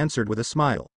 Naruto answered with a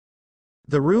smile.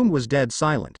 The room was dead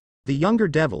silent, the younger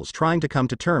devils trying to come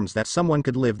to terms that someone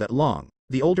could live that long.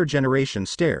 The older generation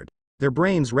stared, their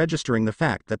brains registering the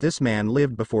fact that this man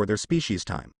lived before their species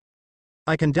time.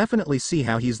 I can definitely see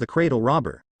how he's the cradle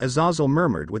robber, Azazel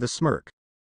murmured with a smirk.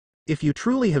 If you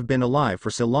truly have been alive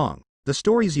for so long, the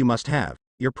stories you must have,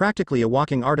 you're practically a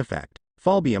walking artifact,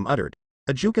 Falbium uttered,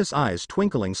 Ajuka's eyes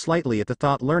twinkling slightly at the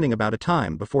thought, learning about a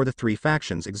time before the 3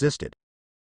 factions existed.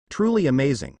 Truly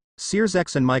amazing,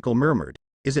 Sirzex and Michael murmured.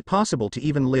 Is it possible to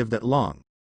even live that long?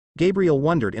 Gabriel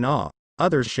wondered in awe,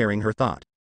 others sharing her thought.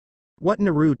 What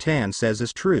Naruto says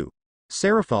is true,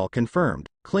 Seraphol confirmed,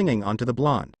 clinging onto the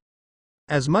blonde.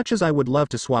 As much as I would love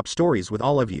to swap stories with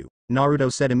all of you,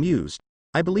 Naruto said amused,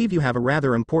 I believe you have a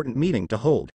rather important meeting to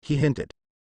hold, he hinted.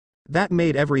 That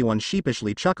made everyone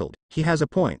sheepishly chuckled. He has a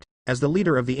point. As the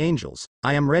leader of the angels,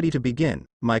 I am ready to begin,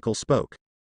 Michael spoke.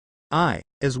 I,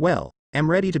 as well,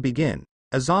 am ready to begin,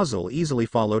 Azazel easily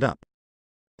followed up.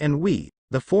 And we,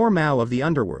 the 4 Mao of the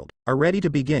underworld, are ready to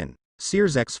begin,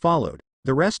 Sirzex followed,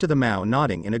 the rest of the Mao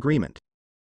nodding in agreement.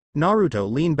 Naruto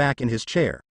leaned back in his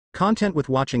chair, content with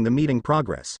watching the meeting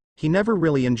progress. He never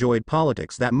really enjoyed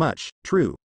politics that much.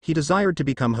 True, he desired to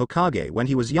become Hokage when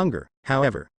he was younger,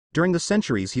 however. During the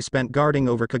centuries he spent guarding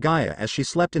over Kaguya as she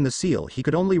slept in the seal, he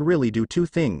could only really do 2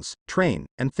 things, train,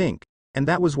 and think, and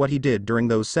that was what he did during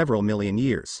those several million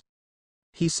years.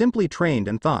 He simply trained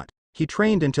and thought. He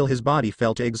trained until his body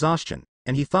fell to exhaustion,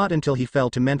 and he thought until he fell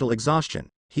to mental exhaustion.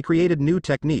 He created new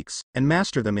techniques, and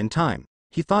mastered them in time.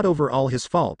 He thought over all his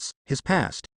faults, his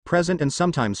past, present and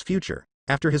sometimes future.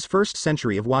 After his first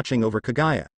century of watching over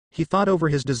Kaguya, he thought over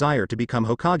his desire to become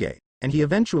Hokage, and he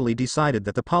eventually decided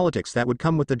that the politics that would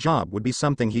come with the job would be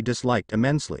something he disliked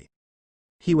immensely.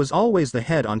 He was always the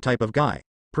head-on type of guy,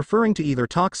 preferring to either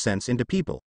talk sense into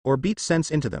people, or beat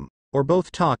sense into them, or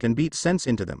both talk and beat sense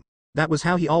into them. That was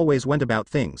how he always went about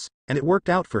things, and it worked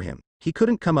out for him. He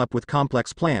couldn't come up with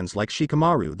complex plans like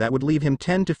Shikamaru that would leave him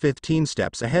 10 to 15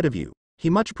 steps ahead of you. He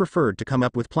much preferred to come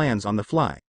up with plans on the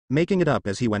fly, making it up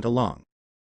as he went along.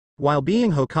 While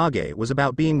being Hokage was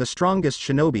about being the strongest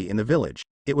shinobi in the village,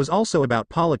 it was also about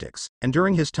politics, and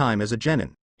during his time as a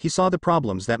genin, he saw the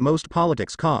problems that most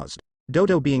politics caused,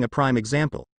 Dodo being a prime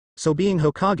example. So being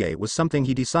Hokage was something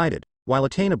he decided, while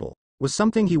attainable, was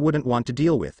something he wouldn't want to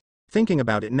deal with. Thinking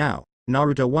about it now,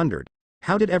 Naruto wondered,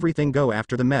 how did everything go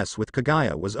after the mess with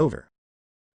Kaguya was over?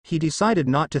 He decided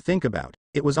not to think about,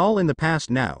 it was all in the past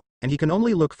now, and he can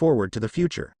only look forward to the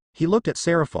future. He looked at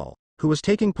Seraphol, who was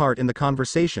taking part in the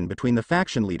conversation between the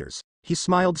faction leaders. He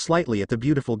smiled slightly at the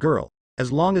beautiful girl.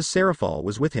 As long as Seraphol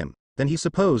was with him, then he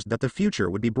supposed that the future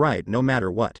would be bright no matter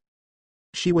what.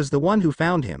 She was the one who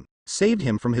found him. saved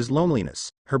him from his loneliness,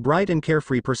 her bright and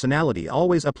carefree personality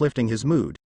always uplifting his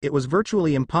mood. It was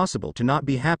virtually impossible to not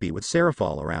be happy with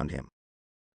Seraphol around him.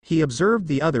 He observed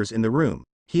the others in the room,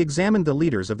 he examined the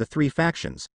leaders of the three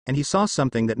factions, and he saw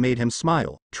something that made him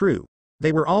smile. True,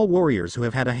 they were all warriors who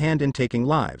have had a hand in taking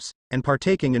lives, and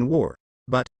partaking in war,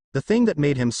 but, the thing that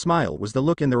made him smile was the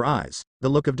look in their eyes, the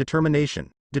look of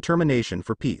determination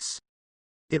for peace.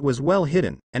 It was well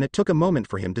hidden, and it took a moment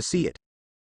for him to see it.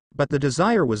 But the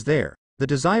desire was there, the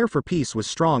desire for peace was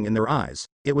strong in their eyes.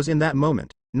 It was in that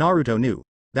moment, Naruto knew,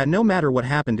 that no matter what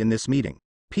happened in this meeting,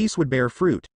 peace would bear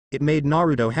fruit. It made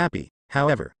Naruto happy.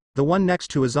 However, the one next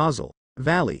to Azazel,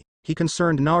 Valley, he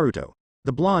concerned Naruto.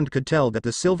 The blonde could tell that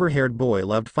the silver-haired boy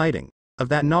loved fighting. Of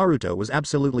that Naruto was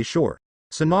absolutely sure.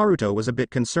 So Naruto was a bit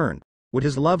concerned. Would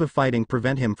his love of fighting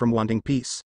prevent him from wanting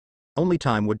peace? Only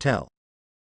time would tell.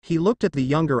 He looked at the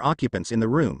younger occupants in the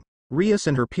room, Rias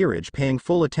and her peerage paying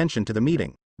full attention to the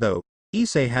meeting, though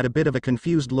Issei had a bit of a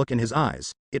confused look in his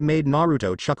eyes. It made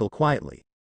Naruto chuckle quietly.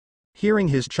 Hearing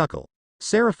his chuckle,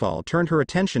 Seraphol turned her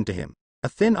attention to him, a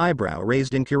thin eyebrow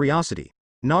raised in curiosity.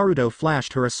 Naruto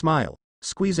flashed her a smile,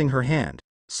 squeezing her hand,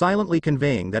 silently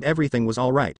conveying that everything was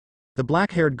all right. The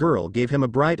black-haired girl gave him a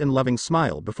bright and loving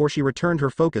smile before she returned her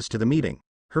focus to the meeting,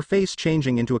 her face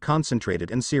changing into a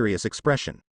concentrated and serious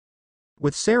expression.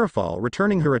 With Seraphol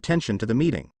returning her attention to the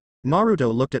meeting,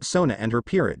 Naruto looked at Sona and her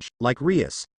peerage. Like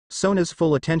Rias, Sona's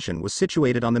full attention was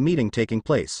situated on the meeting taking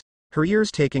place, her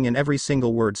ears taking in every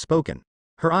single word spoken,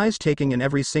 her eyes taking in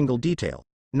every single detail.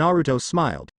 Naruto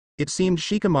smiled. It seemed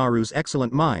Shikamaru's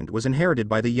excellent mind was inherited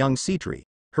by the young Sitri.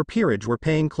 Her peerage were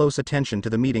paying close attention to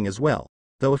the meeting as well,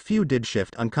 though a few did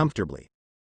shift uncomfortably.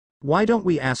 Why don't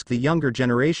we ask the younger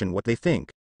generation what they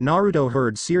think? Naruto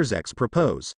heard Sirzex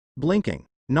propose. Blinking,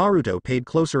 Naruto paid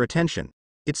closer attention.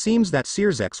 It seems that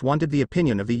Sirzex wanted the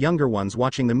opinion of the younger ones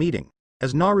watching the meeting.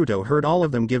 As Naruto heard all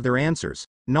of them give their answers,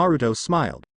 Naruto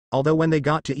smiled, although when they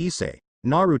got to Issei,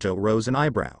 Naruto rose an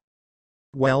eyebrow.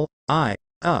 Well,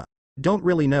 don't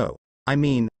really know. I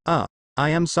mean, I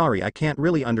am sorry, I can't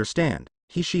really understand,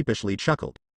 he sheepishly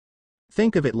chuckled.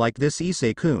 Think of it like this,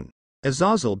 Issei-kun.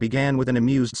 Azazel began with an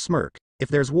amused smirk. If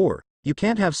there's war, you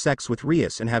can't have sex with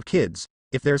Rias and have kids.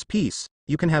 If there's peace,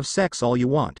 you can have sex all you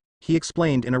want, he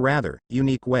explained in a rather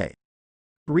unique way.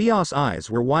 Rias' eyes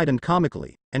were widened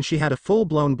comically, and she had a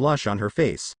full-blown blush on her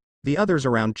face, the others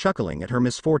around chuckling at her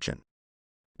misfortune.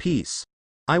 Peace.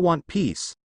 I want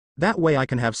peace. That way I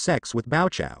can have sex with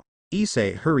Baochao,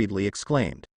 Issei hurriedly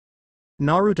exclaimed.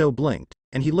 Naruto blinked,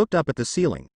 and he looked up at the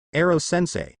ceiling.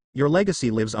 Ero-sensei, your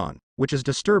legacy lives on, which is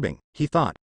disturbing, he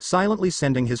thought, silently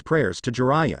sending his prayers to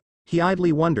Jiraiya. He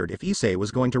idly wondered if Issei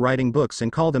was going to writing books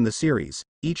and call them the series,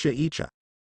 Icha.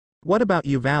 What about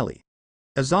you, Valley?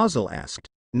 Azazel asked.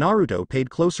 Naruto paid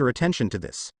closer attention to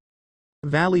this.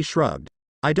 Valley shrugged.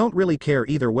 I don't really care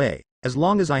either way, as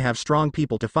long as I have strong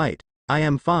people to fight, I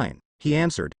am fine, he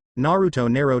answered. Naruto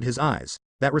narrowed his eyes.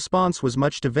 That response was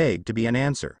much too vague to be an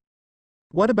answer.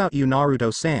 What about you,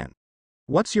 Naruto-san?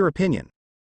 What's your opinion?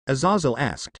 Azazel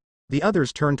asked. The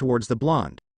others turned towards the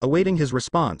blonde, awaiting his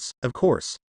response. Of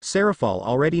course, Seraphol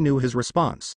already knew his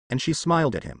response, and she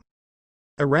smiled at him.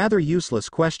 A rather useless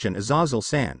question,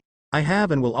 Azazel-san. I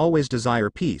have and will always desire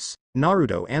peace,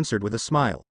 Naruto answered with a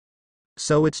smile.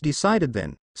 So it's decided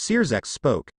then, Sirzex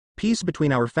spoke. Peace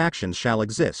between our factions shall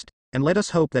exist, and let us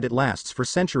hope that it lasts for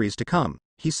centuries to come,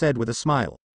 he said with a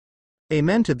smile.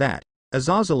 Amen to that,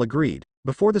 Azazel agreed.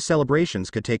 Before the celebrations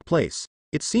could take place,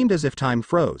 it seemed as if time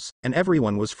froze, and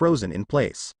everyone was frozen in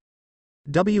place.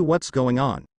 What's going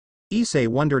on? Issei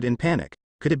wondered in panic.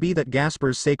 Could it be that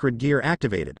Gasper's sacred gear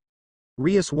activated?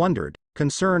 Rias wondered,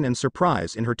 concern and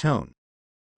surprise in her tone.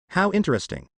 How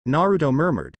interesting, Naruto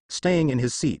murmured, staying in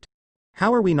his seat.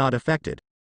 How are we not affected?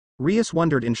 Rias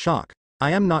wondered in shock.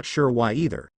 I am not sure why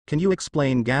either. Can you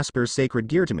explain Gasper's sacred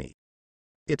gear to me?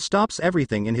 It stops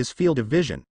everything in his field of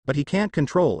vision, but he can't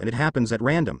control and it happens at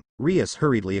random, Rias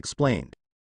hurriedly explained.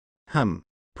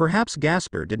 Perhaps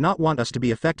Gasper did not want us to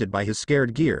be affected by his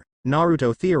scared gear,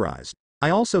 Naruto theorized. I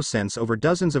also sense over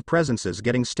dozens of presences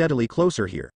getting steadily closer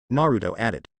here, Naruto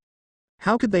added.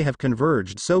 How could they have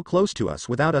converged so close to us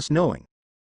without us knowing?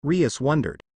 Rias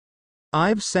wondered.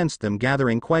 I've sensed them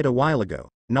gathering quite a while ago,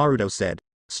 Naruto said,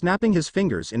 snapping his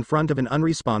fingers in front of an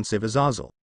unresponsive Azazel.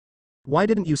 Why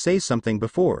didn't you say something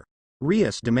before?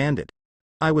 Rias demanded.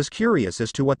 I was curious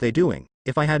as to what they're doing.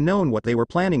 If I had known what they were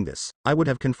planning this, I would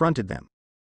have confronted them.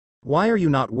 Why are you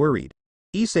not worried?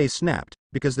 Issei snapped,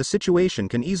 because the situation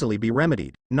can easily be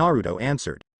remedied, Naruto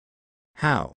answered.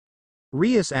 How?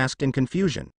 Rias asked in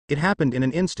confusion. It happened in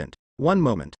an instant. One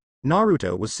moment.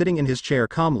 Naruto was sitting in his chair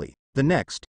calmly, The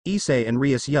next, Issei and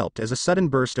Rias yelped as a sudden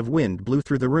burst of wind blew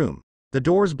through the room, the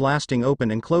doors blasting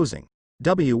open and closing.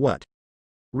 What?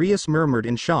 Rias murmured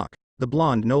in shock, the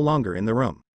blonde no longer in the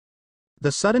room.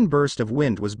 The sudden burst of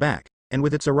wind was back, and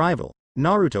with its arrival,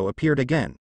 Naruto appeared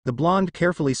again, the blonde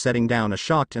carefully setting down a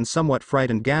shocked and somewhat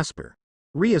frightened Gasper.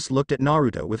 Rias looked at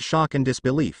Naruto with shock and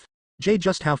disbelief.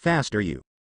 Just how fast are you?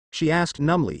 She asked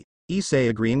numbly, Issei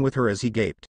agreeing with her as he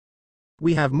gaped.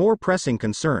 We have more pressing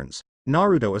concerns,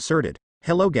 Naruto asserted.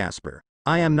 Hello Gasper,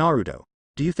 I am Naruto.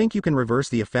 Do you think you can reverse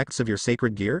the effects of your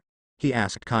sacred gear? He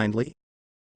asked kindly.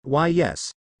 Why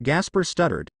yes, Gasper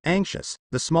stuttered, anxious,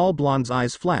 the small blonde's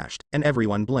eyes flashed, and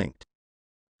everyone blinked.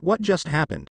 What just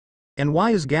happened? And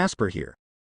why is Gasper here?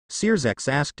 Sirzex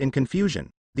asked in confusion,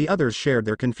 the others shared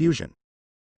their confusion.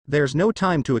 There's no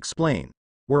time to explain.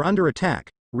 We're under attack,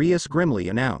 Rias grimly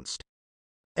announced.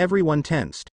 Everyone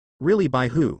tensed. Really, by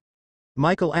who?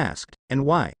 Michael asked, and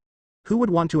why? Who would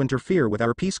want to interfere with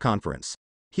our peace conference?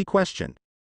 He questioned.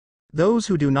 Those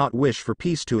who do not wish for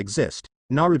peace to exist,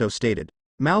 Naruto stated,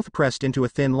 mouth pressed into a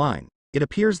thin line. It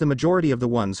appears the majority of the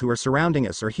ones who are surrounding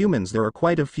us are humans. There are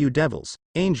quite a few devils,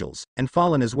 angels, and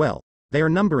fallen as well. They are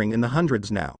numbering in the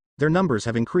hundreds now. Their numbers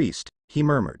have increased, he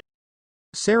murmured.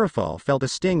 Seraphal felt a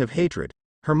sting of hatred,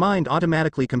 her mind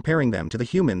automatically comparing them to the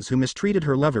humans who mistreated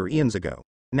her lover eons ago.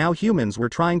 Now humans were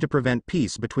trying to prevent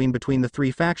peace between the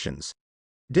three factions.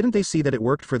 Didn't they see that it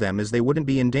worked for them, as they wouldn't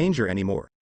be in danger anymore?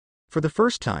 For the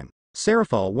first time,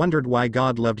 Seraphal wondered why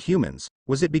God loved humans.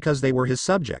 Was it because they were his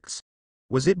subjects?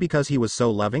 Was it because he was so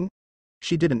loving?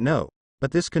 She didn't know,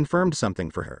 but this confirmed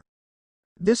something for her.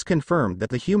 This confirmed that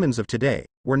the humans of today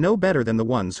were no better than the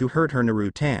ones who hurt her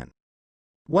Naruto-tan.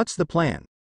 What's the plan?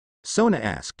 Sona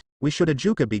asked.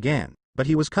 Ajuka began, but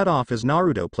he was cut off as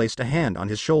Naruto placed a hand on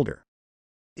his shoulder.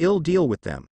 I'll deal with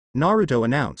them, Naruto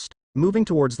announced, moving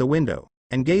towards the window,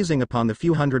 and gazing upon the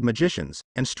few hundred magicians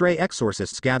and stray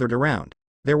exorcists gathered around.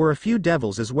 There were a few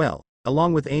devils as well,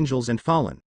 along with angels and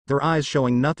fallen, their eyes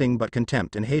showing nothing but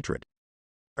contempt and hatred.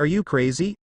 Are you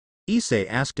crazy? Issei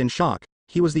asked in shock.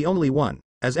 He was the only one,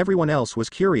 as everyone else was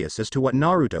curious as to what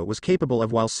Naruto was capable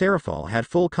of, while Seraphal had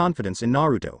full confidence in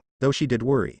Naruto, though she did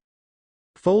worry.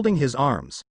 Folding his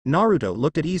arms, Naruto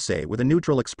looked at Issei with a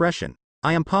neutral expression.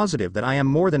 I am positive that I am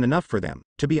more than enough for them.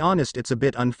 To be honest, it's a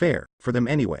bit unfair, for them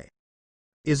anyway.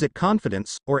 Is it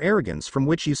confidence or arrogance from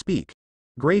which you speak?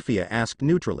 Graphia asked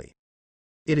neutrally.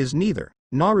 It is neither,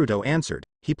 Naruto answered.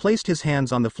 He placed his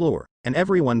hands on the floor, and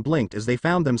everyone blinked as they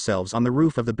found themselves on the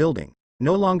roof of the building,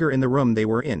 no longer in the room they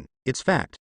were in. It's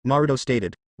fact, Naruto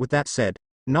stated. With that said,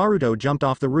 Naruto jumped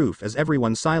off the roof as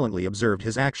everyone silently observed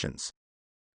his actions.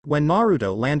 When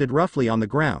Naruto landed roughly on the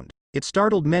ground, it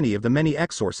startled many of the many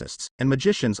exorcists and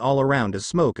magicians all around as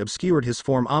smoke obscured his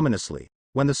form ominously.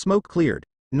 When the smoke cleared,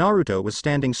 Naruto was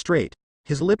standing straight,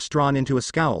 his lips drawn into a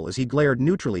scowl as he glared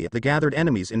neutrally at the gathered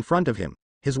enemies in front of him.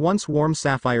 His once warm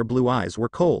sapphire blue eyes were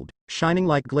cold, shining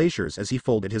like glaciers as he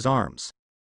folded his arms.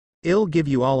 I'll give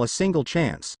you all a single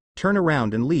chance, turn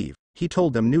around and leave, he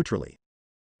told them neutrally.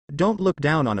 Don't look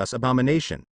down on us,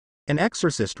 abomination. An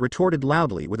exorcist retorted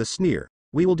loudly with a sneer.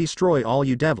 We will destroy all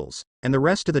you devils, and the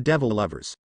rest of the devil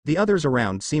lovers. The others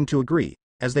around seemed to agree,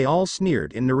 as they all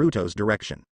sneered in Naruto's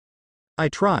direction. I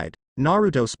tried,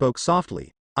 Naruto spoke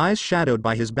softly, eyes shadowed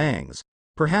by his bangs.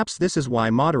 Perhaps this is why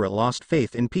Madara lost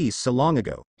faith in peace so long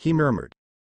ago, he murmured.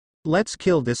 Let's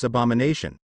kill this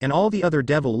abomination, and all the other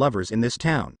devil lovers in this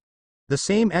town. The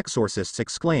same exorcists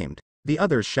exclaimed, the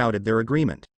others shouted their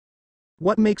agreement.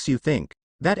 What makes you think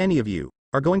that any of you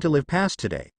are going to live past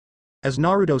today? As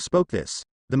Naruto spoke this,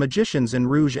 the magicians and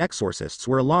Rouge exorcists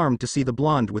were alarmed to see the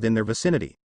blonde within their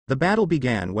vicinity. The battle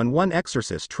began when one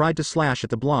exorcist tried to slash at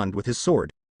the blonde with his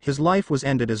sword. His life was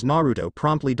ended as Naruto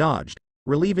promptly dodged,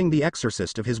 relieving the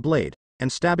exorcist of his blade,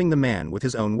 and stabbing the man with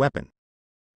his own weapon.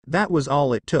 That was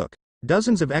all it took.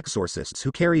 Dozens of exorcists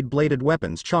who carried bladed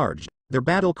weapons charged, their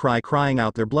battle cry crying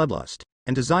out their bloodlust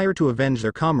and desire to avenge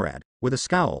their comrade. With a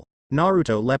scowl,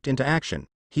 Naruto leapt into action.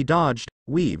 He dodged,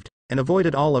 weaved, and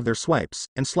avoided all of their swipes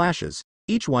and slashes,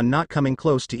 each one not coming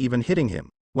close to even hitting him.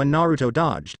 When Naruto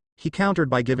dodged, he countered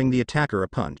by giving the attacker a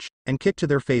punch and kick to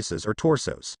their faces or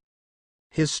torsos.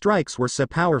 His strikes were so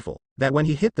powerful that when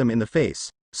he hit them in the face,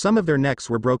 some of their necks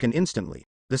were broken instantly,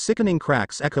 the sickening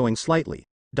cracks echoing slightly.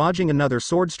 Dodging another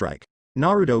sword strike,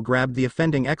 Naruto grabbed the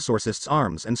offending exorcist's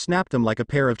arms and snapped them like a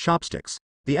pair of chopsticks.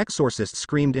 The exorcist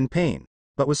screamed in pain,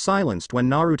 but was silenced when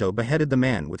Naruto beheaded the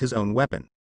man with his own weapon.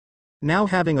 Now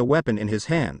having a weapon in his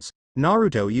hands,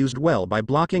 Naruto used well by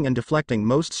blocking and deflecting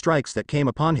most strikes that came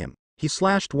upon him. He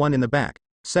slashed one in the back,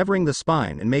 severing the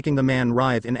spine and making the man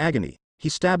writhe in agony. He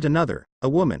stabbed another, a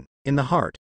woman, in the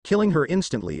heart, killing her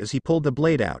instantly as he pulled the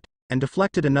blade out, and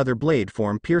deflected another blade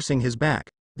form piercing his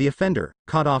back. The offender,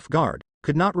 caught off guard,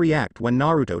 could not react when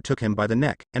Naruto took him by the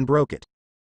neck and broke it.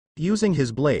 Using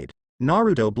his blade,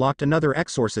 Naruto blocked another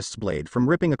exorcist's blade from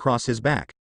ripping across his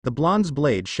back. The blonde's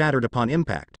blade shattered upon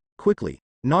impact. Quickly,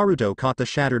 Naruto caught the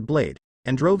shattered blade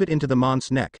and drove it into the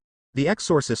monk's neck. The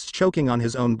exorcist choking on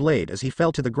his own blade as he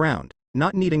fell to the ground,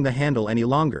 not needing the handle any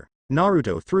longer.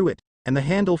 Naruto threw it, and the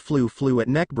handle flew at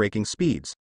neck-breaking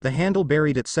speeds. The handle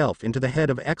buried itself into the head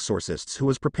of exorcists who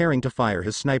was preparing to fire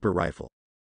his sniper rifle.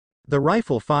 The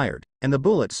rifle fired, and the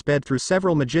bullet sped through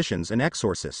several magicians and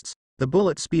exorcists, the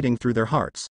bullet speeding through their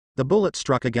hearts. The bullet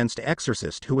struck against an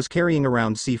exorcist who was carrying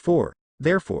around C4.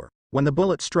 Therefore, when the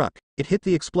bullet struck, it hit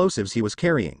the explosives he was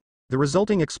carrying. The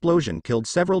resulting explosion killed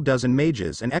several dozen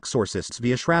mages and exorcists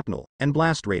via shrapnel and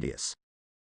blast radius.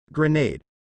 Grenade.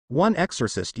 One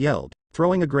exorcist yelled,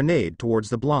 throwing a grenade towards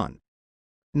the blonde.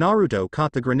 Naruto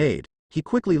caught the grenade. He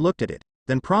quickly looked at it,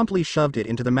 then promptly shoved it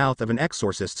into the mouth of an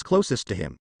exorcist closest to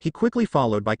him. He quickly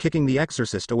followed by kicking the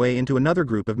exorcist away into another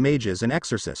group of mages and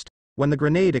exorcist. When the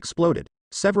grenade exploded,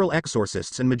 several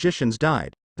exorcists and magicians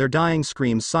died, their dying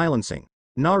screams silencing.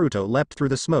 Naruto leapt through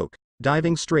the smoke,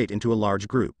 diving straight into a large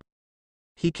group.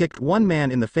 He kicked one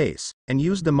man in the face, and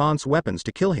used the monk's weapons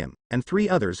to kill him, and 3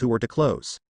 others who were too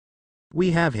close.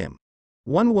 "We have him."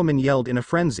 One woman yelled in a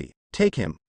frenzy, "Take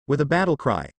him!" With a battle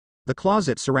cry. The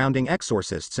closet surrounding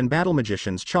exorcists and battle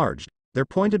magicians charged, their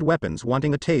pointed weapons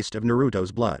wanting a taste of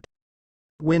Naruto's blood.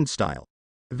 Wind style.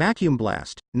 Vacuum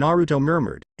blast, Naruto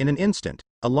murmured. In an instant,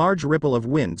 a large ripple of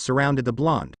wind surrounded the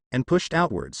blonde, and pushed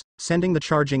outwards, sending the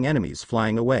charging enemies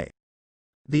flying away.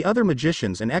 The other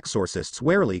magicians and exorcists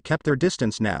warily kept their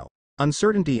distance now,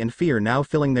 uncertainty and fear now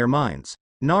filling their minds.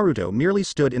 Naruto merely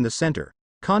stood in the center,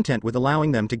 content with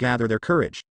allowing them to gather their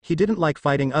courage. He didn't like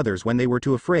fighting others when they were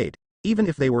too afraid, even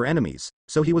if they were enemies,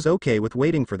 so he was okay with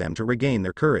waiting for them to regain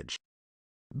their courage.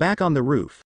 Back on the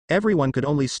roof, everyone could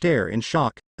only stare in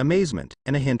shock, amazement,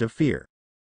 and a hint of fear.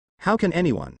 "How can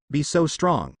anyone be so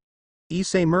strong?"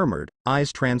 Issei murmured,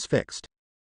 eyes transfixed.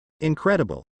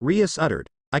 "Incredible," Rias uttered.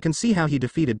 "I can see how he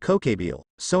defeated Kokebile,"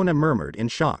 Sona murmured in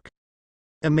shock.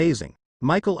 "Amazing,"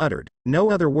 Michael uttered,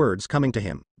 no other words coming to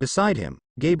him. Beside him,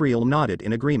 Gabriel nodded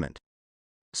in agreement.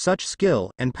 "Such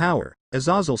skill and power,"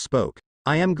 Azazel spoke.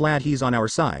 "I am glad he's on our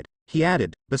side," he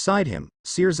added. Beside him,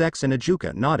 Searzex and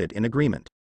Ajuka nodded in agreement.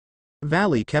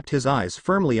 Valley kept his eyes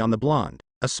firmly on the blonde,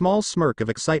 a small smirk of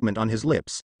excitement on his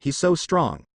lips. "He's so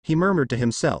strong," he murmured to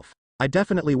himself. "I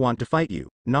definitely want to fight you,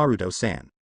 Naruto-san."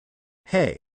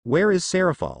 "Hey, where is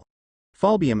Serafal?"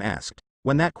 Falbium asked.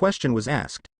 When that question was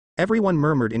asked, everyone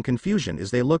murmured in confusion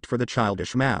as they looked for the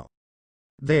childish Mao.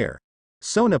 "There,"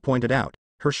 Sona pointed out.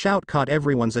 Her shout caught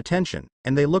everyone's attention,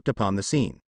 and they looked upon the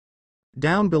scene.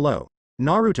 Down below,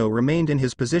 Naruto remained in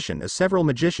his position as several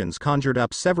magicians conjured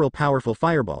up several powerful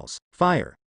fireballs.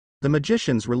 Fire. The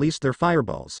magicians released their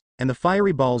fireballs, and the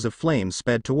fiery balls of flames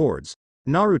sped towards.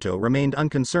 Naruto remained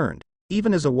unconcerned,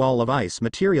 even as a wall of ice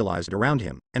materialized around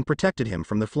him, and protected him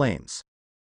from the flames.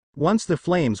 Once the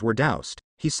flames were doused,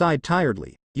 he sighed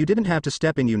tiredly. "You didn't have to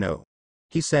step in, you know,"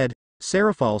 he said,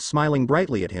 Serafal smiling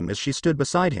brightly at him as she stood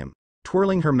beside him,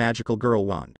 twirling her magical girl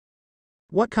wand.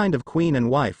 "What kind of queen and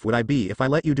wife would I be if I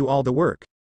let you do all the work?"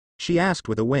 she asked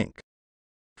with a wink.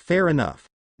 "Fair enough."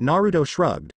 Naruto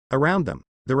shrugged. Around them,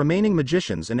 the remaining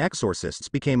magicians and exorcists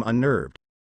became unnerved.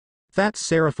 "That's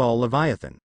Serafal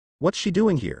Leviathan. What's she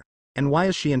doing here? And why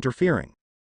is she interfering?"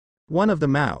 One of the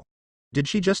Mao. "Did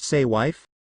she just say wife?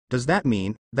 Does that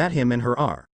mean that him and her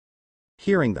are?"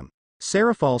 Hearing them,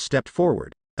 Serafal stepped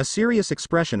forward, a serious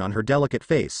expression on her delicate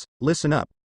face. "Listen up,"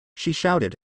 she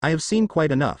shouted. "I have seen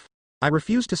quite enough. I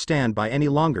refuse to stand by any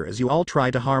longer as you all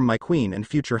try to harm my queen and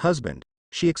future husband,"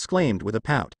 she exclaimed with a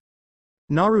pout.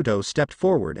 Naruto stepped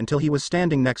forward until he was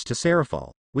standing next to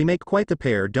Serafal. "We make quite the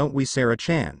pair, don't we,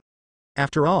 Sarah-chan?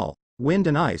 After all, wind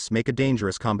and ice make a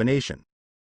dangerous combination."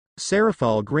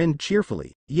 Serafal grinned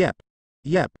cheerfully. Yep.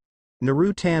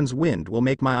 Naruto-tan's wind will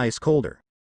make my ice colder."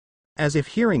 As if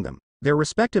hearing them, their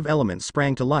respective elements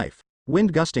sprang to life,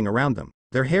 wind gusting around them,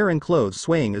 their hair and clothes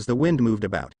swaying as the wind moved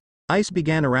about. Ice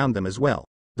began around them as well,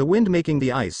 the wind making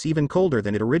the ice even colder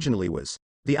than it originally was.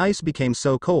 The ice became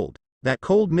so cold that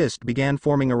cold mist began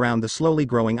forming around the slowly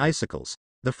growing icicles.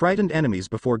 The frightened enemies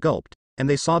before gulped, and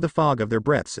they saw the fog of their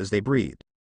breaths as they breathed.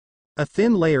 A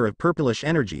thin layer of purplish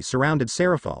energy surrounded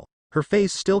Serafal, her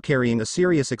face still carrying a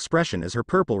serious expression as her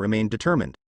purple remained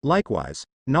determined. Likewise,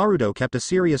 Naruto kept a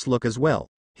serious look as well,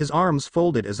 his arms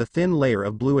folded as a thin layer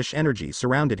of bluish energy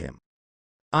surrounded him.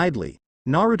 Idly,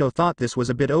 Naruto thought this was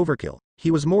a bit overkill. He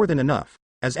was more than enough,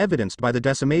 as evidenced by the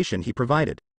decimation he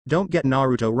provided. Don't get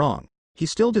Naruto wrong. He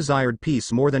still desired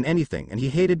peace more than anything and he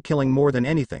hated killing more than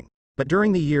anything. But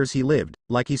during the years he lived,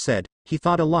 like he said, he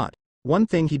thought a lot. One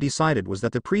thing he decided was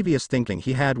that the previous thinking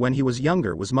he had when he was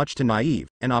younger was much too naive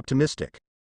and optimistic.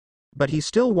 But he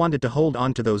still wanted to hold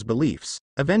on to those beliefs.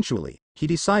 Eventually, he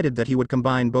decided that he would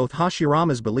combine both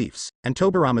Hashirama's beliefs and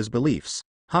Tobirama's beliefs.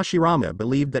 Hashirama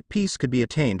believed that peace could be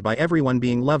attained by everyone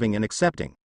being loving and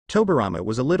accepting. Tobirama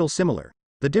was a little similar.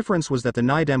 The difference was that the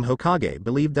Naidem Hokage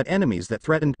believed that enemies that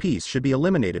threatened peace should be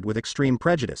eliminated with extreme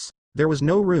prejudice. There was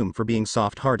no room for being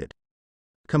soft-hearted.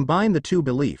 Combine the two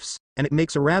beliefs, and it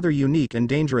makes a rather unique and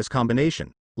dangerous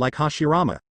combination. Like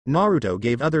Hashirama, Naruto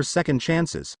gave others second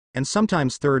chances, and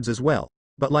sometimes thirds as well.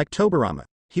 But like Tobirama,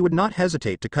 he would not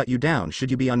hesitate to cut you down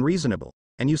should you be unreasonable,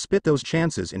 and you spit those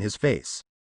chances in his face.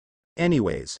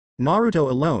 Anyways, Naruto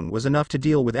alone was enough to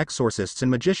deal with exorcists and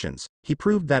magicians, he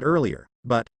proved that earlier,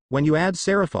 but, when you add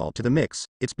Seraphol to the mix,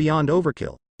 it's beyond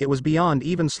overkill. It was beyond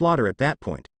even slaughter at that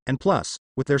point, and plus,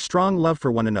 with their strong love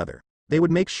for one another, they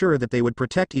would make sure that they would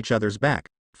protect each other's back.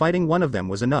 Fighting one of them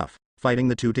was enough, fighting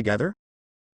the two together?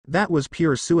 That was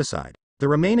pure suicide. The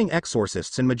remaining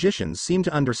exorcists and magicians seemed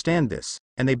to understand this,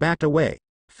 and they backed away,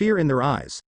 fear in their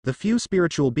eyes, the few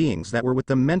spiritual beings that were with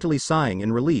them mentally sighing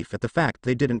in relief at the fact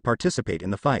they didn't participate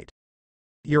in the fight.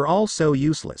 You're all so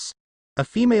useless. A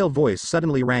female voice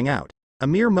suddenly rang out. A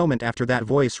mere moment after that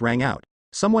voice rang out,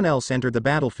 someone else entered the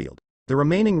battlefield. The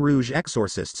remaining Rouge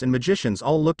exorcists and magicians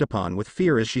all looked upon with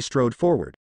fear as she strode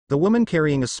forward. The woman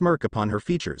carrying a smirk upon her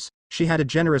features, she had a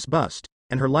generous bust,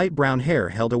 and her light brown hair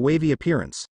held a wavy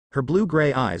appearance. Her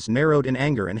blue-gray eyes narrowed in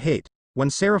anger and hate. When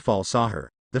Seraphol saw her,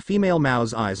 the female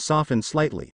Mao's eyes softened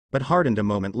slightly, but hardened a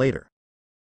moment later.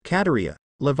 Kateria,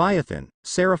 Leviathan,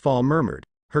 Seraphol murmured,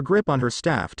 her grip on her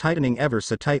staff tightening ever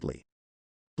so tightly.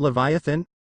 Leviathan?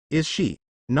 Is she?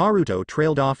 Naruto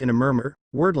trailed off in a murmur.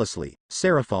 Wordlessly,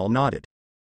 Seraphol nodded.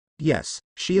 Yes,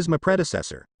 she is my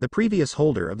predecessor, the previous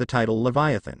holder of the title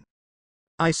Leviathan.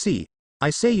 I see. I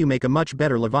say you make a much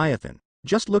better Leviathan.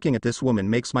 Just looking at this woman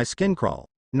makes my skin crawl,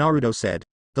 Naruto said,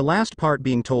 the last part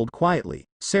being told quietly.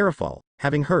 Seraphol,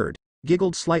 having heard,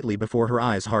 giggled slightly before her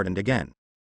eyes hardened again.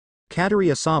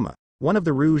 Kateria-sama, one of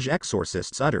the Rouge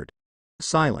exorcists uttered.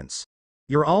 Silence.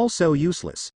 You're all so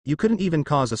useless, you couldn't even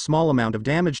cause a small amount of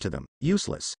damage to them.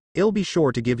 Useless. I'll be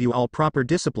sure to give you all proper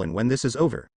discipline when this is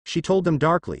over, she told them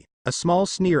darkly, a small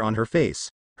sneer on her face.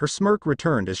 Her smirk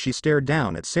returned as she stared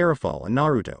down at Seraphol and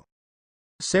Naruto.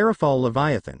 Seraphol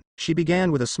Leviathan, she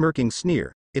began with a smirking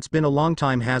sneer, it's been a long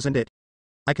time hasn't it?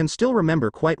 I can still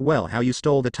remember quite well how you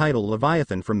stole the title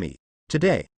Leviathan from me.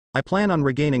 Today, I plan on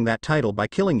regaining that title by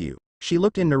killing you. She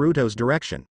looked in Naruto's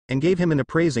direction, and gave him an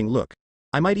appraising look.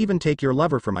 I might even take your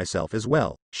lover for myself as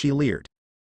well, she leered.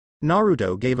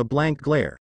 Naruto gave a blank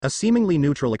glare, a seemingly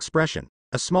neutral expression,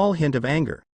 a small hint of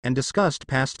anger, and disgust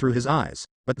passed through his eyes,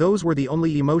 but those were the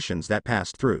only emotions that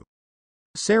passed through.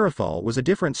 Seraphol was a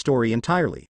different story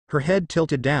entirely, her head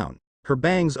tilted down, her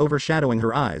bangs overshadowing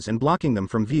her eyes and blocking them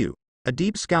from view. A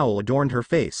deep scowl adorned her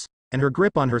face, and her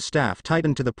grip on her staff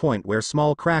tightened to the point where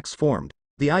small cracks formed,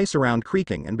 the ice around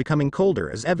creaking and becoming colder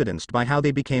as evidenced by how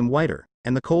they became whiter,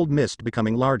 and the cold mist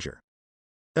becoming larger.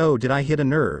 Oh, did I hit a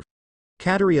nerve?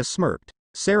 Kateria smirked.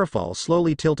 Seraphol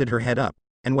slowly tilted her head up,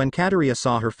 and when Kateria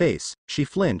saw her face, she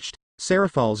flinched.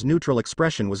 Seraphol's neutral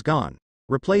expression was gone,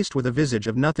 replaced with a visage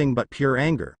of nothing but pure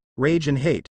anger, rage and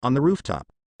hate. On the rooftop,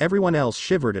 everyone else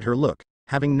shivered at her look,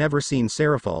 having never seen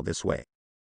Seraphol this way.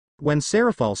 When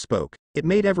Seraphol spoke, it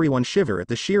made everyone shiver at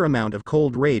the sheer amount of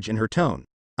cold rage in her tone.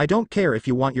 I don't care if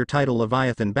you want your title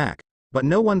Leviathan back, but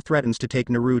no one threatens to take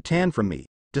Naruto from me.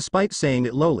 Despite saying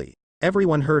it lowly,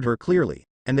 everyone heard her clearly,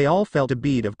 and they all felt a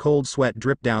bead of cold sweat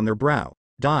drip down their brow.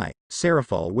 Die,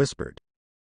 Seraphol whispered.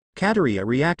 Kateria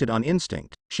reacted on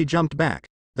instinct. She jumped back,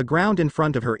 the ground in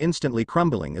front of her instantly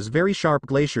crumbling as very sharp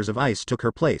glaciers of ice took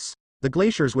her place. The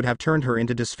glaciers would have turned her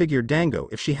into disfigured Dango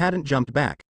if she hadn't jumped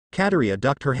back. Kateria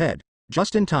ducked her head,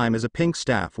 just in time as a pink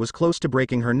staff was close to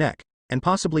breaking her neck, and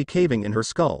possibly caving in her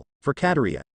skull. For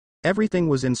Kateria, everything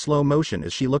was in slow motion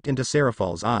as she looked into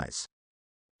Seraphol's eyes.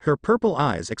 Her purple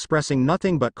eyes expressing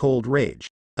nothing but cold rage,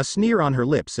 a sneer on her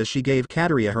lips as she gave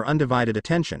Kateria her undivided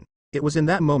attention. It was in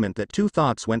that moment that two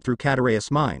thoughts went through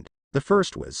Kateria's mind. The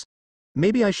first was,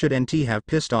 maybe I shouldn't have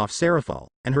pissed off Seraphol,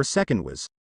 and her second was,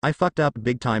 I fucked up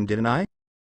big time didn't I?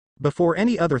 Before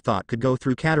any other thought could go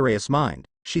through Kateria's mind,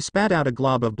 she spat out a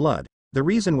glob of blood. The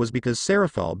reason was because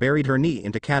Seraphol buried her knee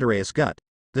into Kateria's gut.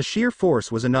 The sheer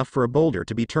force was enough for a boulder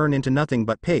to be turned into nothing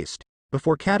but paste.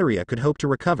 Before Kateria could hope to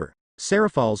recover,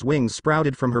 Seraphol's wings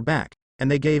sprouted from her back, and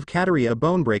they gave Kateria a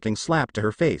bone-breaking slap to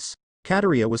her face.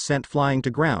 Kateria was sent flying to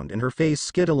ground and her face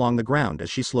skid along the ground as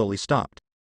she slowly stopped.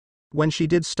 When she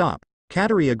did stop,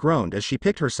 Kateria groaned as she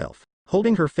picked herself,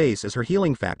 holding her face as her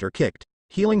healing factor kicked,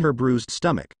 healing her bruised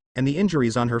stomach, and the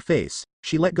injuries on her face.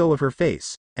 She let go of her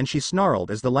face, and she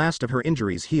snarled as the last of her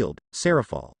injuries healed.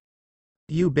 Serafall.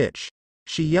 You bitch.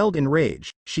 She yelled in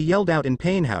rage. She yelled out in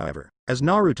pain however, as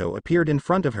Naruto appeared in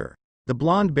front of her, the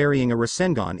blonde burying a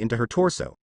Rasengan into her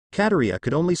torso. Kateria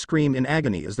could only scream in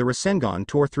agony as the Rasengan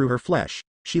tore through her flesh.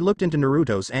 She looked into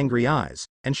Naruto's angry eyes,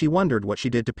 and she wondered what she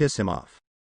did to piss him off.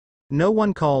 No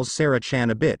one calls Sarah-chan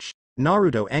a bitch,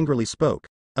 Naruto angrily spoke.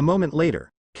 A moment later,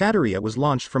 Kateria was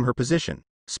launched from her position,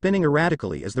 spinning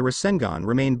erratically as the Rasengan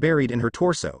remained buried in her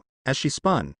torso. As she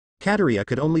spun, Kateria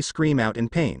could only scream out in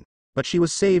pain, but she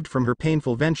was saved from her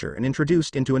painful venture and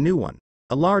introduced into a new one.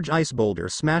 A large ice boulder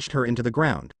smashed her into the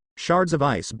ground, shards of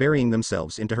ice burying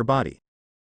themselves into her body.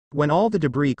 When all the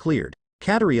debris cleared,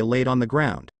 Kateria laid on the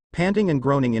ground, panting and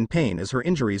groaning in pain as her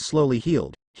injuries slowly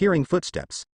healed. Hearing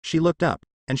footsteps, she looked up,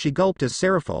 and she gulped as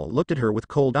Serafall looked at her with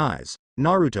cold eyes,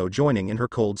 Naruto joining in her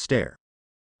cold stare.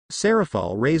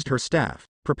 Serafall raised her staff,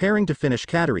 preparing to finish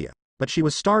Kateria, but she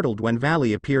was startled when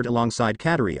Valley appeared alongside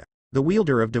Kateria, the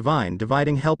wielder of Divine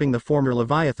Dividing, helping the former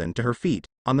Leviathan to her feet.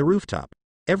 On the rooftop,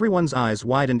 everyone's eyes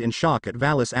widened in shock at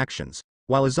Valley's actions,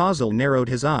 while Azazel narrowed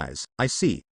his eyes. I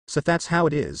see, so that's how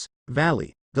it is,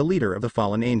 Valley, the leader of the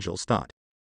fallen angels thought.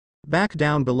 Back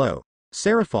down below,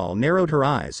 Serafall narrowed her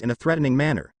eyes in a threatening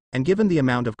manner, and given the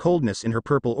amount of coldness in her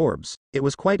purple orbs, it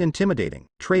was quite intimidating.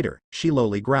 Traitor, she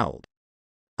lowly growled.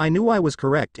 I knew I was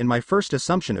correct in my first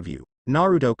assumption of you,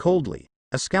 Naruto coldly,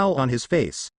 a scowl on his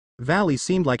face. Valley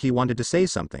seemed like he wanted to say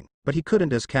something, but he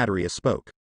couldn't as Kateria spoke.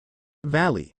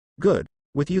 Valley, good,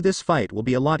 with you this fight will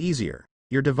be a lot easier.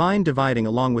 Your divine dividing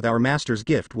along with our master's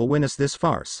gift will win us this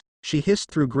farce, she hissed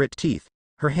through grit teeth,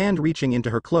 her hand reaching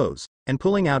into her clothes, and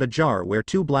pulling out a jar where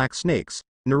 2 black snakes.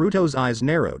 Naruto's eyes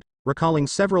narrowed, recalling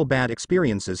several bad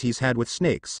experiences he's had with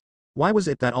snakes. Why was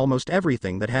it that almost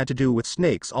everything that had to do with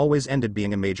snakes always ended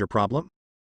being a major problem?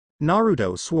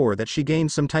 Naruto swore that she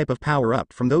gained some type of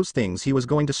power-up from those things. He was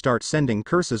going to start sending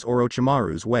curses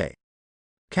Orochimaru's way.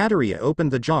 Kateria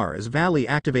opened the jar as Valley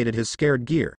activated his scared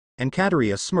gear, and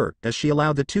Kateria smirked as she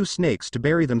allowed the 2 snakes to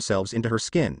bury themselves into her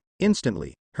skin.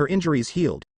 Instantly, her injuries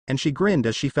healed, and she grinned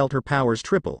as she felt her powers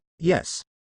triple. Yes.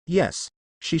 Yes.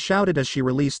 She shouted as she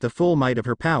released the full might of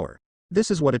her power. This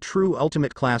is what a true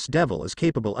ultimate class devil is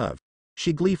capable of.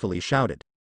 She gleefully shouted.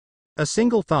 A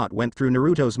single thought went through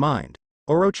Naruto's mind.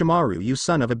 Orochimaru, you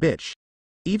son of a bitch.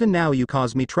 Even now you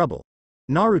cause me trouble.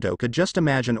 Naruto could just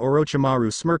imagine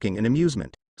Orochimaru smirking in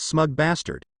amusement. Smug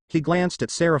bastard. He glanced at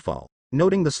Serafall,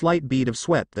 noting the slight bead of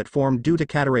sweat that formed due to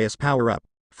Kateria's power-up.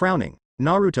 Frowning,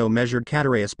 Naruto measured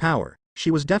Kateria's power.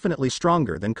 She was definitely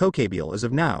stronger than Kokabiel as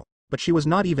of now, but she was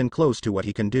not even close to what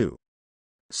he can do.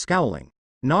 Scowling,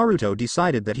 Naruto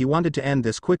decided that he wanted to end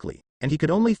this quickly, and he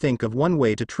could only think of one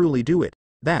way to truly do it,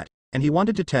 and he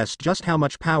wanted to test just how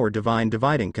much power Divine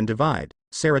Dividing can divide.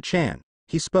 Sarah-chan,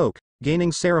 he spoke,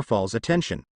 gaining Serafall's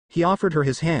attention. He offered her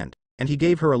his hand, and he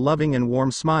gave her a loving and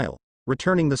warm smile.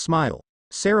 Returning the smile,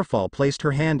 Serafall placed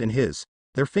her hand in his,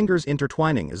 their fingers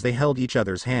intertwining as they held each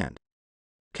other's hand.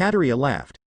 Kateria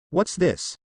laughed. What's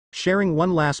this? Sharing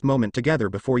one last moment together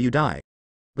before you die?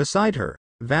 Beside her,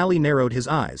 Valley narrowed his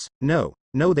eyes. No,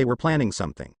 they were planning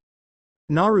something.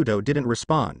 Naruto didn't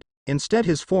respond. Instead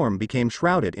his form became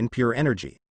shrouded in pure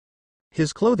energy.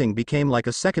 His clothing became like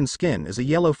a second skin as a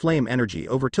yellow flame energy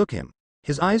overtook him,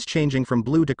 his eyes changing from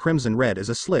blue to crimson red as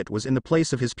a slit was in the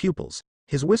place of his pupils,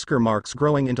 his whisker marks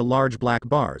growing into large black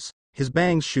bars, his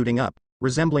bangs shooting up,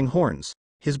 resembling horns.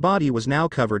 His body was now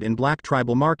covered in black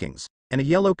tribal markings, and a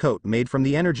yellow coat made from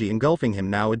the energy engulfing him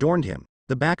now adorned him,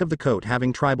 the back of the coat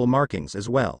having tribal markings as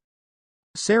well.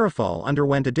 Serafall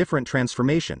underwent a different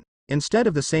transformation. Instead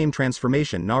of the same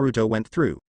transformation Naruto went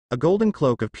through, a golden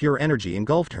cloak of pure energy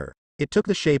engulfed her. It took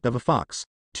the shape of a fox,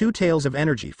 2 tails of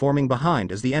energy forming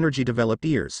behind as the energy developed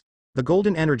ears. The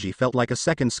golden energy felt like a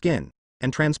second skin,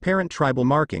 and transparent tribal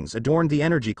markings adorned the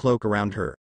energy cloak around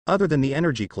her. Other than the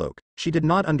energy cloak, she did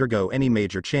not undergo any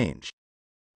major change.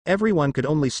 Everyone could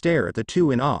only stare at the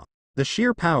 2 in awe. The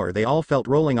sheer power they all felt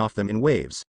rolling off them in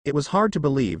waves. It was hard to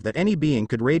believe that any being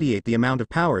could radiate the amount of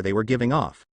power they were giving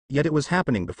off, yet it was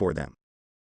happening before them.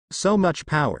 So much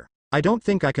power. I don't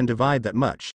think I can divide that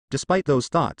much. Despite those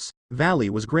thoughts, Valley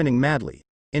was grinning madly,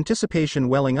 anticipation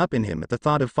welling up in him at the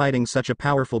thought of fighting such a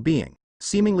powerful being.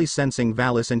 Seemingly sensing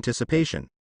Valley's anticipation,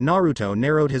 Naruto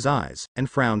narrowed his eyes and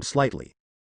frowned slightly.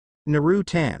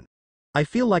 Naru-tan. I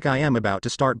feel like I am about to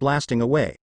start blasting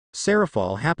away.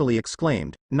 Serafall happily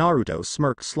exclaimed. Naruto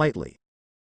smirked slightly.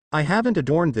 I haven't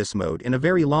adorned this mode in a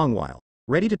very long while.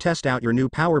 Ready to test out your new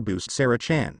power boost,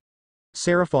 Sarah-chan?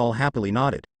 Serafall happily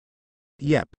nodded.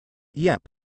 Yep. Yep.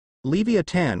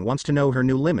 Leviathan wants to know her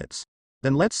new limits.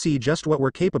 Then let's see just what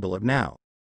we're capable of now.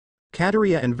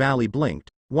 Kateria and Valley blinked.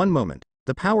 One moment,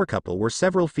 the power couple were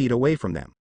several feet away from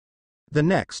them. The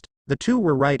next, the two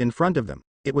were right in front of them.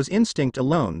 It was instinct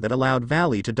alone that allowed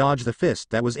Valley to dodge the fist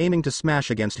that was aiming to smash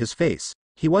against his face.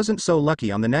 He wasn't so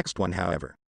lucky on the next one,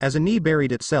 however. As a knee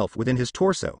buried itself within his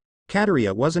torso,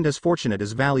 Kateria wasn't as fortunate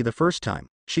as Valley the first time.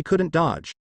 She couldn't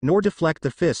dodge, nor deflect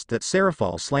the fist that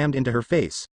Seraphol slammed into her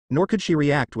face, nor could she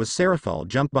react as Seraphol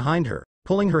jumped behind her,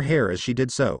 pulling her hair as she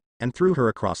did so, and threw her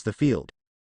across the field.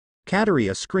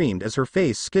 Kateria screamed as her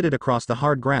face skidded across the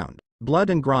hard ground,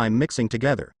 blood and grime mixing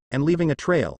together, and leaving a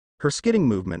trail. Her skidding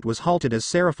movement was halted as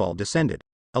Seraphol descended,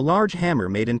 a large hammer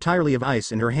made entirely of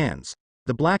ice in her hands.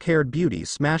 The black-haired beauty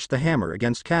smashed the hammer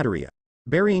against Kateria,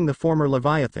 burying the former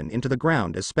Leviathan into the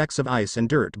ground as specks of ice and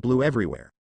dirt blew everywhere.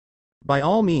 By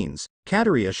all means,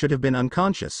 Kateria should have been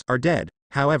unconscious or dead.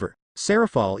 However,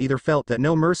 Seraphol either felt that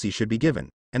no mercy should be given,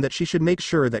 and that she should make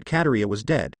sure that Kateria was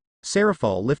dead.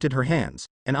 Seraphol lifted her hands,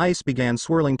 and ice began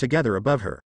swirling together above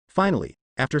her. Finally,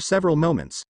 after several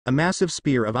moments, a massive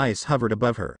spear of ice hovered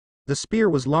above her. The spear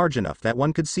was large enough that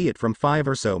one could see it from 5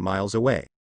 or so miles away.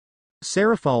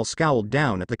 Seraphol scowled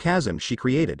down at the chasm she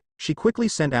created. She quickly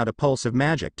sent out a pulse of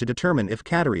magic to determine if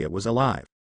Kateria was alive.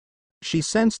 She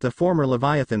sensed the former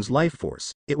Leviathan's life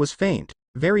force. It was faint,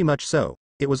 very much so.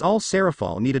 It was all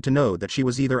Seraphol needed to know that she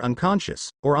was either unconscious,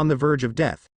 or on the verge of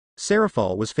death.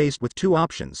 Seraphol was faced with two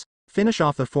options: finish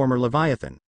off the former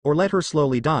Leviathan, or let her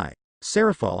slowly die.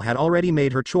 Seraphol had already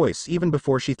made her choice even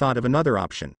before she thought of another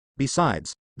option.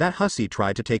 Besides, that hussy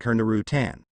tried to take her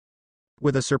Naruto.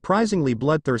 With a surprisingly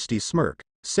bloodthirsty smirk,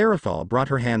 Seraphol brought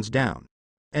her hands down.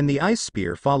 And the ice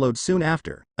spear followed soon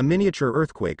after. A miniature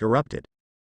earthquake erupted,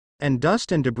 and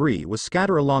dust and debris was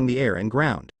scattered along the air and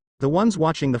ground. The ones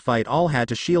watching the fight all had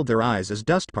to shield their eyes as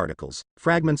dust particles,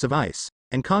 fragments of ice,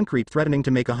 and concrete threatening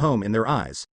to make a home in their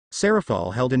eyes.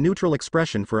 Seraphol held a neutral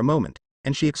expression for a moment,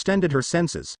 and she extended her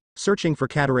senses, searching for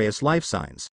Kateria's life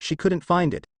signs. She couldn't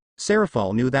find it.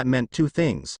 Seraphol knew that meant two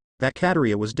things: that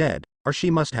Kateria was dead, or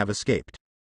she must have escaped.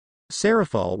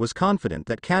 Seraphol was confident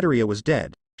that Kateria was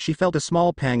dead. She felt a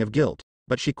small pang of guilt,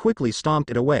 but she quickly stomped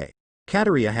it away.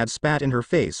 Kateria had spat in her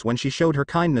face when she showed her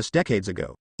kindness decades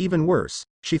ago. Even worse,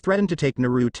 she threatened to take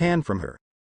Naruto from her.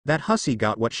 That hussy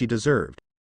got what she deserved.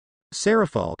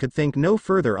 Seraphol could think no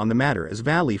further on the matter as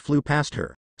Valley flew past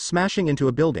her, smashing into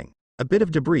a building, a bit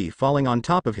of debris falling on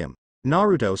top of him.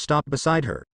 Naruto stopped beside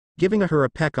her, giving her a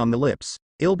peck on the lips.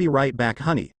 "I'll be right back,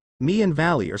 honey. Me and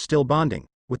Valley are still bonding."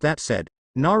 With that said,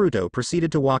 Naruto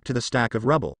proceeded to walk to the stack of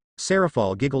rubble.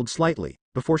 Seraphol giggled slightly,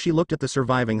 before she looked at the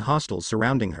surviving hostiles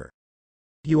surrounding her.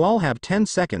 "You all have 10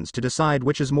 seconds to decide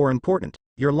which is more important,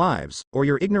 your lives, or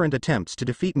your ignorant attempts to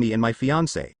defeat me and my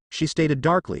fiancé," she stated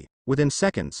darkly. Within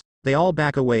seconds, they all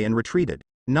back away and retreated,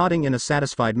 nodding in a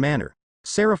satisfied manner.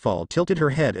 Seraphol tilted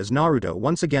her head as Naruto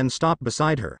once again stopped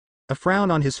beside her, a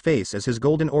frown on his face as his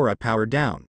golden aura powered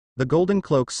down. The golden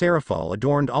cloak Seraphol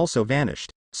adorned also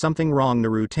vanished. "Something wrong,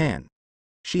 Naruto?"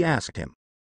 she asked him.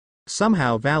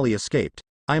 Somehow Valley escaped.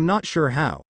 "I am not sure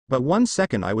how, but 1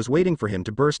 second I was waiting for him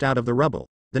to burst out of the rubble.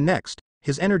 The next,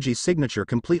 his energy signature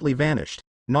completely vanished,"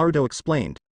 Naruto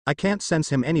explained. "I can't sense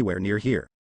him anywhere near here."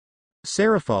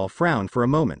 Seraphol frowned for a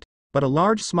moment, but a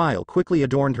large smile quickly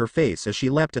adorned her face as she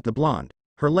leapt at the blonde,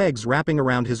 her legs wrapping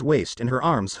around his waist and her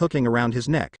arms hooking around his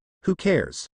neck. "Who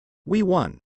cares? We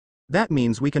won. That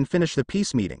means we can finish the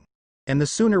peace meeting. And the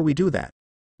sooner we do that,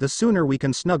 the sooner we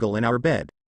can snuggle in our bed,"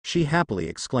 she happily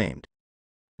exclaimed.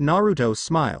 Naruto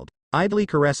smiled, idly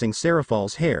caressing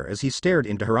Seraphol's hair as he stared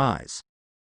into her eyes.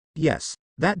 "Yes,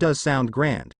 that does sound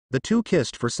grand." The two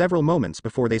kissed for several moments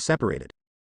before they separated.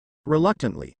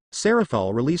 Reluctantly,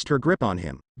 Seraphol released her grip on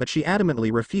him, but she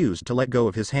adamantly refused to let go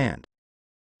of his hand.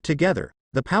 Together,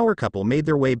 the power couple made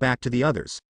their way back to the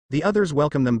others. The others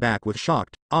welcomed them back with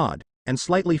shocked, awed, and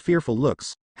slightly fearful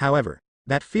looks. However,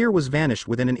 that fear was vanished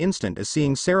within an instant as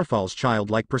seeing Seraphol's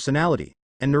childlike personality,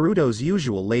 and Naruto's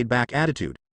usual laid-back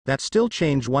attitude. That still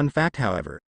changed one fact,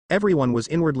 however: everyone was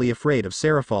inwardly afraid of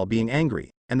Seraphol being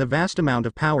angry, and the vast amount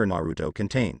of power Naruto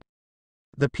contained.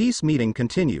 The peace meeting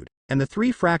continued, and the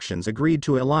three fractions agreed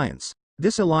to an alliance.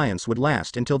 This alliance would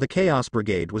last until the Chaos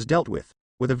Brigade was dealt with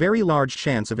a very large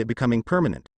chance of it becoming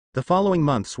permanent. The following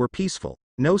months were peaceful,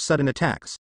 no sudden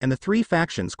attacks, and the three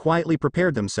factions quietly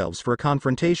prepared themselves for a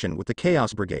confrontation with the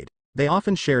Chaos Brigade. They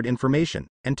often shared information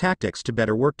and tactics to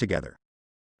better work together.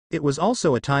 It was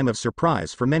also a time of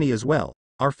surprise for many as well.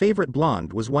 Our favorite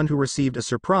blonde was one who received a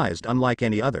surprise unlike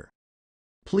any other.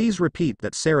 "Please repeat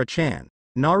that, Sarah-chan,"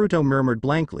 Naruto murmured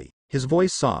blankly, his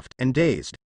voice soft and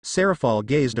dazed. Seraphol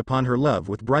gazed upon her love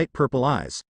with bright purple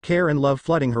eyes. care and love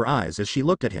flooding her eyes as she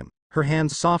looked at him, her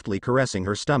hands softly caressing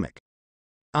her stomach.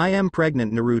 I am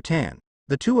pregnant, Naruto.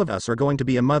 The two of us are going to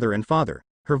be a mother and father.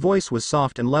 Her voice was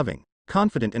soft and loving,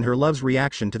 confident in her love's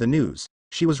reaction to the news.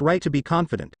 She was right to be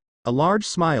confident. A large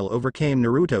smile overcame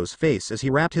Naruto's face as he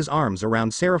wrapped his arms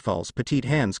around Seraphal's petite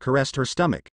hands, caressed her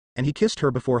stomach, and he kissed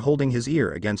her before holding his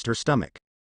ear against her stomach.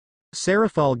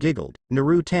 Seraphal giggled,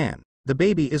 Naruto, the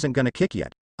baby isn't gonna kick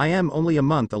yet. I am only a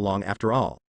month along after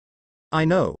all. I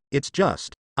know, it's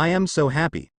just, I am so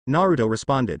happy, Naruto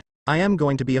responded. I am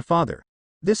going to be a father.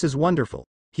 This is wonderful.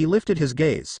 He lifted his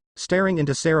gaze, staring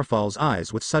into Seraphal's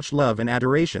eyes with such love and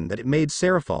adoration that it made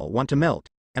Seraphal want to melt.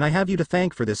 And I have you to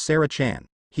thank for this, Sarah-chan.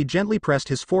 He gently pressed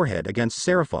his forehead against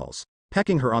Seraphal's,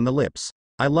 pecking her on the lips.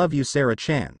 I love you,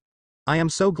 Sarah-chan. I am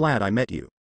so glad I met you.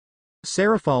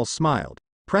 Seraphal smiled,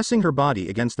 pressing her body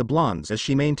against the blonde's as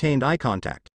she maintained eye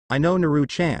contact. I know,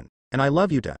 Naru-chan, and I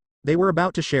love you too. They were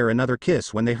about to share another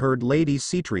kiss when they heard Lady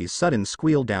Sitri's sudden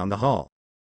squeal down the hall.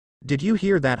 Did you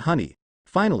hear that, honey?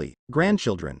 Finally,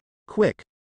 grandchildren. Quick.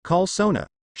 Call Sona.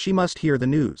 She must hear the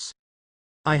news.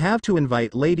 I have to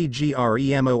invite Lady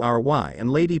Gremory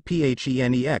and Lady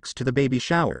Phenex to the baby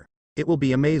shower. It will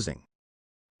be amazing.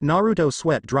 Naruto's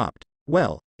sweat dropped.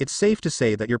 Well, it's safe to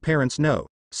say that your parents know.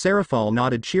 Seraphal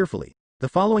nodded cheerfully. The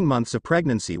following months of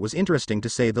pregnancy was interesting to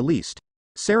say the least.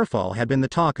 Seraphal had been the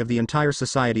talk of the entire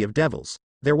society of devils.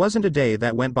 There wasn't a day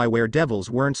that went by where devils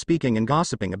weren't speaking and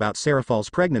gossiping about Seraphal's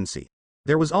pregnancy.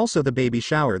 There was also the baby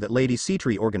shower that Lady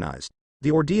Sitri organized.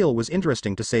 The ordeal was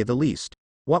interesting to say the least.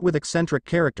 What with eccentric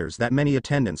characters that many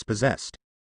attendants possessed.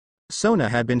 Sona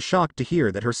had been shocked to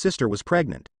hear that her sister was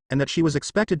pregnant, and that she was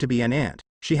expected to be an aunt.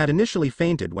 She had initially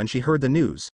fainted when she heard the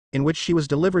news, in which she was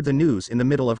delivered the news in the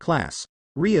middle of class.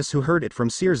 Rias who heard it from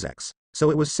Sirzex, so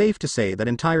it was safe to say that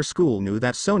entire school knew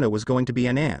that Sona was going to be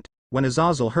an aunt. When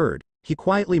Azazel heard, he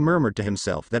quietly murmured to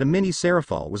himself that a mini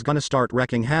Seraphal was gonna start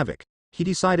wreaking havoc. He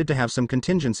decided to have some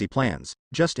contingency plans,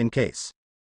 just in case.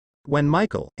 When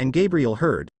Michael and Gabriel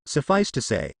heard, suffice to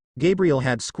say, Gabriel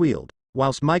had squealed,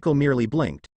 whilst Michael merely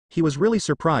blinked. He was really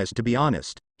surprised, to be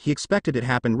honest. He expected it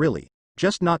happen really,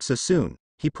 just not so soon.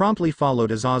 He promptly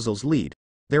followed Azazel's lead.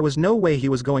 There was no way he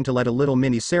was going to let a little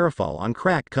mini Seraphal on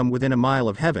crack come within a mile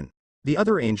of heaven. The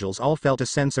other angels all felt a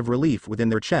sense of relief within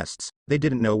their chests, they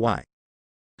didn't know why.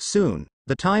 Soon,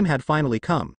 the time had finally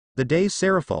come, the day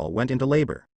Seraphal went into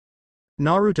labor.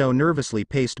 Naruto nervously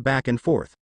paced back and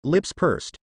forth, lips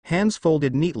pursed, hands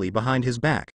folded neatly behind his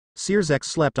back. Sirzex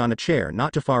slept on a chair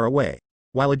not too far away,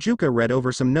 while Ajuka read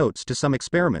over some notes to some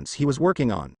experiments he was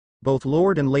working on. Both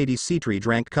Lord and Lady Sitri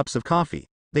drank cups of coffee.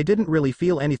 They didn't really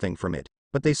feel anything from it,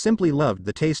 but they simply loved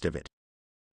the taste of it.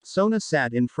 Sona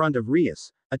sat in front of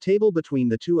Rias, a table between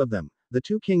the two of them. The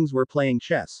two kings were playing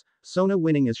chess, Sona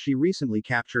winning as she recently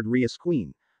captured Rias'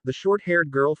 queen. The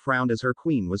short-haired girl frowned as her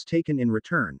queen was taken in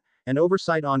return, an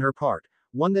oversight on her part,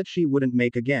 one that she wouldn't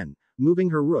make again.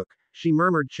 Moving her rook, she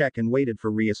murmured check and waited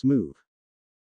for Rias' move.